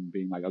went in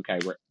being like, okay,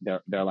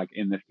 they're like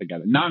in this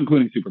together, not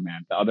including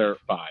Superman, the other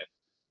five,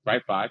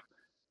 right? Five.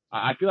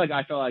 I feel like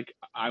I felt like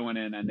I went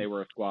in and they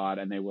were a squad,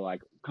 and they were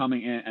like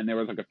coming in, and there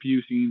was like a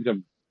few scenes of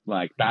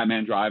like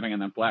Batman driving,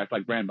 and then Flash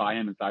like ran by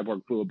him, and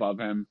Cyborg flew above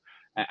him.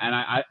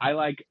 And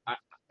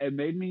it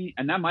made me,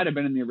 and that might have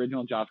been in the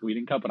original Joss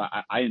Whedon cut, but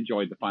I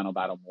enjoyed the final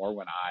battle more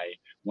when I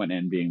went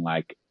in being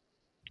like,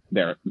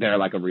 they're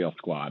like a real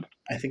squad.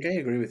 I think I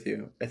agree with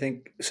you. I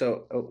think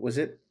so. Was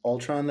it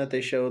Ultron that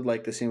they showed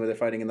like the scene where they're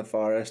fighting in the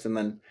forest, and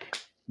then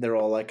they're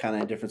all like kind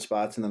of in different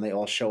spots, and then they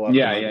all show up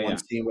in one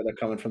scene where they're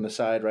coming from the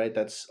side, right?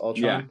 That's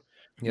Ultron.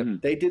 Yeah.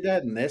 Yep. They did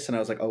that in this, and I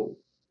was like, oh,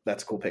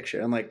 that's a cool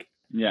picture. And like,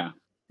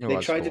 they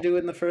tried to do it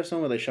in the first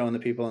one where they're showing the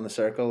people in the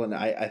circle, and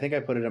I think I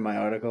put it in my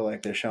article,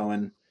 like they're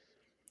showing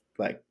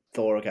like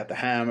Thor got the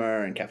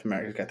hammer and Captain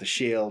America got the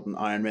shield and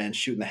Iron Man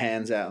shooting the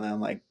hands out, and then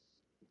like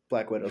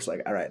Black Widow's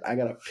like, all right, I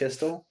got a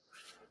pistol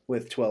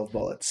with 12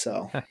 bullets,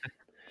 so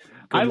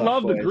I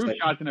love the group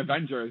shots in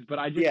Avengers, but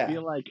I just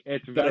feel like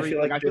it's very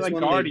I feel like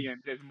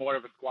Guardians is more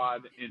of a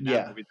squad in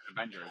that movie than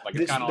Avengers. Like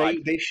it's kind of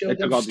like they showed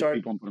them start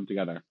people and put them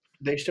together.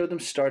 They showed them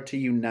start to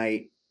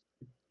unite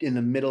in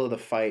the middle of the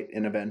fight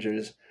in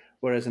Avengers.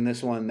 Whereas in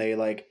this one, they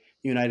like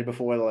united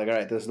before. They're like, all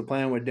right, this is the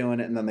plan. We're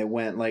doing it. And then they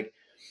went like,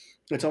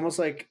 it's almost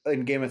like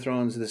in Game of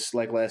Thrones, this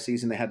like last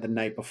season, they had the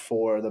night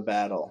before the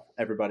battle.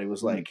 Everybody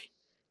was like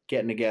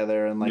getting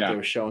together, and like they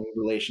were showing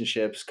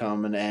relationships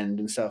come and end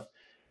and stuff.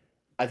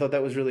 I thought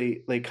that was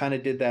really, they kind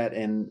of did that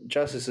in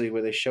Justice League,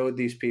 where they showed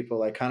these people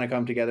like kind of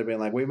come together being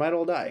like, we might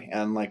all die.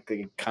 And like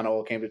they kind of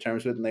all came to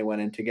terms with it, and they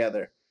went in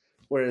together.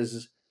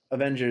 Whereas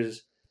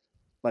Avengers,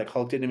 like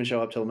Hulk didn't even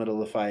show up till the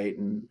middle of the fight,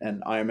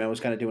 and Iron Man was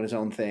kind of doing his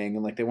own thing,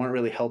 and like they weren't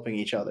really helping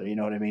each other. You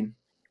know what I mean?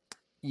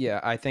 Yeah,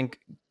 I think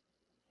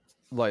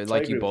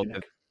like you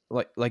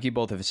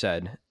both have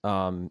said,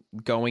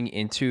 going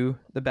into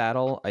the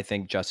battle, I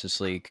think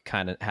Justice League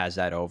kind of has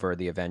that over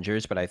the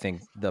Avengers, but I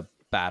think the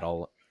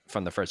battle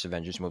from the first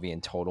Avengers movie in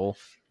total,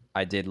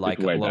 I did like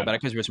a little better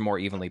because it was more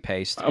evenly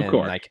paced,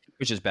 like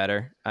which is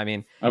better. I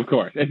mean, of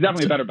course, it's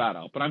definitely a better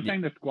battle, but I'm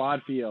saying the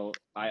squad feel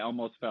I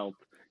almost felt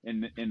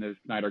in the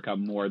Snyder Cut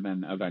more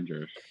than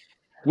Avengers.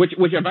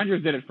 Which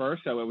Avengers did it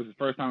first, so it was the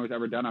first time it was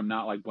ever done. I'm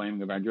not like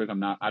blaming Avengers.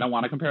 I don't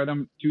want to compare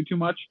them too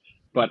much,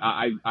 but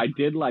I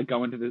did like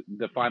go into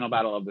the final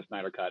battle of the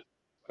Snyder Cut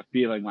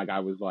feeling like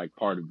I was like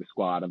part of the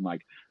squad, and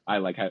like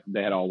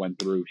they had all went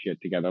through shit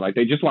together. Like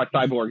they just watched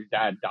Cyborg's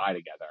dad die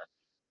together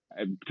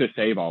to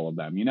save all of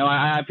them. You know,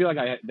 I feel like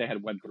they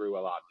had went through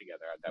a lot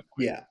together at that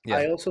point. Yeah.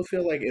 I also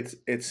feel like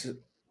it's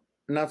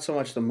not so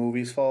much the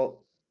movie's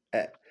fault.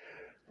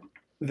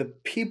 The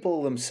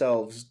people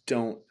themselves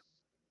don't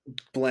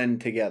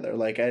blend together.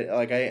 I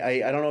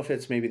don't know if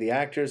it's maybe the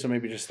actors or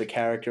maybe just the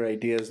character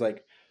ideas.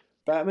 Like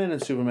Batman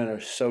and Superman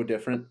are so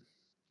different.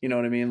 You know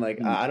what I mean?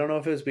 Like I don't know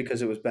if it was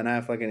because it was Ben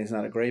Affleck and he's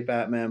not a great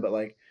Batman, but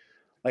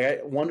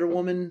Wonder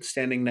Woman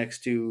standing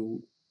next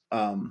to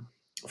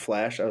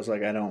Flash, I was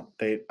like, I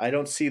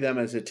don't see them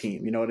as a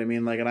team. You know what I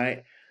mean? Like,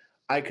 and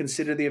I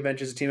consider the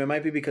Avengers a team. It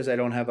might be because I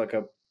don't have like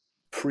a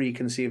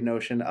preconceived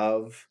notion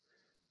of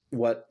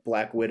what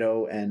Black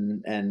Widow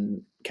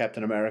and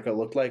Captain America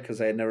looked like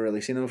because I had never really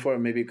seen them before.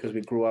 Maybe because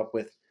we grew up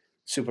with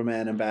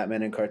Superman and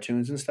Batman and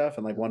cartoons and stuff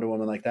and like Wonder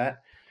Woman like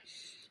that.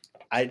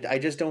 I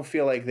just don't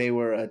feel like they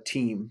were a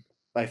team.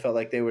 I felt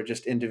like they were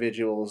just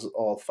individuals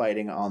all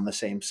fighting on the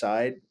same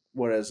side.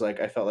 Whereas like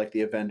I felt like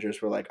the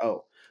Avengers were like,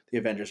 oh, the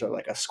Avengers are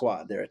like a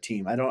squad. They're a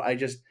team.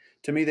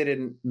 To me, they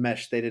didn't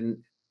mesh. They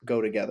didn't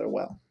go together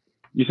well.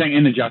 You're saying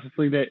in the Justice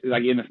League,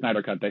 like in the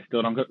Snyder Cut, they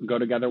still don't go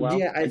together well?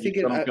 Yeah, I think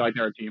don't feel like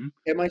they're a team?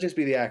 It might just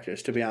be the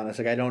actors, to be honest.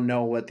 Like, I don't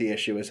know what the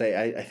issue is.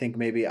 I think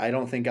maybe, I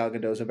don't think Gal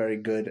Gadot's a very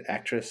good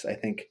actress. I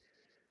think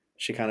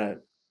she kind of,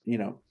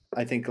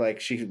 I think like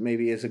she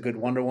maybe is a good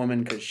Wonder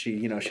Woman because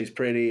she, she's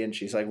pretty and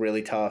she's like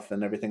really tough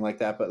and everything like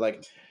that. But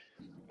like,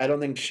 I don't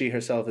think she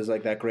herself is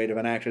like that great of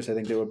an actress. I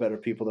think there were better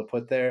people to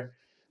put there.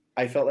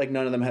 I felt like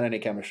none of them had any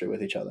chemistry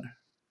with each other.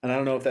 And I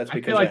don't know if that's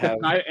because I feel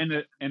like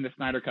in the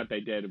Snyder Cut they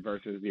did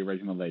versus the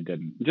original they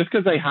didn't. Just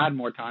because they had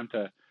more time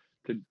to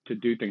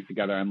do things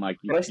together and like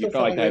you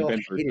felt like they had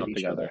been through stuff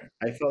together.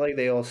 I felt like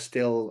they all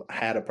still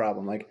had a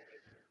problem. Like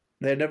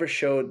they never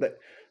showed that.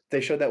 They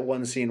showed that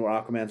one scene where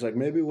Aquaman's like,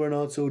 maybe we're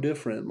not so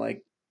different.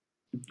 Like,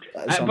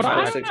 but I don't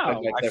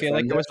know. I feel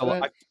like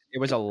it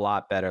was a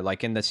lot better.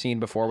 Like in the scene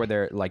before where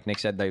they're like Nick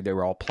said, they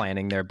were all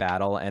planning their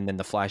battle, and then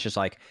the Flash is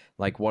like,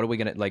 what are we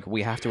gonna like?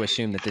 We have to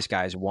assume that this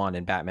guy's won,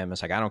 and Batman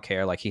was like, I don't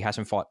care. Like he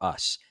hasn't fought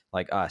us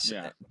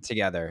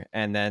together,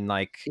 and then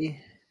like.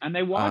 And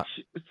they watch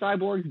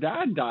Cyborg's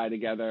dad die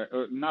together.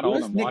 Or not all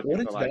of them watch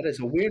it. That is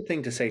a weird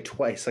thing to say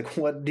twice. Like,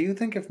 what do you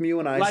think if you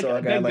and I saw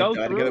a guy like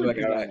die together? Like,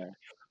 all right.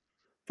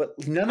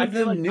 But none of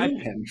them knew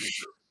him.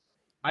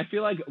 I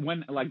feel like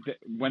when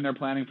they're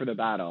planning for the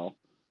battle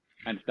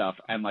and stuff,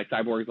 and like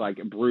Cyborg's like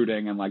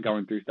brooding and like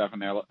going through stuff,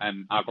 and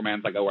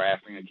Aquaman's like, oh, we're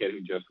asking a kid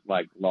who just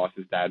like lost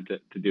his dad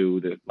to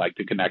do this, like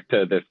to connect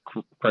to this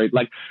crazy.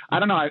 Like I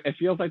don't know. It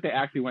feels like they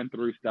actually went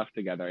through stuff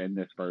together in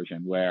this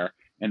version, where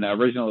in the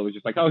original it was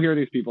just like, oh, here are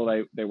these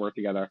people, they work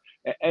together.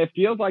 It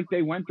feels like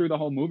they went through the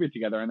whole movie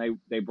together, and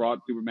they brought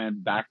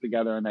Superman back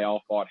together, and they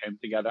all fought him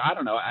together. I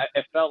don't know.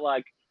 It felt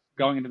like.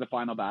 Going into the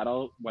final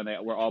battle, when they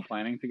were all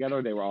planning together,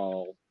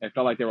 it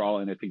felt like they were all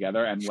in it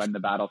together. And when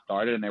the battle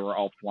started and they were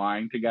all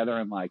flying together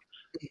and like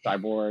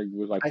Cyborg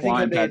was like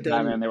flying past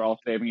them and they were all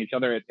saving each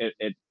other,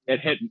 it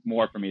hit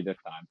more for me this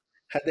time.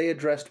 Had they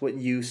addressed what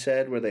you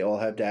said, where they all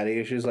have daddy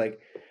issues, like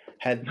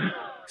had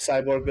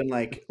Cyborg been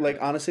like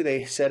honestly,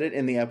 they said it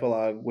in the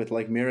epilogue with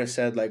like Mira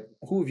said, like,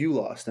 who have you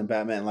lost? And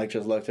Batman like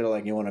just looked at her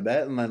like, you want to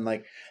bet? And then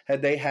like,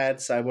 had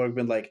Cyborg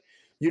been like,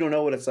 you don't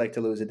know what it's like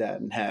to lose a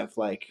dad, and have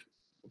like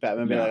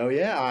Batman be like, oh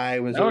yeah, I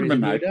was the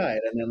reason you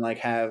died, and then like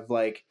have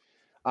like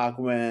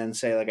Aquaman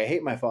say like, I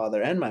hate my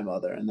father and my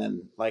mother, and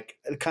then like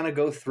kind of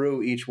go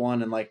through each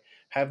one and like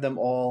have them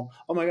all,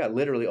 oh my god,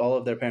 literally all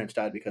of their parents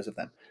died because of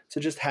them.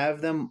 So just have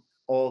them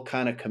all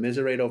kind of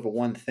commiserate over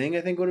one thing,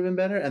 I think would have been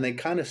better. And they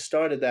kind of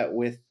started that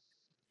with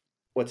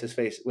with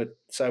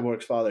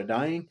Cyborg's father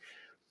dying,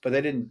 but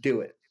they didn't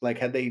do it. Like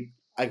had they,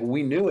 like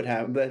we knew it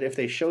happened, but if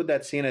they showed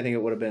that scene, I think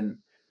it would have been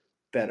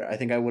better. I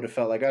think I would have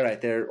felt like, all right,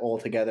 they're all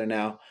together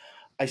now.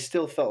 I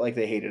still felt like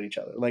they hated each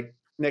other. Like,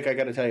 Nick, I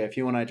got to tell you, if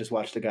you and I just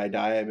watched a guy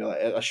die, I'd be like,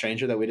 a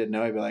stranger that we didn't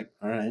know, I'd be like,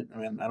 all right. I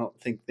mean, I don't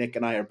think Nick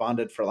and I are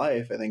bonded for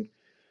life. I think.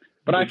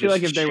 But I feel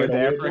like if they were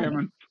there for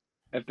him,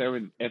 if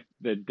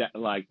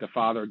the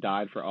father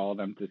died for all of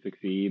them to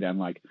succeed, and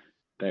like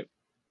that,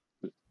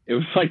 it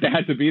was like they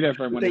had to be there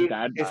for him when his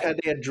dad died. If had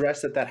they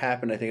addressed that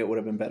happen, I think it would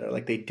have been better.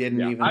 Like they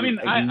didn't even. I mean,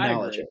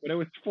 acknowledge it. But it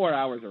was 4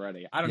 hours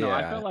already. I don't know.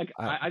 I felt like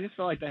I just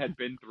felt like they had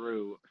been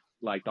through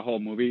like the whole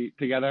movie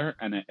together,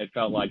 and it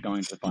felt like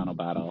going to the final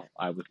battle,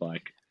 I was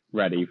like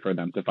ready for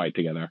them to fight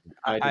together.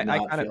 I did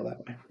not feel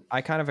that way.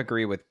 I kind of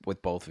agree with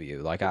both of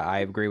you. Like I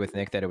agree with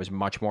Nick that it was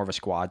much more of a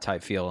squad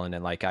type feeling,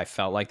 and like I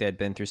felt like they had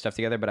been through stuff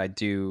together. But I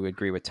do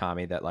agree with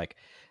Tommy that like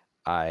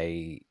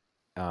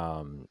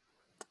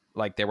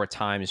like there were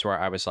times where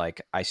I was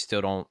like,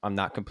 I'm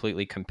not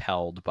completely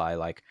compelled by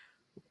like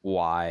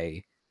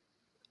why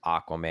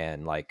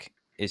Aquaman like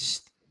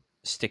is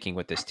sticking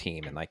with this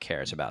team and like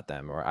cares about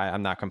them, or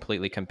I'm not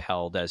completely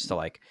compelled as to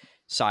like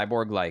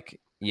Cyborg like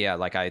yeah,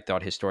 like I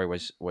thought his story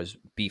was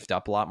beefed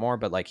up a lot more,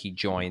 but like he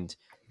joined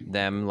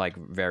them like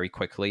very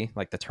quickly,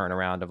 like the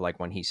turnaround of like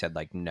when he said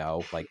like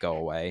no, like go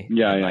away.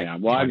 Yeah, and, yeah, like, yeah.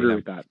 Well, I joining agree them.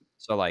 with that.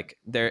 So like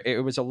there,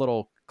 it was a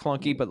little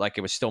clunky, but like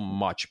it was still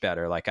much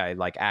better. Like I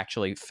like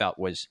actually felt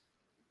was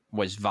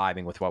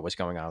vibing with what was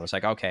going on. I was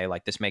like, okay,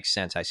 like this makes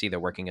sense. I see they're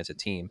working as a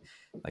team,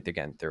 like they're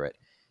getting through it.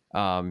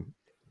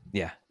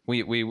 Yeah,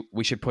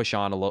 we should push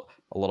on a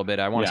little bit.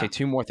 I want to say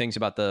two more things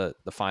about the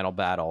final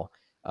battle.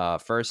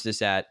 First is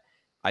that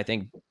I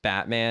think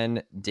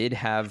Batman did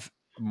have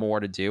more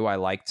to do. I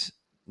liked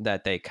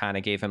that they kind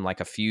of gave him like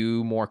a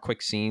few more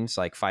quick scenes,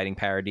 like fighting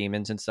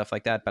parademons and stuff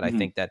like that. But I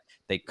think that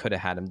they could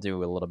have had him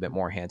do a little bit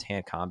more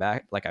hand-to-hand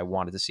combat. Like I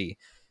wanted to see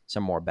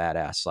some more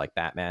badass like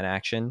Batman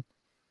action.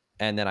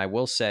 And then I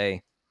will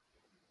say,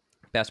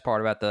 best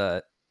part about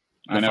the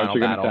final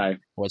battle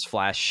was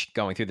Flash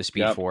going through the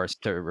Speed Force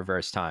to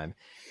reverse time.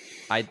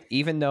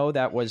 Even though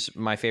that was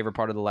my favorite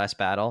part of the last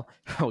battle,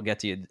 we'll get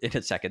to you in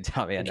a second,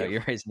 Tommy. I know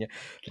you're raising you,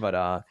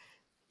 but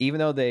even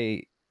though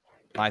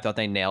I thought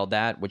they nailed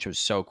that, which was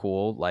so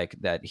cool, like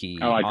that he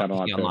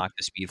unlocked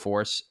the Speed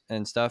Force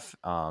and stuff.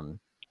 And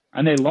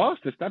they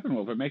lost to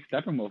Steppenwolf. It makes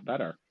Steppenwolf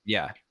better.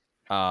 Yeah,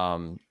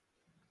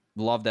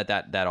 love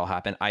that all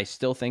happened. I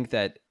still think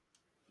that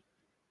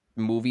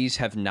movies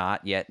have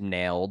not yet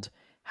nailed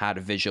how to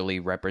visually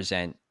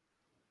represent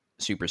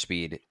super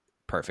speed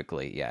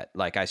perfectly yet.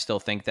 Like I still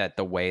think that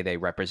the way they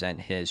represent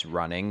his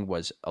running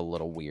was a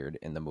little weird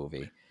in the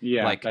movie.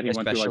 Yeah, like that he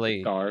especially went through, like,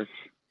 the stars.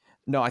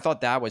 No, I thought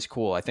that was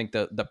cool. I think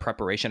the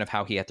preparation of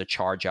how he had to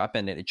charge up,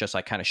 and it just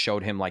like kind of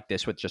showed him like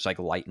this with just like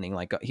lightning,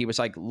 like he was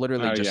like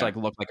literally like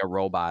looked like a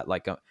robot,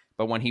 like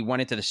but when he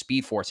went into the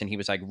Speed Force and he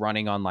was like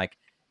running on like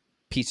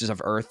pieces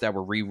of earth that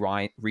were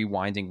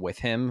rewinding with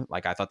him,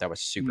 like I thought that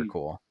was super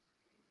cool.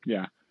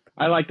 Yeah,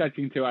 I like that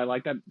scene too. I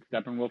like that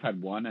Steppenwolf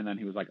had won, and then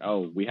he was like,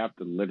 "Oh, we have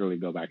to literally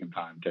go back in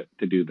time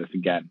to do this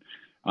again."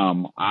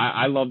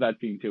 I love that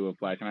scene too of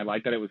Flash, and I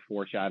like that it was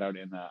foreshadowed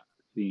in the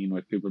scene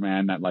with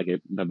Superman that like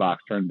the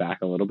box turned back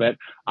a little bit.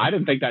 I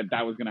didn't think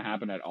that was going to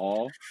happen at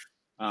all.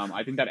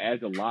 I think that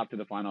adds a lot to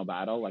the final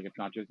battle. Like it's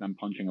not just them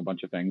punching a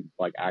bunch of things.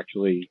 Like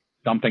actually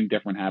something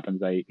different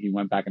happens. He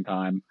went back in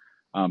time.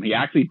 He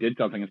actually did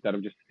something instead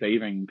of just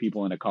saving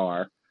people in a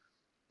car.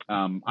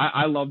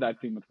 I love that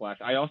scene with Flash.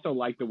 I also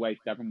like the way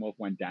Steppenwolf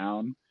went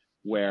down,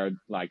 where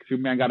like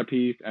Superman got a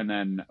piece, and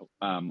then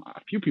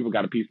a few people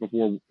got a piece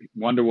before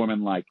Wonder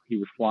Woman. Like he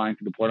was flying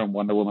through the portal, and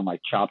Wonder Woman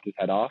like chopped his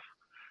head off,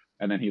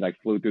 and then he like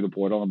flew through the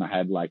portal, and the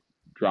head like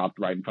dropped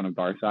right in front of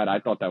Darkseid. I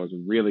thought that was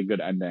a really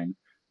good ending,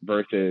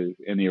 versus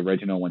in the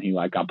original when he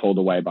like got pulled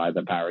away by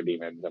the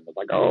parademons and was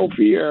like, "Oh,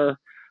 fear."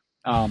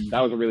 That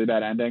was a really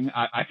bad ending.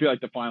 I feel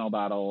like the final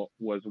battle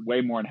was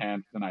way more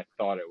enhanced than I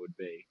thought it would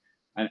be.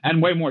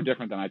 And way more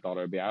different than I thought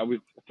it would be. I was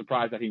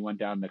surprised that he went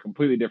down in a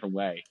completely different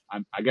way.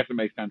 I guess it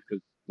makes sense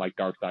because like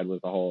Darkseid was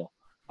a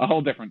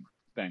whole different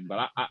thing.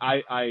 But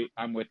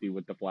I'm with you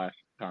with the Flash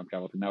time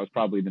travel thing. That was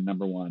probably the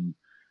number one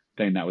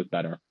thing that was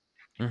better.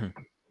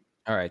 Mm-hmm.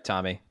 All right,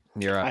 Tommy,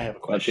 you're up. I have a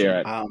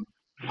question.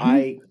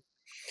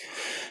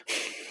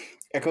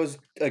 It goes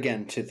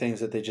again to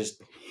things that they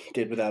just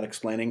did without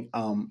explaining.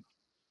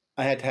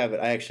 I had to have it.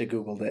 I actually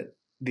Googled it.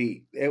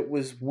 It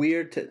was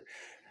weird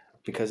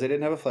because they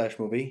didn't have a Flash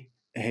movie.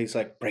 And he's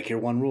like, break your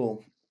one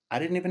rule. I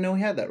didn't even know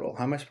he had that rule.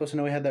 How am I supposed to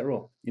know he had that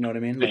rule? You know what I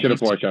mean? They should have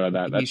foreshadowed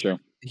that. That's true.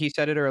 He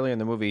said it earlier in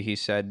the movie. He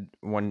said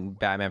when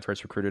Batman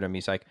first recruited him,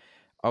 he's like,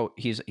 oh,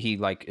 he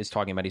like is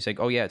talking about, he's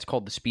like, oh yeah, it's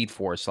called the Speed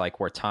Force, like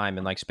where time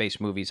and like space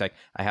movies, like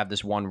I have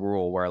this one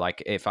rule where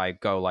like if I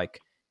go like,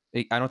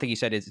 I don't think he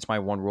said it's my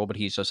one rule, but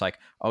he's just like,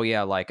 oh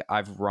yeah, like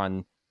I've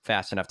run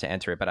fast enough to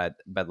enter it,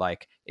 but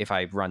like if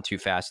I run too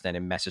fast, then it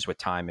messes with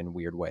time in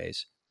weird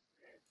ways.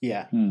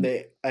 Yeah,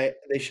 they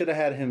should have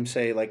had him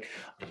say like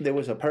there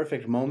was a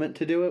perfect moment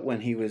to do it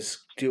when he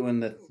was doing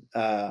the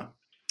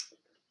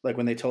like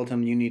when they told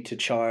him you need to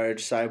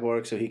charge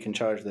Cyborg so he can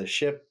charge the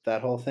ship,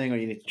 that whole thing, or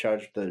you need to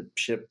charge the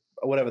ship,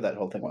 whatever that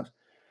whole thing was.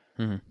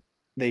 Mm-hmm.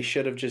 They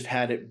should have just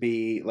had it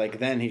be like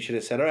then he should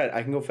have said, all right,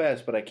 I can go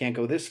fast, but I can't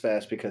go this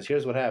fast because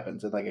here's what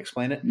happens, and like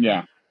explain it.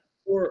 Yeah.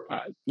 Or,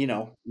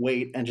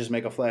 wait and just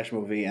make a Flash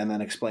movie and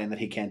then explain that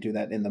he can't do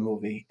that in the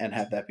movie and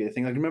have that be the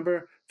thing. Like,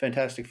 remember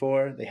Fantastic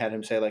Four? They had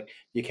him say, like,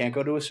 you can't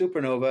go to a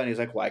supernova. And he's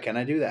like, why can't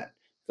I do that?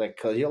 He's like,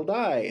 because you'll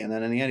die. And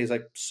then in the end, he's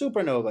like,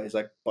 supernova. He's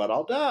like, but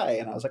I'll die.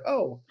 And I was like,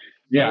 oh.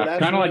 Yeah,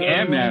 kind of like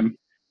Ant-Man.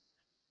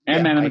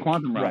 Ant-Man in the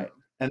quantum realm. Right.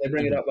 And they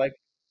bring it up like,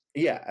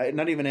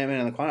 not even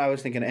Ant-Man in the quantum. I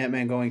was thinking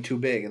Ant-Man going too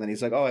big. And then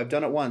he's like, oh, I've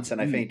done it once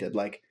and I fainted.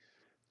 Like,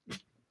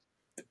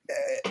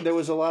 there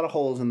was a lot of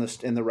holes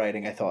in the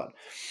writing, I thought.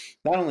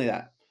 Not only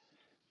that,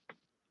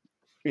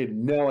 we had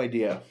no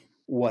idea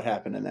what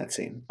happened in that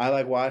scene.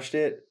 I watched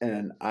it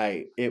and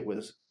it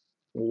was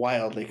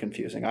wildly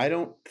confusing. I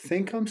don't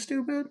think I'm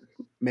stupid.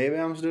 Maybe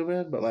I'm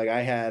stupid, but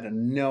I had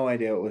no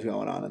idea what was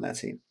going on in that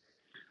scene.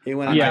 He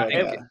went. Yeah,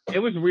 it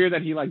was weird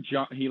that he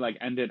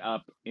ended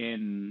up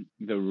in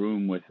the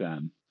room with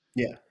them.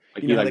 Yeah,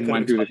 Like You he know how like they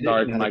went through the could've explained it?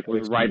 stars You know and how they like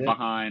could've was right explained it?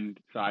 behind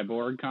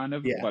Cyborg, kind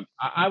of. Yeah. But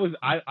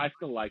I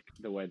still like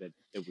the way that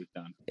it was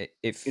done.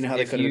 If You know how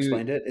they if could have you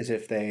explained it is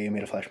if they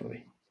made a Flash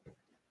movie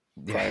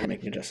prior to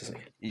making a Justice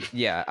League.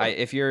 yeah,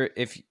 if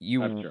That's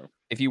you true.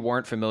 if you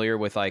weren't familiar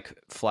with like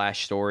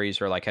Flash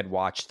stories or like had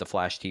watched the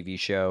Flash TV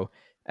show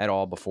at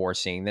all before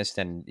seeing this,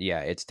 then yeah,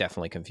 it's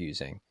definitely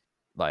confusing.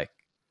 Like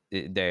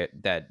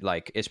that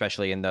like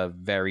especially in the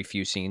very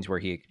few scenes where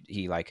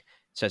he like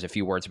says a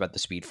few words about the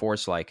Speed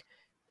Force, like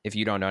if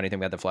you don't know anything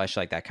about the Flash,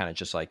 like that kind of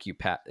just like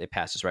it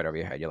passes right over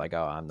your head. You're like,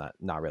 oh, I'm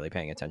not really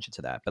paying attention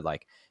to that. But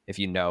like if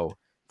you know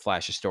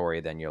Flash's story,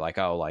 then you're like,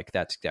 oh, like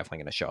that's definitely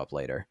going to show up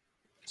later.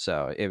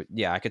 So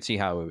I could see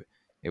how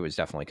it was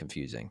definitely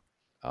confusing,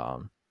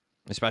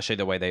 especially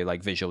the way they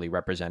like visually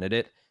represented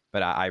it.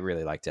 But I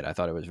really liked it. I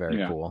thought it was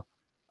very cool.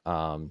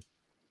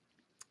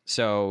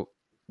 So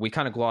we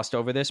kind of glossed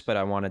over this, but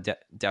I want to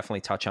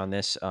definitely touch on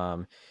this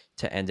to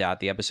end out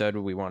the episode.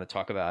 We want to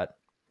talk about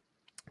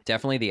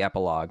definitely the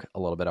epilogue a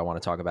little bit. I want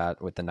to talk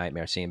about with the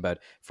nightmare scene, but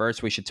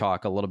first we should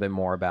talk a little bit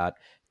more about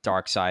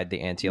Darkseid,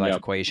 the anti-life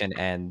equation,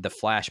 and the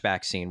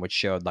flashback scene, which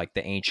showed like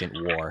the ancient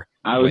war.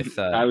 I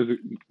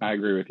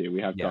agree with you.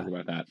 We have to talk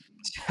about that.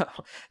 So,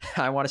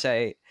 I want to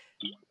say,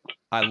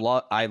 I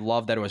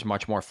love that it was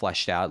much more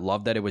fleshed out.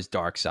 Love that it was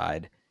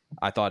Darkseid.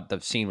 I thought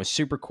the scene was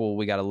super cool.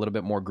 We got a little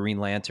bit more Green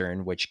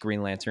Lantern, which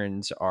Green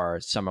Lanterns are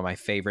some of my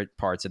favorite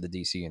parts of the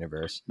DC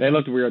universe. They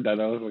looked weird though.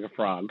 That looked like a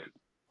frog.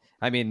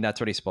 I mean, that's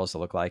what he's supposed to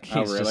look like. He's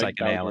really? just like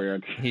an alien.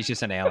 Weird. He's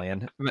just an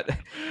alien. But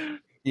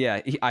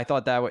yeah, I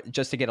thought that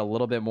just to get a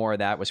little bit more of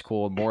that was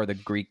cool, more of the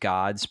Greek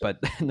gods. But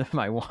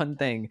my one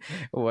thing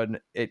when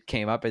it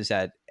came up is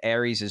that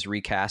Ares is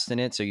recasting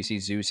it. So you see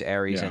Zeus,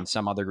 Ares, and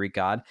some other Greek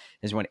god.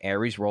 Is when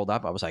Ares rolled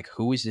up, I was like,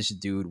 who is this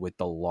dude with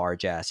the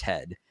large ass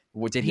head?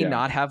 Did he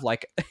not have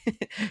like,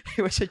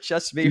 was it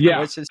just me?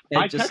 Yeah, was his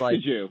head I just texted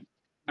like you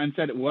and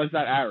said, was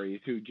that Ares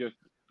who just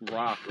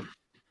rocked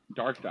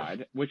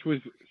Darkseid, which was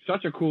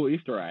such a cool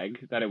Easter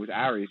egg that it was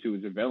Ares who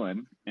was a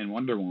villain in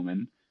Wonder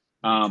Woman.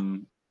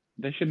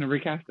 They shouldn't have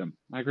recast him.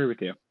 I agree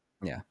with you.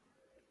 Yeah.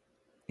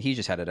 He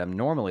just had an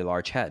abnormally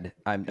large head.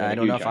 I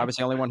don't know if I was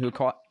the only one who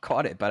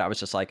caught it, but I was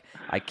just like,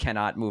 I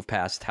cannot move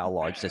past how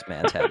large this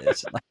man's head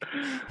is.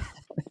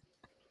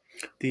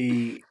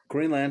 The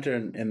Green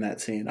Lantern in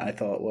that scene, I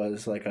thought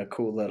was like a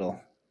cool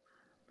little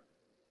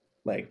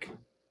like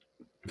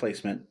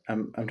placement.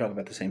 I'm talking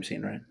about the same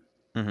scene, right?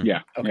 Mm-hmm.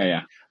 Yeah. Okay.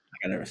 Yeah.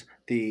 I got nervous.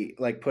 The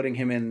like putting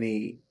him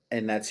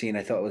in that scene,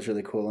 I thought was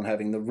really cool, and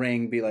having the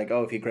ring be like,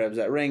 oh, if he grabs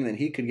that ring, then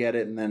he could get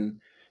it, and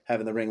then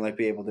having the ring like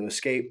be able to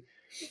escape.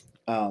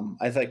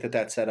 I think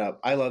that set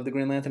up. I love the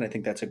Green Lantern. I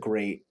think that's a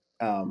great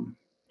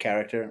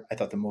character. I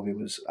thought the movie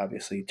was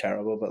obviously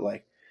terrible, but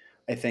like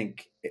I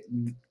think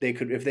they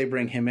could, if they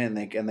bring him in,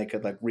 they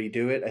could like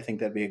redo it. I think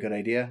that'd be a good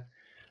idea.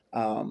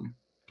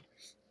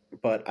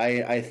 But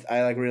I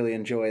like really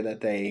enjoy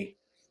that they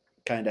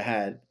kind of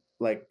had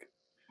like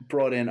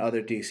brought in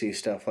other DC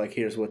stuff. Like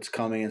here's what's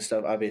coming and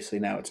stuff. Obviously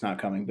now it's not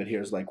coming, but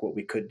here's like what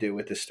we could do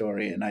with this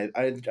story. And I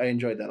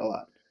enjoyed that a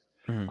lot.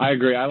 Mm-hmm. I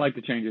agree. I like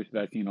the changes to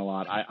that scene a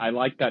lot. I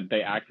like that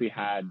they actually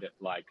had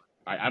like,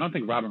 I don't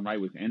think Robin Wright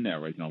was in the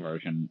original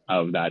version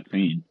of that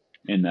scene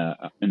in the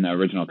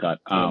original cut.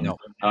 No.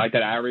 I like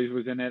that Ares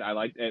was in it. I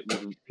liked it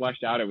was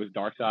fleshed out. It was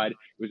Darkseid. It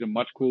was a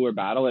much cooler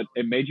battle.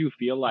 It made you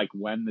feel like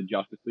when the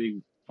Justice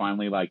League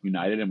finally like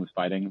united and was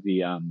fighting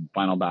the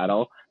final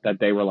battle, that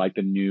they were like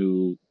the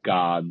new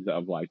gods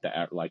of like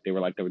they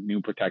were like the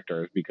new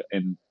protectors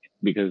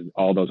because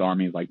all those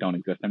armies like don't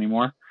exist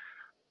anymore,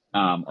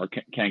 or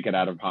can't get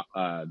out of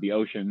the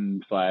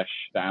ocean / the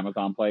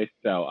Amazon place.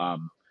 So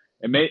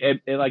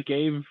it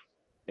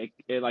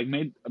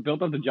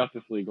built up the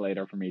Justice League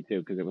later for me too,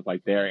 because it was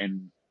like they're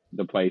in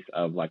the place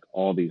of like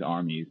all these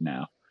armies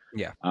now.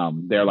 Yeah.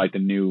 They're like the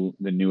new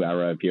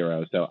era of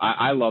heroes. So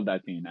I love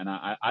that scene, and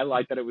I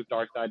like that it was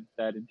Darkseid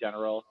instead in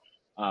general.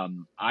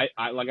 I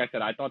like I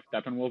said, I thought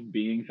Steppenwolf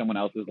being someone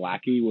else's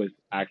lackey was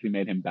actually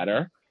made him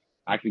better.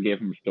 Actually gave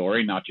him a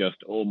story, not just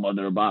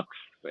Mother Bucks.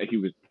 He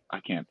was I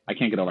can't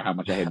get over how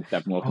much I hated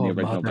Steppenwolf in the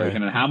original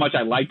version and how much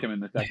I liked him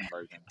in the second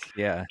version.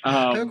 Yeah.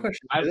 I have a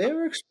question. Did they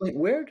ever explain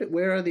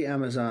where are the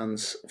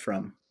Amazons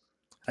from?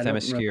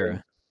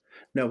 Themyscira.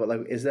 No, but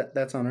like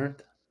that's on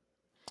Earth?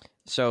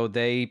 So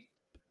they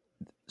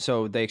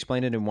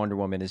explained it in Wonder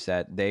Woman is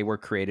that they were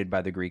created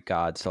by the Greek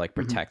gods to like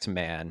protect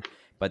man,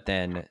 but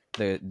then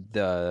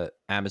the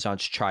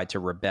Amazons tried to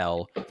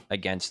rebel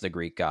against the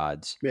Greek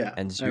gods. Yeah,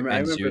 I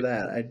remember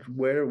that.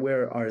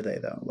 Where are they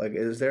though? Like,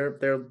 is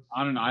they're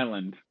on an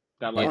island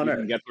that like you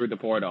can get through the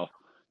portal?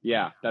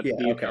 Yeah, that's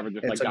ever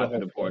just like got through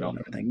the portal.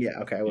 Yeah,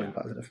 okay, I wasn't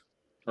positive.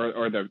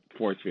 Or the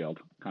force field,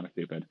 kind of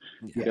stupid.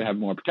 Yeah. They have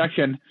more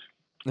protection.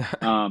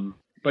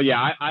 But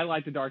yeah, I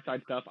like the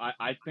Darkseid stuff.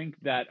 I think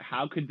that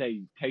how could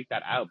they take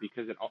that out?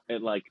 Because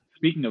it like,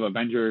 speaking of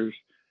Avengers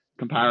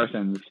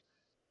comparisons,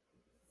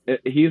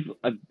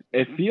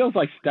 it feels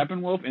like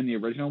Steppenwolf in the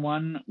original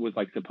one was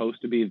like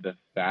supposed to be the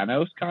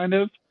Thanos kind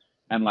of,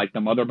 and like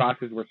the mother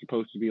boxes were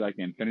supposed to be like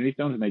the Infinity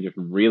Stones, and they just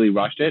really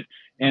rushed it.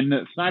 In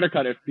the Snyder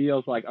Cut, it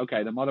feels like,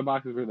 okay, the mother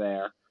boxes were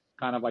there,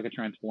 kind of like a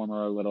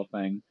transformer little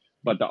thing,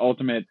 but the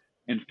ultimate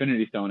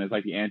Infinity Stone is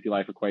like the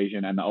anti-life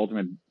equation, and the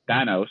ultimate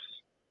Thanos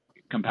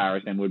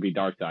comparison would be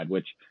Darkseid,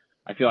 which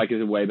I feel like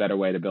is a way better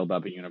way to build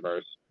up a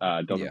universe.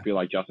 Doesn't feel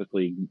like Justice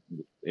League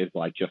is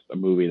like just a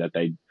movie that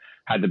they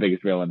had the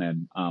biggest villain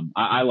in.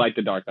 I like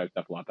the Darkseid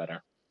stuff a lot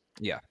better.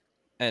 Yeah.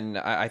 And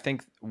I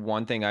think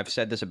one thing, I've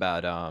said this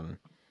about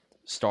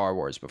Star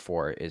Wars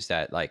before, is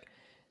that like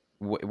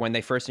when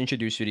they first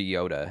introduced you to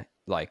Yoda,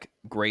 like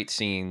great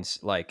scenes,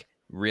 like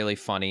really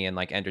funny and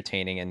like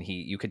entertaining, and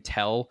you could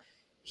tell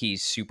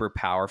he's super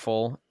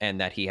powerful and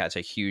that he has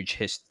a huge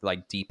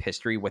deep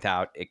history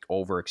without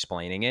over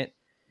explaining it.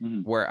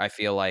 Mm-hmm. Where I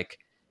feel like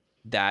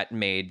that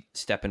made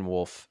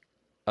Steppenwolf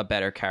a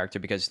better character,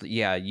 because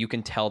you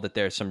can tell that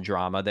there's some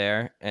drama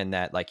there, and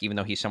that like even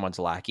though he's someone's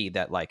lackey,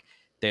 that like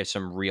there's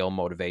some real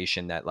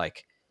motivation, that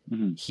like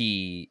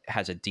he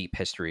has a deep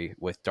history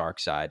with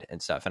Darkseid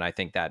and stuff. And I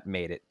think that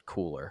made it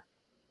cooler,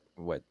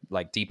 with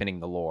like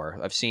deepening the lore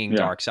of seeing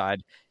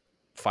Darkseid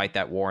fight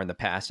that war in the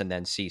past, and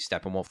then see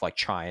Steppenwolf like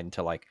trying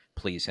to like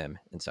please him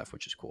and stuff,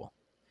 which is cool.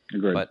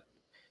 Agreed. But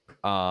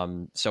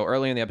so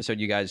earlier in the episode,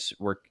 you guys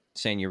were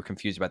saying you were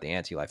confused about the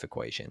anti-life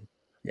equation.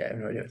 Yeah, I have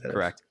no idea what that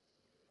Correct. is.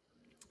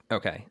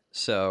 Okay,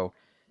 so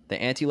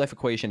the anti-life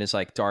equation is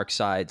like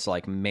Darkseid's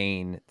like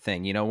main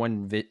thing. You know,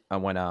 when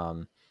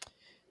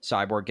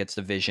Cyborg gets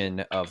the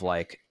vision of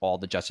like all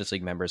the Justice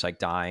League members like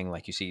dying,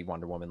 like you see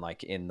Wonder Woman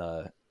like in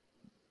the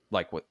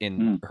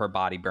her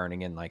body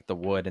burning in like the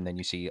wood, and then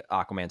you see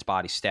Aquaman's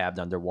body stabbed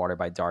underwater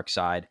by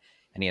Darkseid,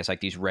 and he has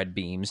like these red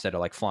beams that are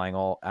like flying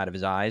all out of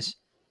his eyes.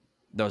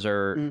 Those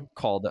are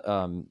called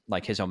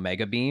like his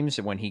Omega beams.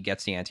 When he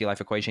gets the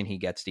anti-life equation, he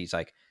gets these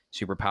like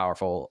super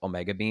powerful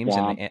Omega beams.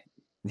 Womp. And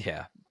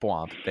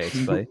Bwomp,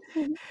 basically.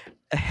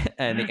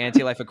 And the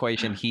anti-life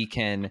equation, he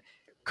can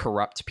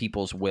corrupt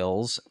people's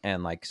wills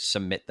and like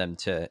submit them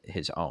to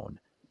his own.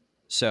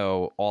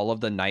 So all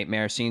of the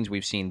nightmare scenes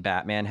we've seen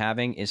Batman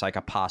having is like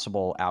a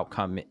possible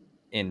outcome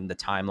in the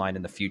timeline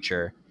in the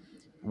future,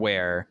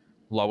 where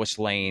Lois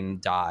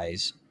Lane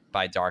dies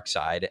by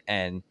Darkseid,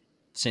 and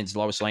since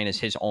Lois Lane is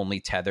his only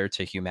tether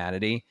to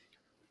humanity,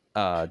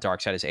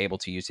 Darkseid is able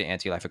to use the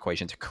anti-life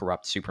equation to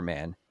corrupt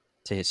Superman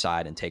to his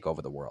side and take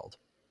over the world.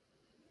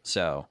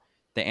 So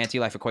the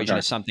anti-life equation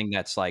is something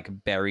that's like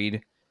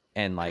buried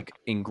and like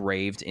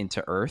engraved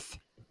into Earth,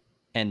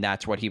 and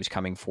that's what he was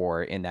coming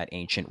for in that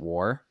ancient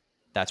war.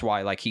 That's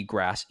why like he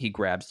grabs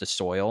the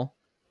soil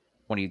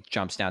when he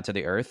jumps down to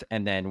the Earth,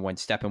 and then when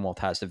Steppenwolf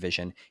has the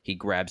vision, he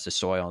grabs the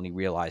soil and he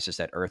realizes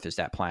that Earth is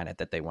that planet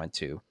that they went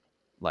to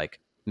like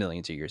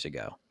millions of years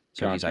ago.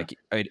 So he's like,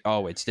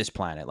 oh, it's this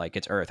planet, like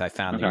it's Earth. I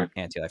found the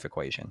anti-life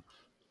equation.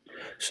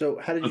 So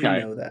how did you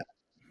know that?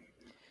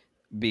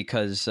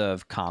 Because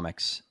of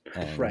comics.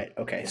 Right.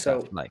 Okay.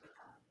 So like,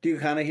 do you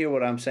kind of hear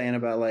what I'm saying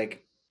about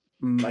like,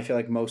 I feel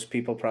like most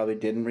people probably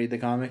didn't read the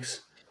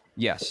comics.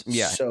 Yes.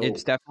 Yeah. So,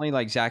 it's definitely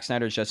like Zack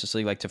Snyder's Justice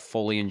League, like to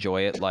fully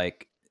enjoy it,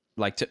 like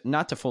to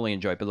not to fully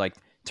enjoy it, but like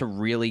to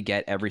really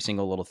get every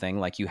single little thing,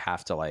 like you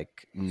have to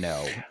like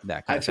know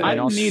that kind of thing. I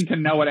don't need to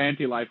know what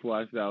anti-life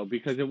was though,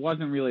 because it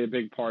wasn't really a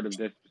big part of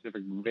this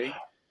specific movie.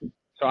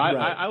 So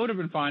I would have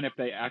been fine if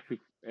they actually,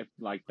 if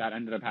like that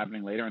ended up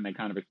happening later and they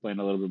kind of explained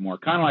a little bit more,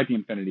 kind of like the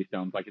Infinity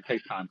Stones. Like it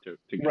takes time to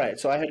get right.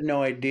 So I had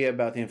no idea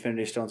about the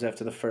Infinity Stones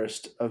after the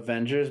first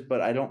Avengers,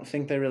 but I don't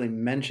think they really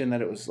mentioned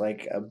that it was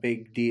like a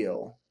big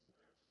deal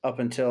up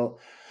until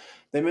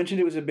they mentioned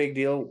it was a big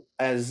deal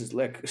as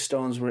like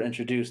stones were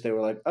introduced. They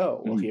were like,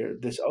 oh, well here,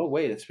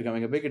 wait, it's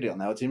becoming a bigger deal.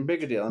 Now it's even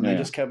bigger deal. And they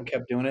just kept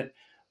doing it.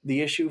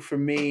 The issue for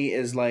me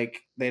is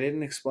like they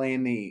didn't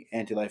explain the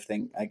anti-life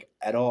thing like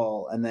at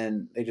all, and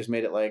then they just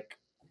made it like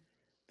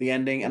the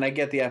ending. And I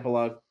get the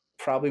epilogue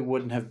probably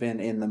wouldn't have been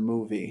in the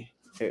movie.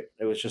 It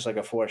was just like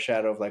a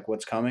foreshadow of like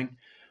what's coming.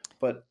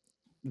 But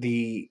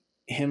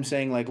him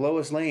saying like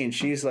Lois Lane,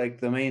 she's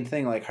like the main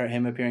thing, like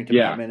him appearing to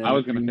Batman. Yeah, I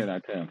was going to say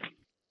that too.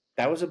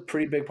 That was a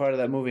pretty big part of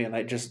that movie, and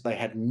I just like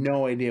had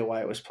no idea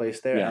why it was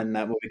placed there. Yeah. And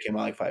that movie came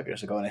out like 5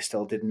 years ago, and I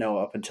still didn't know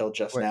up until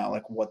just now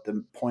like what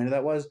the point of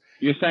that was.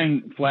 You're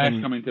saying Flash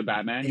coming to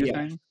Batman? You're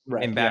saying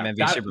right in Batman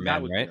v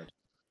Superman, right? Weird.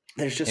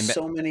 There's just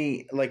so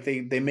many like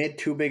they made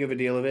too big of a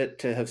deal of it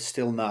to have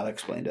still not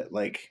explained it.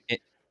 Like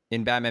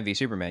in Batman v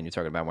Superman, you're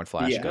talking about when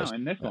Flash goes. No,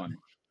 in this one.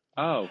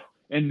 Oh,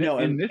 in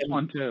this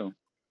one too.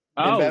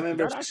 Oh, Batman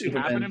vs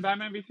Superman. Happened in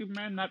Batman v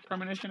Superman, that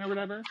premonition or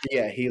whatever?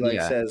 Yeah, he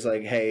says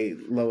like, hey,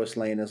 Lois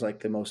Lane is like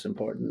the most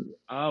important.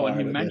 Oh, and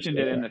he mentioned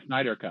it in the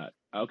Snyder Cut.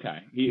 Okay.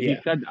 He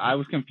said, I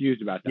was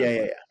confused about that.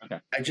 Yeah. Okay.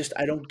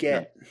 I don't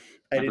get,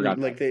 I didn't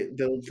like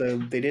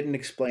they didn't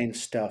explain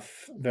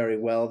stuff very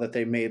well that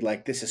they made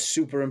like, this is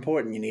super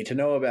important. You need to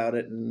know about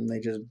it. And they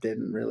just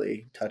didn't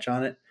really touch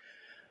on it.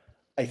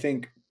 I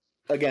think,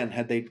 again,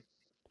 had they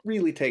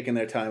really taken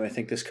their time, I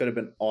think this could have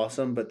been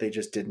awesome, but they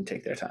just didn't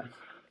take their time.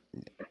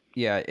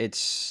 Yeah,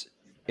 it's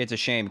a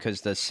shame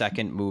because the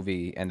second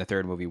movie and the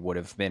third movie would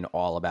have been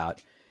all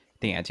about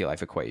the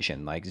anti-life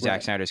equation. Like Zack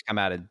Right. Snyder's come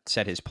out and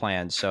said his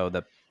plans. So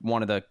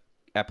one of the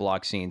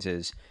epilogue scenes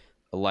is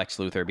Lex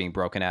Luthor being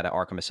broken out of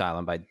Arkham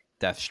Asylum by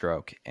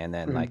Deathstroke, and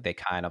then like they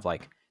kind of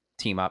like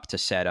team up to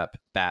set up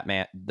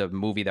Batman, the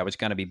movie that was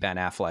going to be Ben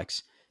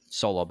Affleck's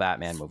solo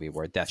Batman movie,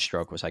 where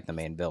Deathstroke was like the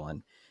main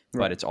villain.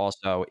 Right. But it's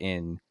also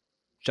in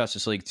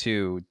Justice League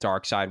 2,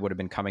 Darkseid would have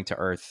been coming to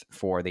Earth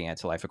for the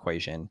anti-life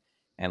equation,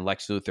 and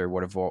Lex Luthor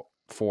would have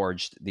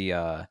forged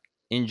the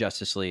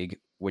Injustice League,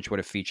 which would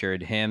have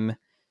featured him,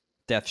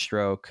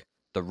 Deathstroke,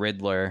 the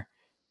Riddler,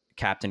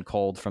 Captain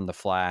Cold from The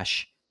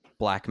Flash,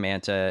 Black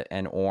Manta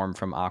and Orm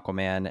from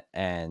Aquaman,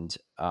 and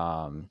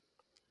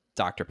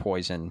Dr.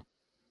 Poison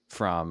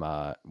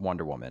from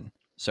Wonder Woman.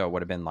 So it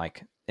would have been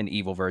like an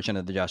evil version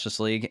of the Justice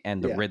League,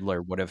 and the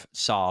Riddler would have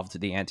solved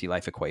the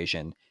anti-life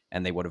equation,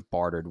 and they would have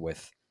bartered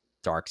with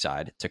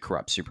Darkseid to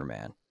corrupt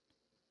Superman.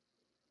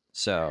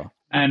 So,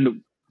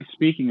 and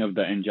speaking of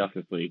the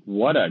Injustice League,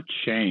 what a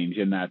change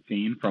in that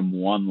scene from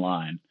one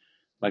line.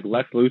 Like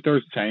Lex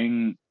Luthor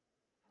saying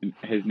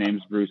his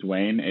name's Bruce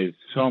Wayne is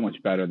so much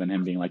better than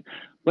him being like,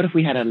 what if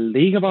we had a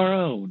league of our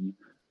own?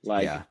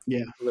 Like,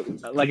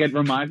 like it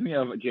reminds me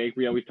of Jake.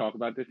 We always talk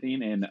about this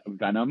scene in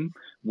Venom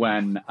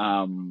when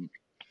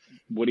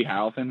Woody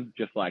Harrelson's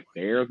just like,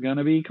 there's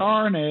gonna be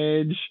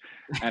carnage,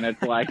 and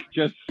it's like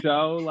just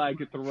so like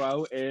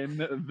throw in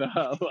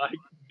the like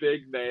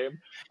big name.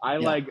 I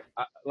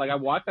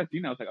watched that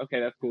scene. I was like, okay,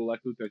 that's cool.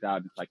 Lex Luthor's out.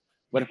 And it's like,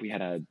 what if we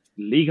had a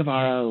league of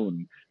our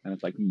own? And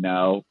it's like,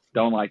 no,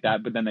 don't like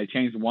that. But then they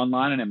changed one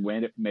line and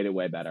it made it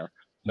way better.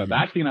 So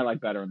that scene I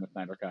like better in the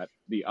Snyder Cut.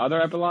 The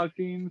other epilogue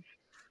scenes,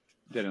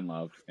 didn't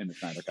love in the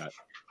Snyder Cut.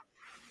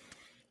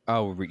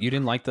 Oh, you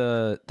didn't like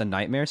the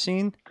nightmare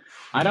scene?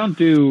 I don't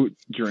do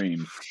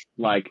dreams,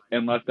 like,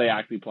 unless they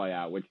actually play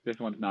out, which this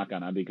one's not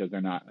gonna, because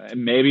they're not.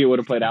 Maybe it would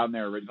have played out in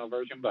their original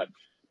version, but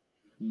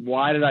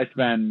why did I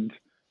spend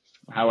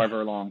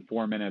however long,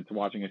 4 minutes,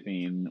 watching a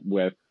scene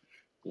with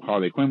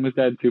Harley Quinn was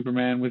dead,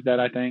 Superman was dead,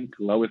 I think,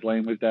 Lois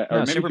Lane was dead, or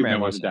maybe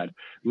Superman wasn't dead.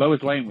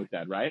 Lois Lane was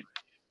dead, right?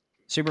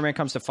 Superman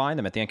comes to find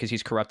them at the end because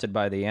he's corrupted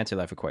by the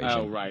anti-life equation.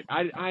 Oh, right.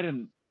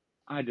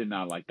 I did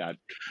not like that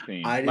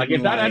scene. Like,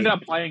 if that ended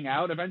up playing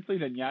out eventually,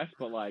 then yes.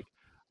 But like,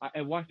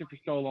 I watched it for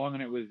so long,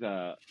 and it was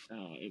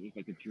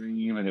like a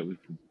dream, and it was.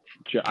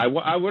 I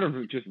would have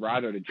just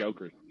rather the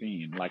Joker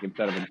scene, like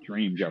instead of a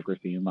dream Joker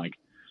scene. Like,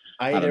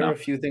 there were a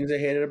few things I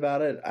hated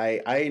about it.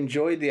 I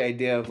enjoyed the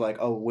idea of like,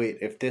 oh wait,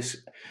 if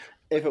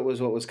it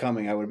was what was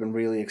coming, I would have been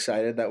really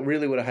excited. That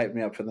really would have hyped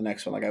me up for the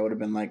next one. Like, I would have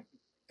been like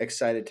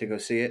excited to go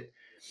see it.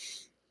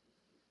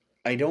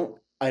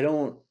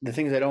 The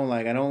things I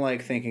don't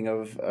like thinking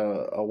of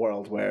a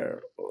world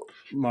where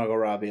Margot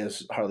Robbie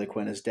as Harley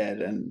Quinn is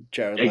dead and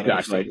Jared Leto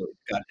is still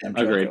goddamn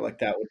Joker. Agreed. Like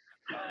that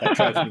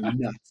drives me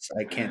nuts.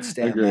 I can't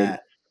stand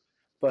that.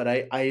 But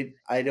I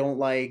didn't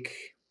like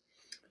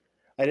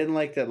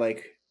that.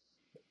 Like,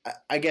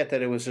 I get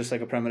that it was just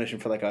like a premonition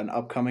for like an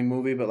upcoming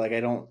movie, but like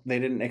they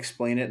didn't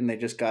explain it, and they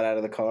just got out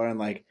of the car, and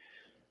like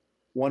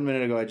 1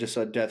 minute ago I just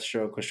saw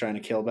Deathstroke was trying to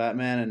kill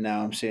Batman, and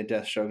now I'm seeing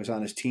Deathstroke is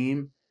on his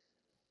team.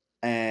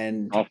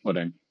 And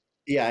off-putting.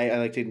 Yeah, I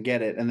like didn't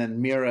get it. And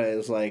then Mira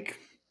is like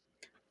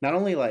not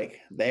only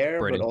like there,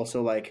 but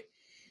also like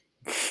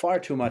far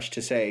too much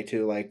to say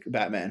to like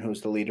Batman,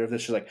 who's the leader of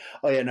this. She's like,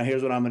 oh yeah, no,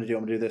 here's what I'm gonna do.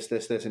 I'm gonna do this,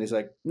 and he's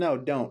like, no,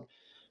 don't.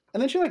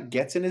 And then she like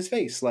gets in his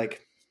face,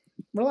 like,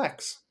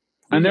 relax.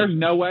 And there's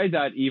no way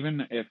that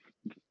even if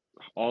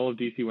all of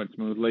DC went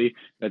smoothly,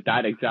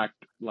 that exact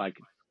like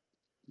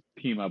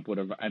team up would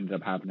have ended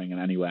up happening in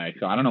any way.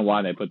 So I don't know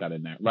why they put that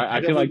in there. Right?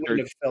 I feel like it would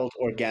have felt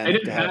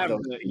organic to have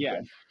those.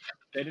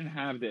 They didn't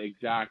have the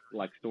exact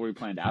like story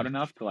planned out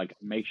enough to like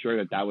make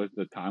sure that was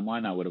the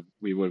timeline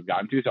we would have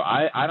gotten to. So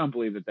I don't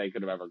believe that they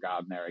could have ever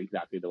gotten there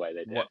exactly the way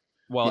they did.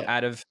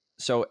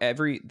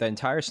 The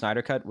entire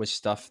Snyder Cut was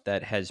stuff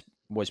that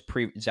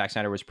Zack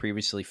Snyder was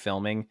previously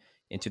filming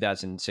in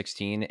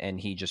 2016, and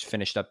he just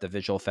finished up the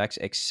visual effects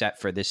except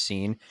for this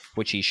scene,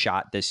 which he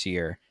shot this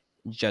year.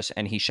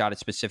 And he shot it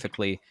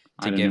specifically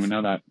to I didn't even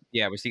know that.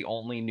 Yeah, it was the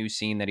only new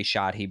scene that he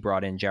shot. He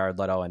brought in Jared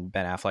Leto and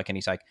Ben Affleck, and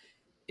he's like,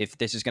 if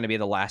this is going to be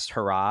the last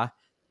hurrah,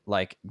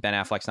 like Ben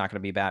Affleck's not going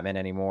to be Batman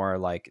anymore,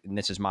 like, and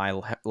this is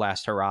my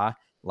last hurrah,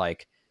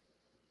 like,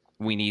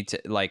 we need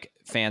to, like,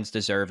 fans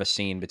deserve a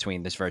scene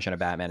between this version of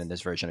Batman and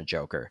this version of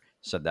Joker.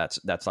 So that's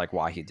like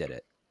why he did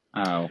it.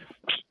 Oh,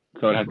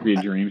 so it has to be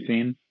a dream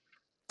scene?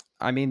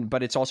 I mean,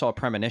 but it's also a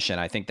premonition.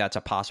 I think that's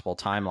a possible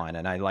timeline,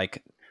 and I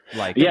like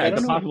yeah,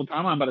 it's a possible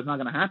timeline, but it's not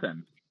going to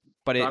happen.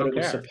 But it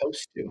was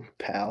supposed to,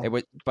 pal. It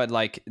was, but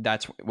like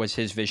was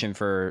his vision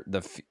for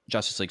the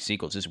Justice League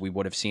sequels, is we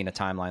would have seen a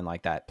timeline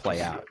like that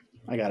play out.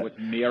 I got with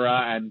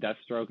Mira and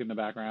Deathstroke in the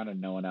background and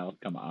no one else.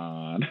 Come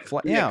on. So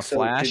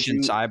Flash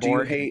and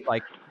Cyborg.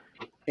 Like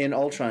in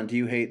Ultron, do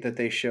you hate that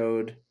they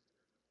showed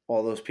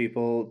all those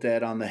people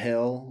dead on the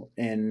hill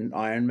in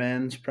Iron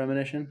Man's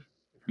premonition?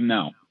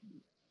 No.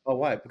 Oh,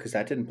 why? Because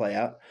that didn't play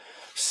out.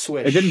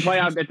 Swish. It didn't play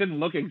out. It didn't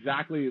look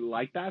exactly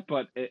like that,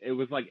 but it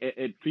was like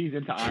it feeds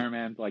into Iron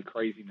Man's like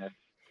craziness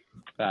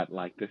that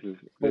like this is.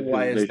 But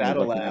why is Invasion that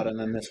of the Body allowed Snatchers. and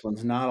then this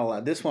one's not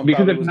allowed? This one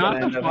Because probably it's was not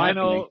going to the end up happening.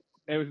 final.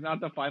 It was not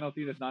the final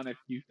scene. It's not an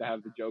excuse to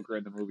have the Joker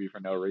in the movie for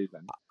no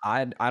reason.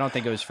 I don't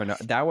think it was for no.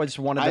 That was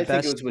one of the I think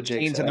it best was what Jake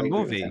scenes said. in the I agree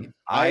with movie. him.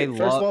 I First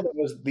love. of all, that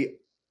was the.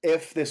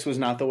 If this was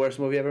not the worst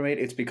movie ever made,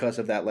 it's because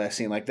of that last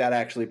scene. Like that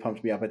actually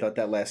pumped me up. I thought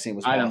that last scene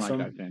was I don't awesome.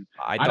 like that scene.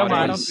 I I don't. thought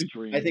I it don't was. think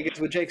Dream. I think it's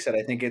what Jake said.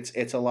 I think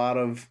it's a lot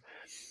of.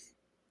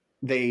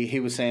 He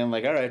was saying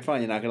like, all right, fine,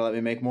 you're not gonna let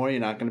me make more.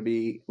 You're not gonna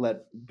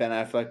let Ben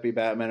Affleck be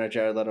Batman or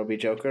Jared Leto be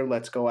Joker.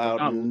 Let's go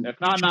out and It's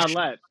not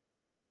let.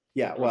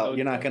 yeah. Well,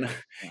 you're not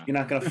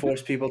gonna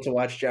force people to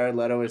watch Jared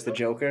Leto as the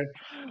Joker.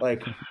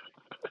 Like,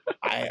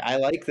 I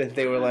like that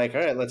they were like,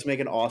 all right, let's make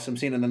an awesome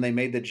scene, and then they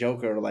made the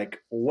Joker like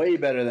way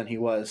better than he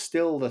was.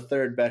 Still the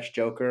third best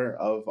Joker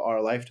of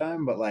our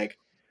lifetime, but like,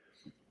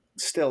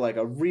 still like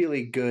a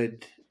really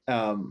good.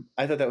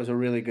 I thought that was a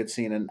really good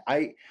scene, and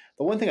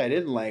the one thing I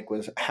didn't like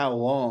was how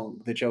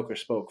long the Joker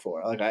spoke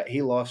for. Like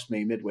he lost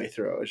me midway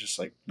through. I was just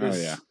like, this.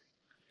 Oh yeah.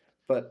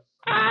 But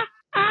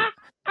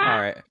All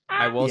right,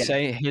 I will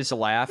say his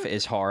laugh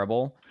is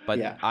horrible, but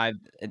Yeah.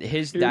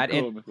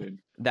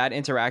 that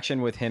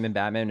interaction with him and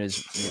Batman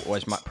was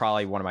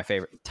probably one of my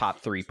favorite top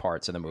 3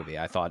 parts of the movie.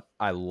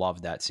 I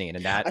loved that scene,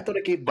 and that I thought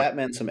it gave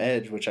Batman some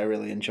edge, which I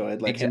really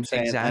enjoyed. Like him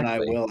saying, "And I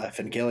will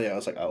effing kill you." I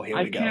was like, "Oh, here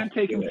we go." I can't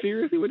take him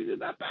seriously when he did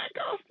that bat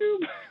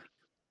costume.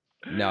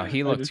 No,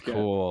 he looks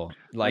cool.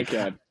 Like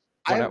I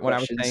have a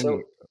question.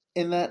 So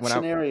in that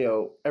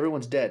scenario,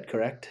 everyone's dead,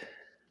 correct?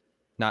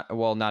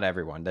 Not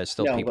everyone. There's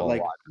still people but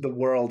like alive. the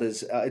world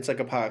is it's like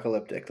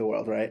apocalyptic, the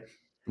world, right?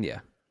 Yeah.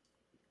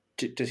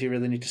 Does he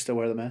really need to still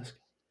wear the mask?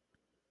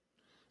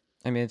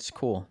 I mean, it's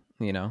cool.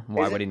 You know,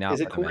 why would he not? Is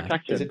it cool?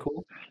 Is it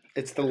cool?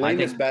 It's the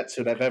lamest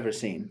batsuit I've ever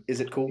seen. Is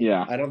it cool?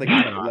 Yeah. I don't think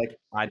it's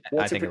like.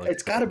 I think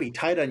it's got to be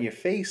tight on your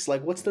face.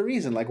 Like, what's the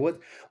reason? Like,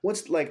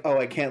 what's like? Oh,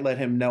 I can't let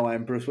him know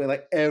I'm Bruce Wayne.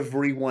 Like,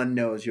 everyone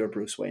knows you're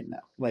Bruce Wayne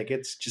now. Like,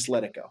 it's just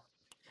let it go.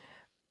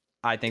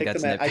 I think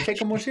I take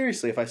him more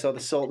seriously. If I saw the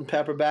Salt and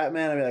Pepper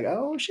Batman, I'd be like,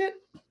 oh shit,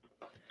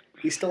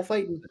 he's still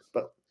fighting.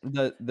 But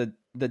the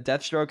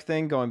Deathstroke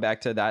thing, going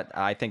back to that,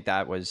 I think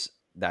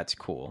that's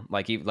cool.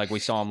 Like we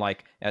saw him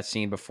like as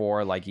seen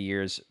before, like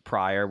years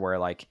prior, where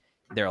like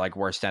they're like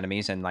worst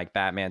enemies, and like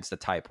Batman's the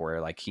type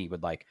where like he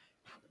would like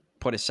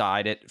put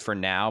aside it for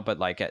now, but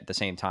like at the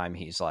same time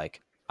he's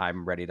like,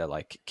 I'm ready to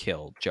like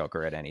kill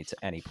Joker at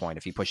any point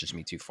if he pushes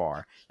me too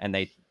far. And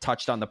they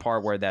touched on the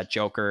part where that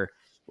Joker,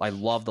 I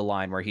love the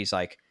line where he's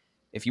like,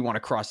 if you want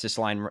to cross this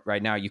line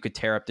right now, you could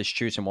tear up this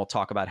truce and we'll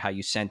talk about how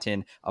you sent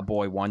in a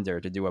boy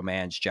wonder to do a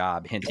man's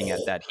job, hinting at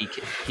that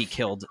he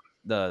killed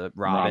the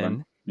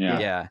Robin.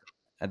 Yeah.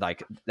 And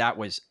like, that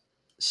was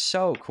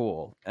so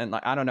cool. And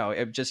like, I don't know,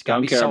 it just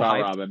got me so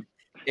hyped. Robin.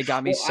 It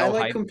got me so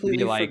hyped.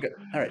 Completely all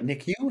right,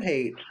 Nick, you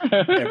hate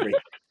everything.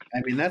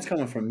 I mean, that's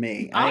coming from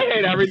me. I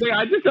hate everything.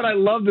 I just said I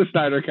love the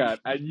Snyder Cut,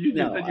 and you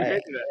just said you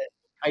hated it.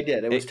 I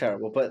did. It was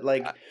terrible. But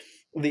like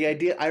the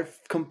idea, I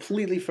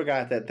completely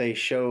forgot that they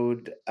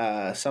showed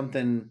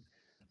something.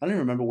 I don't even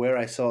remember where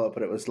I saw it,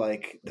 but it was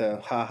like the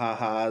ha ha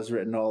ha's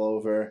written all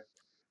over.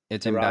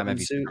 It's in Batman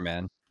v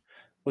Superman.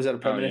 Was that a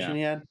premonition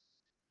he had?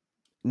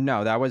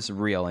 No, that was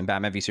real. In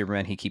Batman v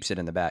Superman, he keeps it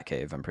in the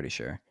Batcave, I'm pretty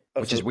sure.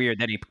 Which is weird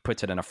that he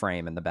puts it in a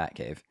frame in the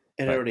Batcave.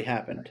 It already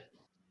happened.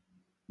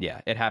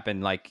 Yeah, it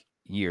happened like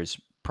years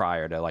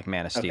prior to like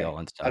Man of Steel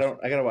and stuff.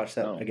 I gotta watch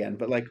that again.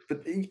 But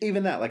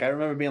even that, like I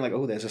remember being like,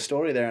 oh, there's a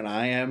story there and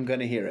I am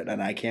gonna hear it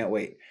and I can't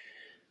wait.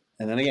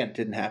 And then again, it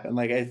didn't happen.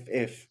 Like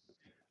if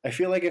I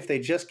feel like if they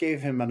just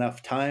gave him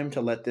enough time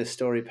to let this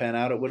story pan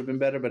out, it would have been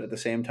better. But at the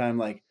same time,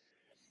 like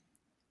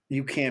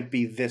you can't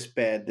be this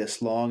bad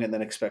this long and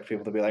then expect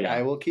people to be like,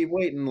 I will keep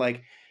waiting.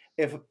 Like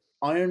if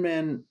Iron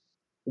Man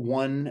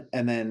 1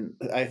 and then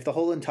if the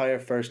whole entire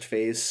first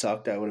phase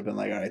sucked, I would have been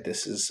like, all right,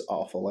 this is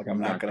awful. Like I'm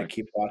not going to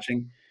keep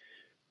watching.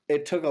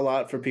 It took a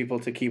lot for people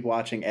to keep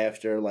watching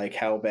after like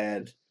how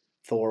bad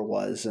Thor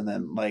was. And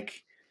then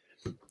like,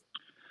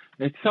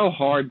 it's so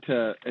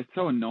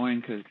annoying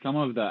because some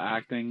of the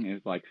acting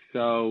is like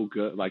so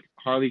good. Like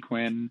Harley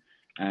Quinn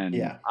and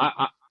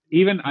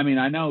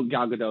I know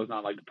Gal Gadot's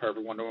not like the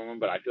perfect Wonder Woman,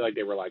 but I feel like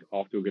they were like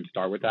off to a good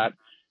start with that.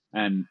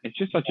 And it's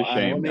just such a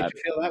shame. What made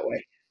you feel that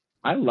way?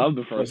 I love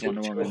the first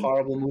Wonder Woman.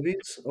 Horrible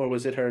movies, or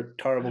was it her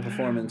horrible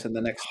performance in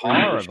the next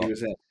movie she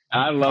was in?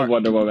 I love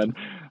Wonder Woman.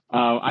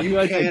 I feel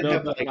like can't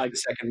have like the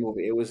second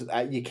movie. It was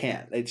you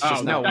can't. It's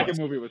just the second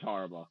movie was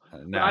horrible.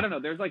 No. But I don't know.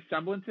 There's like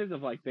semblances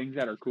of like things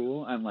that are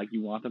cool and like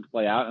you want them to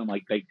play out, and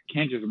like they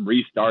can't just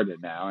restart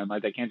it now, and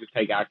like they can't just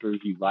take actors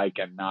you like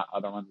and not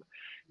other ones.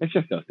 It's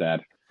just so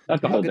sad.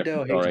 That's a whole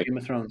different story. Game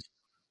of Thrones.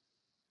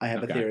 I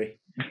have a theory.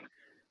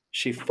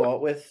 She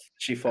fought with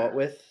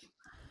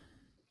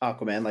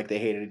Aquaman, like they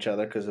hated each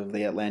other because of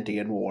the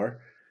Atlantean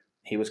War.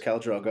 He was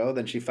Khal Drogo.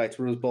 Then she fights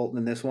Bruce Bolton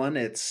in this one.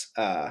 It's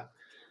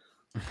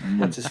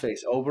what's his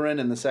face? Oberyn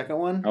in the second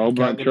one.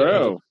 Oberyn,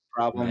 true.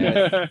 Problem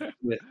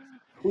with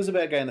who's the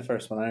bad guy in the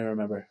first one? I don't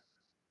remember.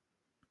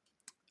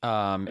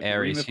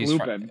 Ares.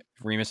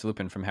 Remus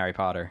Lupin from Harry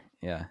Potter.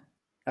 Yeah.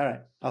 All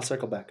right, I'll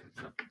circle back.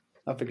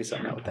 I'll figure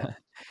something out with that.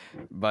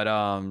 But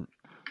all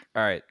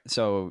right.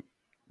 So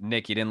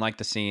Nick, you didn't like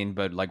the scene,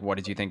 but like, what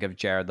did you think of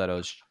Jared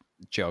Leto's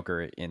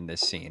Joker in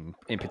this scene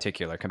in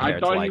particular compared I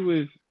to thought like? he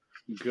was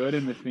good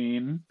in the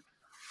scene,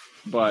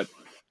 but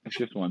it's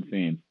just one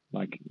scene.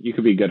 Like you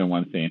could be good in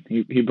one scene.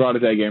 He brought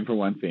his A game for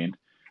one scene.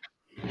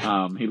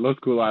 He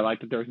looked cool. I like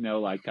that there's no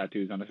like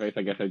tattoos on his face.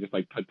 I guess I just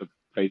like put the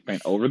face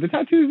paint over the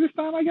tattoos this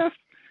time, I guess.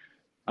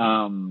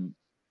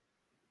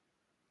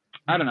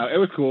 I don't know. It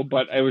was cool,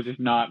 but it was just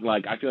not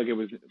like, I feel like it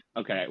was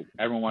okay.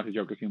 Everyone wants a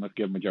Joker scene. Let's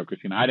give him a Joker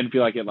scene. I didn't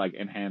feel like it like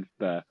enhanced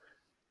the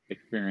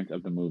experience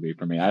of the movie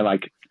for me. I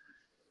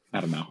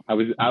don't know. I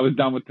was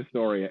done with the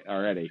story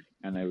already,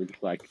 and they were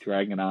just like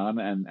dragging it on,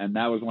 and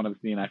that was one of the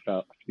scenes I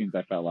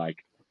felt like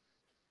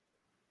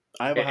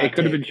it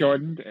could have been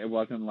shortened. It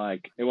wasn't my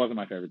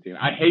favorite scene.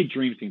 I hate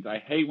dream scenes. I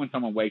hate when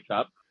someone wakes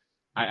up.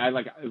 I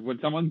like when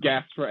someone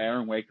gasps for air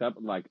and wakes up.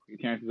 Like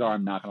chances are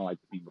I'm not gonna like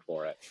the scene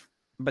before it.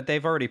 But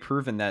they've already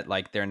proven that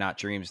like they're not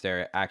dreams;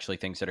 they're actually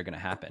things that are going to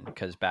happen.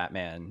 Because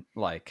Batman,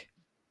 like,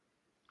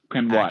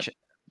 can what?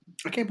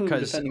 I can't believe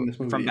you're defending this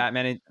movie. From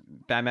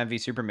Batman v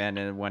Superman,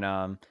 and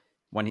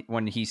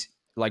when he's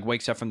like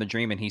wakes up from the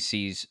dream and he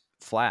sees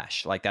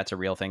Flash, like that's a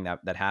real thing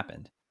that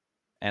happened,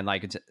 and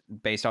like it's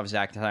based off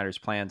Zack Snyder's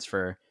plans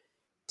for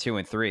 2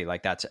 and 3.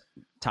 Like that's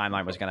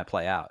timeline was going to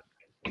play out.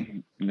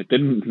 It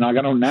didn't. It's not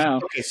gonna now.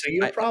 Okay, so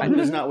your problem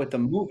is not with the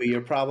movie.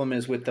 Your problem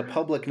is with the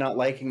public not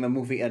liking the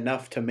movie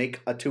enough to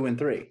make a 2 and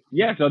 3.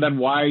 Yeah. So then,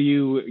 why are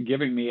you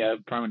giving me a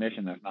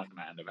premonition that's not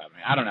gonna end up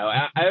happening? I don't know.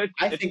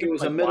 I think it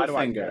was like, a middle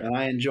finger, and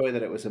I enjoy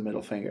that it was a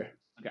middle finger.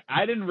 Okay,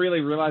 I didn't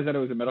really realize that it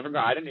was a middle finger.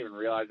 I didn't even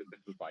realize that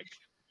this was like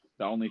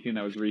the only scene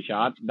that was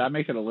reshot. That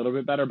makes it a little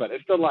bit better, but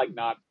it's still like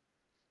not.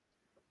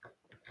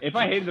 If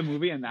I hated the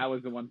movie and that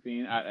was the one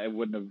scene, I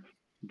wouldn't have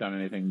done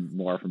anything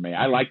more for me.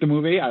 I like the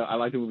movie. I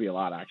like the movie a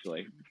lot,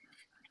 actually.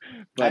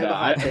 But I have a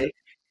hot take,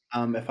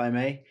 if I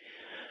may.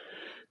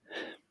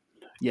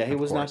 Yeah, he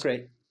was not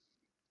great,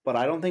 but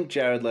I don't think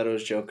Jared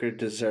Leto's Joker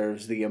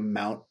deserves the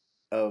amount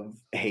of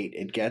hate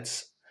it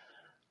gets.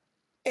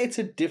 It's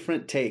a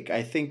different take.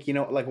 I think,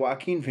 like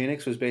Joaquin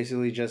Phoenix was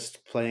basically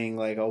just playing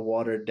like a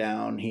watered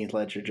down Heath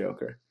Ledger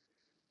Joker.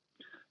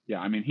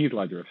 Yeah, I mean, Heath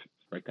Ledger is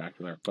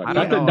spectacular, but I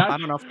don't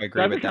know if I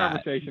agree with that.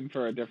 That's a conversation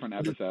for a different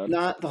episode.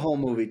 Not the whole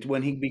movie.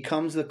 When he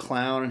becomes the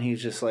clown and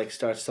he's just like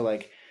starts to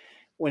like,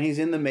 when he's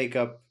in the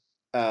makeup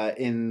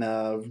in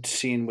the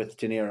scene with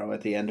De Niro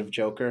at the end of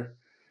Joker,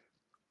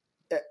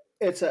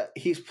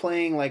 he's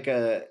playing like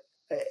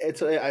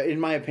in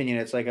my opinion,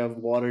 it's like a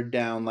watered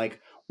down, like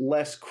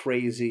less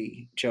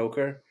crazy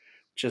Joker,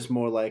 just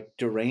more like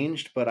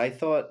deranged. But I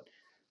thought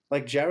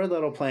like Jared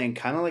Leto playing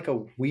kind of like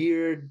a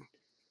weird,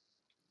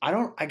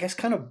 I guess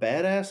kind of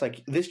badass.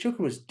 Like this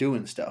Joker was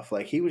doing stuff.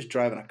 Like he was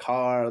driving a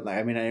car.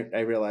 I mean, I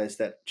realized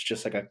that it's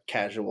just like a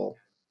casual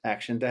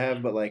action to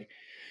have, but like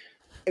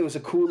it was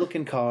a cool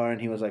looking car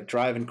and he was like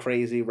driving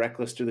crazy,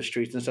 reckless through the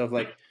streets and stuff.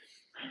 Like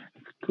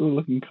cool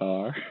looking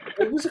car.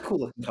 It was a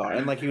cool looking car.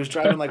 And like he was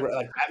driving like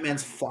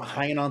Batman's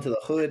hanging onto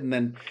the hood. And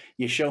then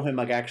you show him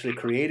like actually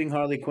creating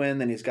Harley Quinn.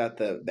 Then he's got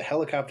the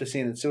helicopter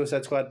scene in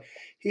Suicide Squad.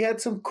 He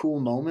had some cool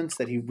moments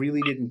that he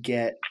really didn't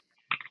get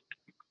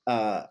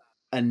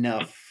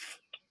enough.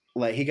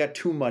 Like he got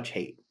too much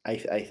hate, I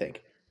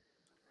think.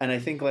 And I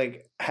think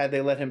like had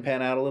they let him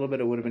pan out a little bit,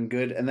 it would have been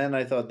good. And then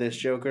I thought this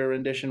Joker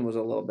rendition was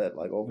a little bit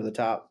like over the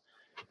top.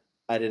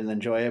 I didn't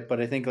enjoy it,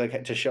 but I think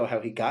like to show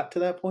how he got to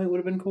that point would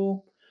have been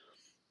cool.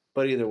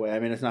 But either way, I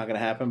mean, it's not going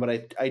to happen.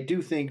 But I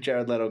do think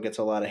Jared Leto gets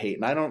a lot of hate,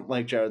 and I don't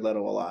like Jared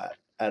Leto a lot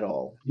at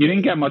all. He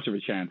didn't get much of a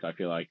chance. I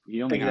feel like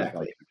he only has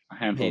like a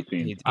handful of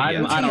scenes. I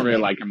don't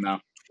really like him though.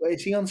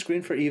 Is he on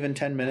screen for even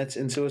 10 minutes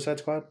in Suicide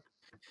Squad?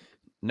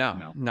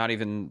 No, not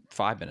even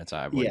 5 minutes.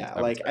 I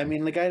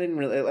mean, the guy didn't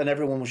really, and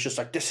everyone was just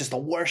like, "This is the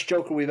worst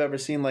Joker we've ever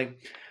seen." Like,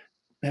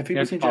 have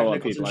people seen Jack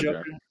Nicholson's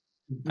Joker?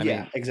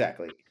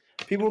 Exactly.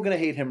 People were going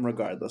to hate him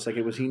regardless. Like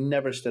he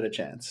never stood a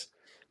chance.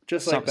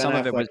 Just like Ben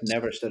Affleck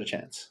never stood a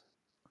chance.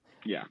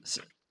 Yeah.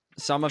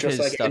 Some of just his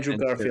like stuff Andrew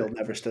Garfield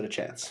never stood a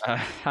chance.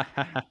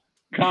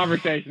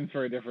 Conversations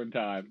for a different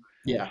time.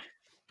 Yeah.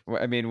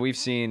 I mean, we've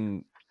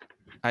seen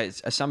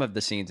some of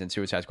the scenes in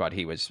Suicide Squad.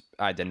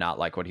 I did not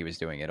like what he was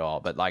doing at all.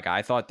 But like,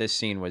 I thought this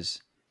scene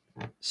was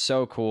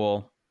so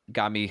cool.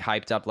 Got me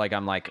hyped up. Like,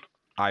 I'm like,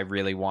 I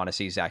really want to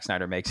see Zack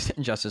Snyder make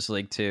Justice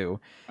League 2.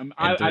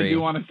 I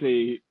do want to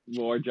see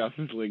more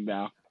Justice League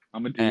now.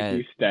 I'm a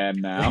DC stan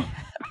now.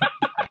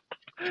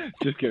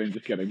 Just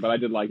kidding. But I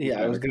did like.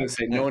 Yeah, I was gonna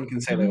say no one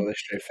can say that with a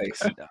straight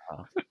face.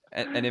 No.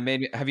 And it made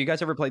me. Have you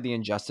guys ever played the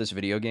Injustice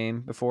video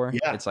game before?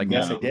 Yeah, it's like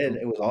yes, I did.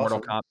 It was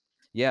awesome.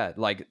 Yeah,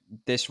 like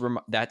this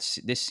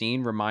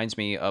scene reminds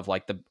me of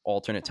like the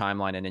alternate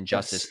timeline in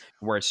Injustice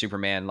where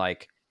Superman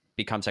like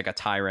becomes like a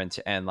tyrant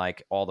and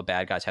like all the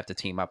bad guys have to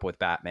team up with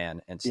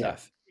Batman and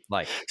stuff. Yeah.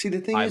 Like, see, the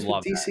thing is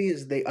with DC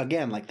is they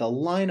again like the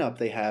lineup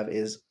they have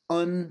is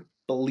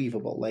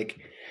unbelievable. Like.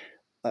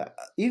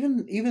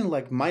 Even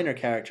like minor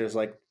characters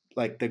like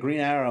the Green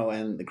Arrow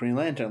and the Green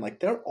Lantern, like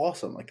they're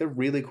awesome. Like they're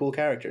really cool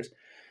characters.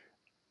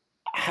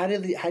 How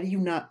do you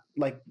not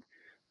like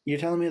You're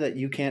telling me that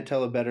you can't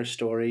tell a better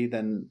story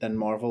than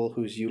Marvel,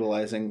 who's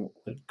utilizing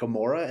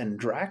Gamora and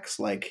Drax?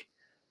 Like,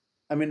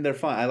 I mean, they're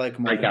fine. I like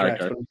Gamora and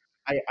Drax, but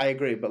I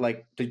agree. But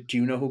like, do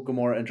you know who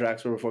Gamora and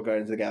Drax were before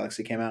Guardians of the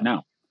Galaxy came out?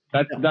 No.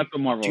 That's what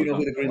Marvel. Do you know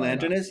who the Green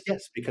Lantern is?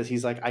 Yes, because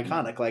he's like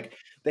iconic. Like,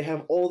 they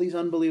have all these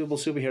unbelievable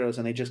superheroes,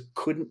 and they just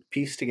couldn't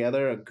piece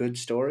together a good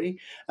story.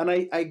 And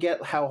I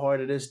get how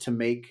hard it is to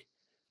make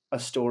a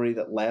story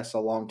that lasts a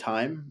long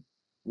time.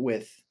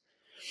 With,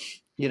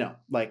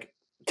 like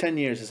 10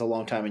 years is a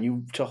long time,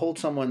 and to hold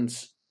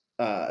someone's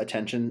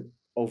attention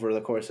over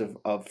the course of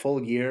a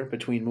full year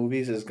between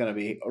movies is going to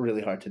be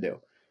really hard to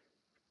do.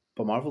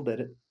 But Marvel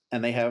did it,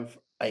 and they have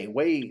a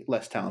way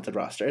less talented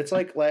roster. It's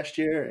like last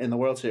year in the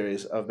World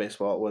Series of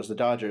baseball, it was the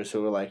Dodgers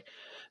who were like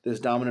this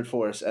dominant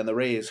force, and the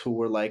Rays who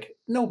were like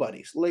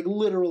nobodies, like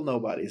literal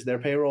nobodies. Their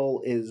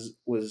payroll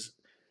was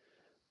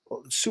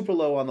super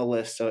low on the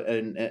list, so,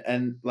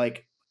 and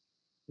like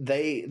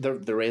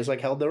the Rays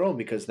like held their own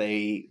because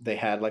they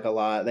had like a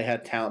lot, they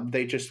had talent.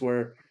 They just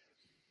were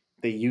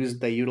they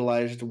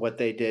utilized what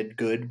they did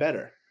good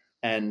better,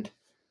 and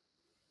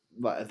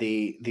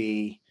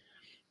the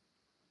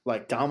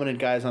like dominant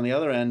guys on the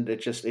other end,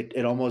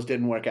 it almost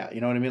didn't work out.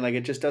 You know what I mean? Like,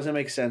 it just doesn't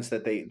make sense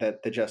that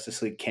the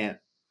Justice League can't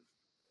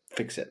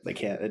fix it. They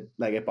can't.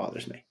 It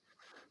bothers me.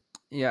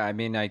 Yeah, I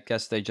mean, I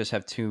guess they just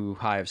have too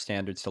high of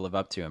standards to live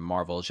up to, and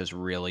Marvel is just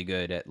really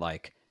good at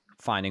like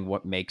finding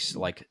what makes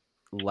like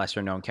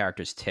lesser known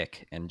characters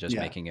tick and just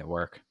making it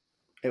work.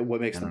 What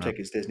makes them tick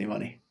is Disney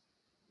money.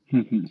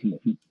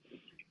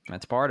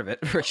 That's part of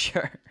it for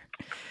sure.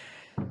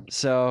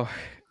 So,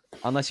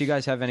 unless you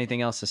guys have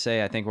anything else to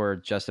say, I think we're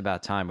just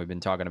about time. We've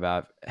been talking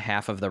about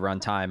half of the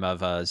runtime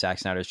of Zack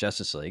Snyder's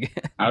Justice League.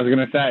 I was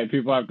going to say,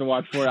 people have to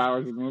watch 4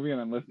 hours of the movie and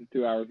then listen to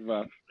 2 hours of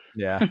us.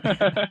 Yeah.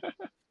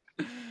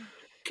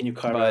 Can you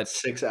carve out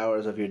 6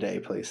 hours of your day,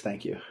 please?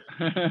 Thank you.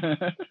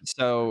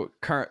 So,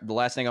 the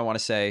last thing I want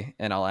to say,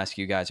 and I'll ask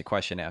you guys a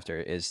question after,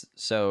 is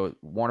so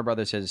Warner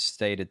Brothers has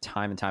stated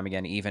time and time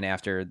again, even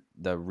after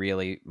the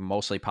really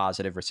mostly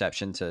positive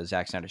reception to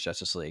Zack Snyder's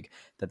Justice League,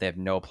 that they have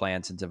no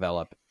plan to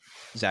develop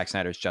Zack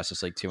Snyder's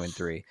Justice League 2 and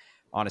 3.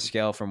 On a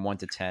scale from 1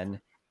 to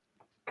 10,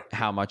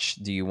 how much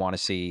do you want to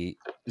see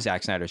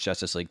Zack Snyder's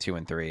Justice League 2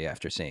 and 3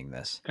 after seeing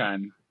this?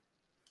 10.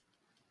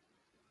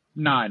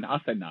 9.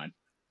 I'll say 9.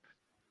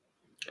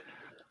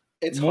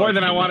 It's more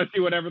than I want to see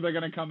whatever they're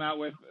going to come out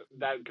with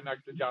that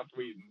connects to Joss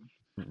Whedon.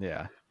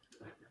 Yeah.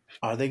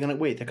 Are they going to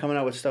wait? They're coming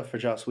out with stuff for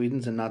Joss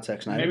Whedon's and not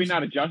Zack Snyder's? Maybe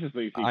not a Justice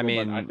League sequel,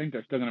 but I think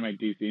they're still going to make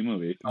DC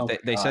movies.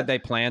 They said they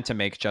plan to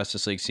make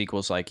Justice League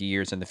sequels like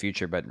years in the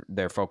future, but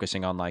they're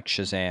focusing on like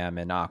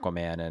Shazam and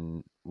Aquaman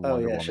and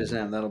Wonder Woman.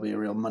 Shazam. That'll be a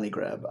real money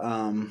grab.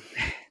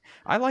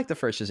 I liked the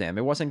first Shazam.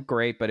 It wasn't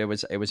great, but it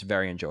was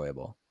very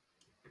enjoyable,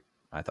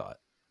 I thought.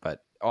 But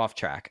off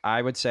track.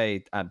 I would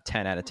say I'm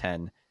 10 out of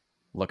 10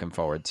 looking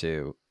forward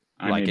to.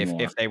 Like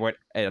if they would,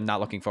 I'm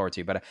not looking forward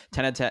to, but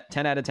 10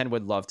 out of 10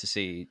 would love to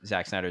see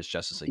Zack Snyder's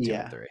Justice League 2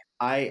 and 3.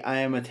 I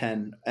am a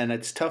 10, and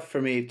it's tough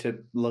for me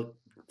to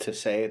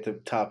say at the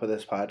top of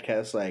this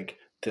podcast, like,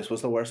 this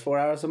was the worst 4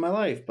 hours of my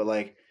life, but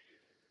like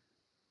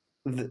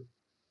the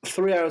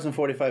 3 hours and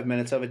 45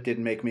 minutes of it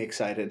didn't make me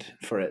excited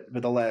for it,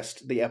 but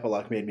the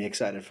epilogue made me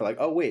excited for like,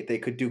 oh wait, they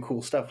could do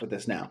cool stuff with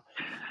this now.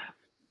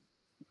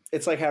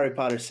 It's like Harry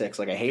Potter 6.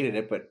 Like, I hated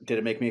it, but did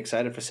it make me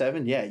excited for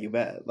 7? Yeah, you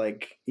bet.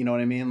 Like, you know what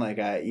I mean? Like,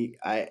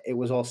 it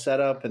was all set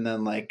up, and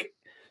then like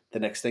the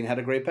next thing had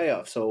a great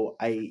payoff. So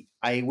I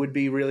would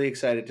be really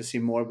excited to see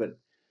more. But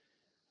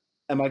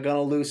am I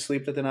gonna lose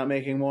sleep that they're not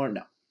making more?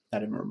 No,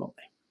 not even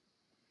remotely.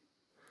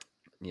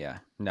 Yeah,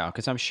 no,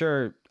 because I'm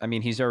sure. I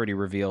mean, he's already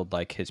revealed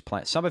like his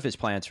plan. Some of his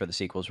plans for the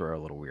sequels were a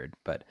little weird,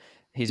 but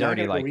he's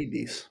already like read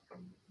these.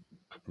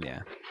 Yeah.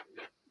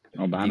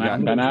 Well, Ben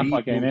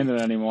Affleck ain't in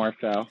it anymore,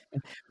 so.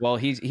 Well,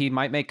 he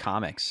might make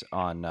comics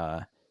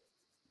on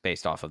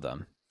based off of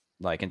them.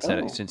 Like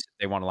since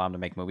they won't allow him to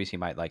make movies, he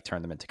might like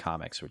turn them into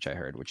comics, which I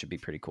heard, which would be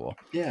pretty cool.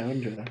 Yeah, I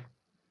wouldn't do that.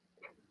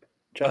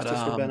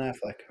 Justice for Ben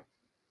Affleck.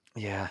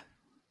 Yeah,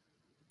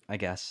 I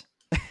guess.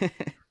 Do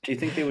you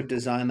think they would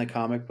design the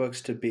comic books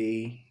to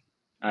be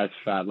as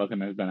fat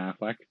looking as Ben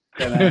Affleck?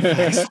 Ben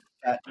Affleck's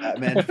fat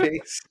Batman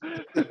face.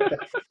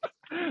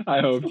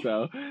 I hope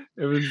so.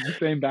 It was the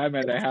same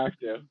Batman. They have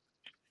to.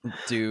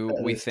 Do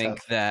we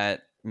think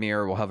that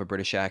Mira will have a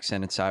British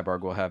accent and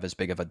Cyborg will have as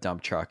big of a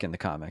dump truck in the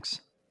comics?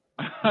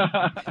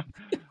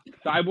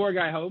 Cyborg,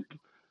 I hope.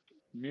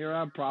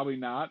 Mira, probably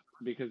not,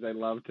 because they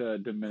love to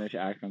diminish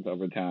accents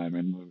over time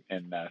in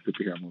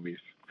superhero movies.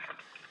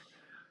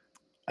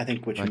 I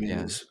think what you mean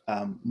is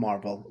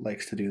Marvel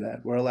likes to do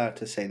that. We're allowed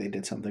to say they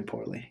did something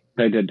poorly.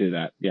 They did do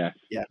that, yes.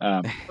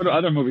 Yeah. But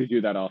other movies do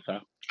that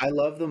also. I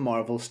love the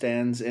Marvel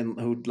stands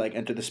who like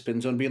enter the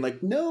spin zone being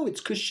like, no, it's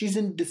because she's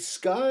in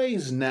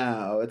disguise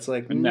now. It's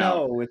like,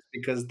 no, it's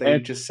because they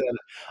just said,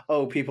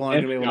 oh, people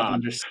aren't going to be able to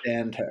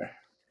understand her.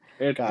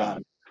 It's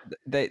gone.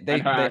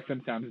 Her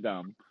accent sounds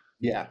dumb.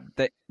 Yeah.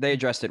 They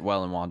addressed it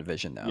well in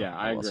WandaVision, though. Yeah,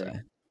 I agree.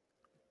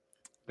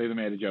 They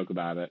made a joke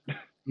about it.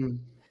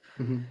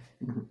 Mm-hmm.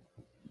 Mm-hmm.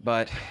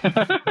 But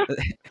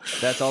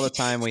that's all the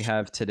time we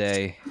have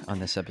today on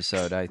this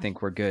episode. I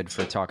think we're good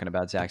for talking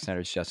about Zack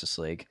Snyder's Justice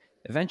League.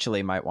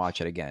 Eventually might watch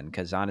it again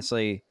because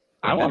honestly,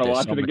 I want to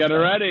watch it again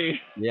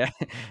already. Yeah.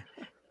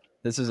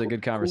 This is a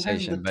good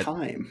conversation. But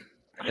time?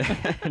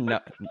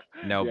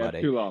 Nobody.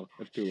 Yeah,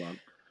 it's too long.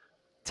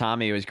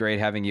 Tommy, it was great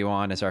having you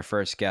on as our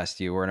first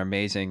guest. You were an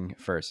amazing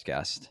first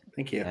guest.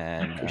 Thank you.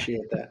 And,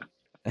 appreciate that.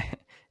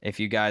 If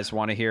you guys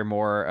want to hear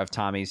more of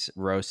Tommy's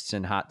roasts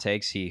and hot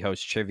takes, he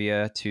hosts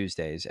Trivia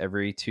Tuesdays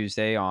every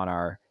Tuesday on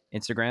our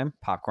Instagram,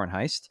 Popcorn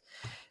Heist.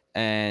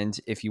 And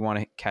if you want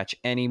to catch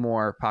any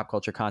more pop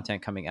culture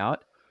content coming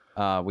out,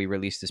 we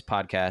release this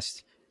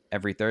podcast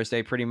every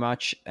Thursday pretty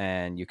much.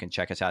 And you can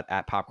check us out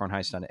at Popcorn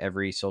Heist on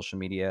every social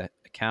media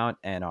account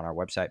and on our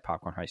website,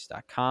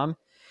 popcornheist.com.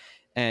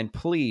 And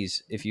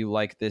please, if you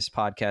like this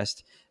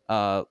podcast,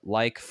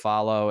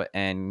 follow,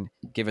 and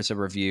give us a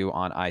review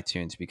on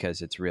iTunes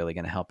because it's really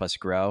going to help us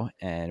grow,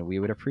 and we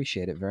would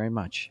appreciate it very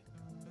much.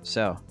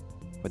 So,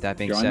 with that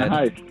being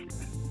said,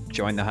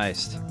 join the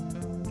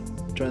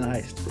heist. Join the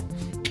heist.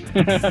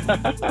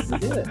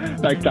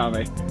 Thanks,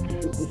 Tommy.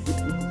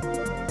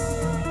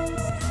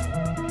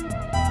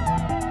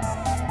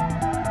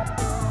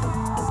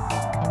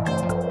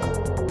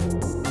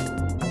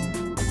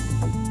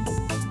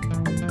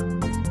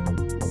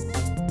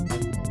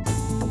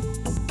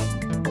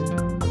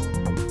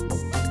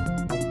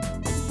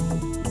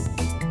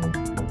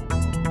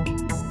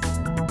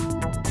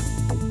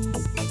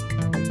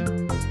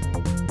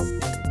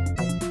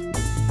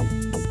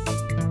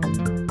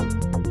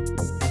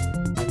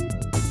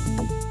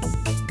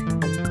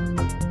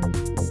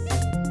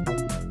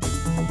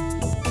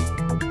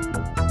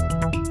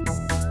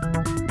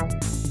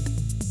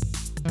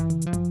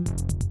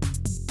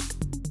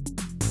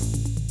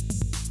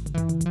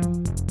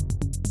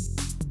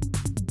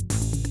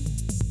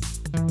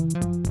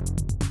 Thank you.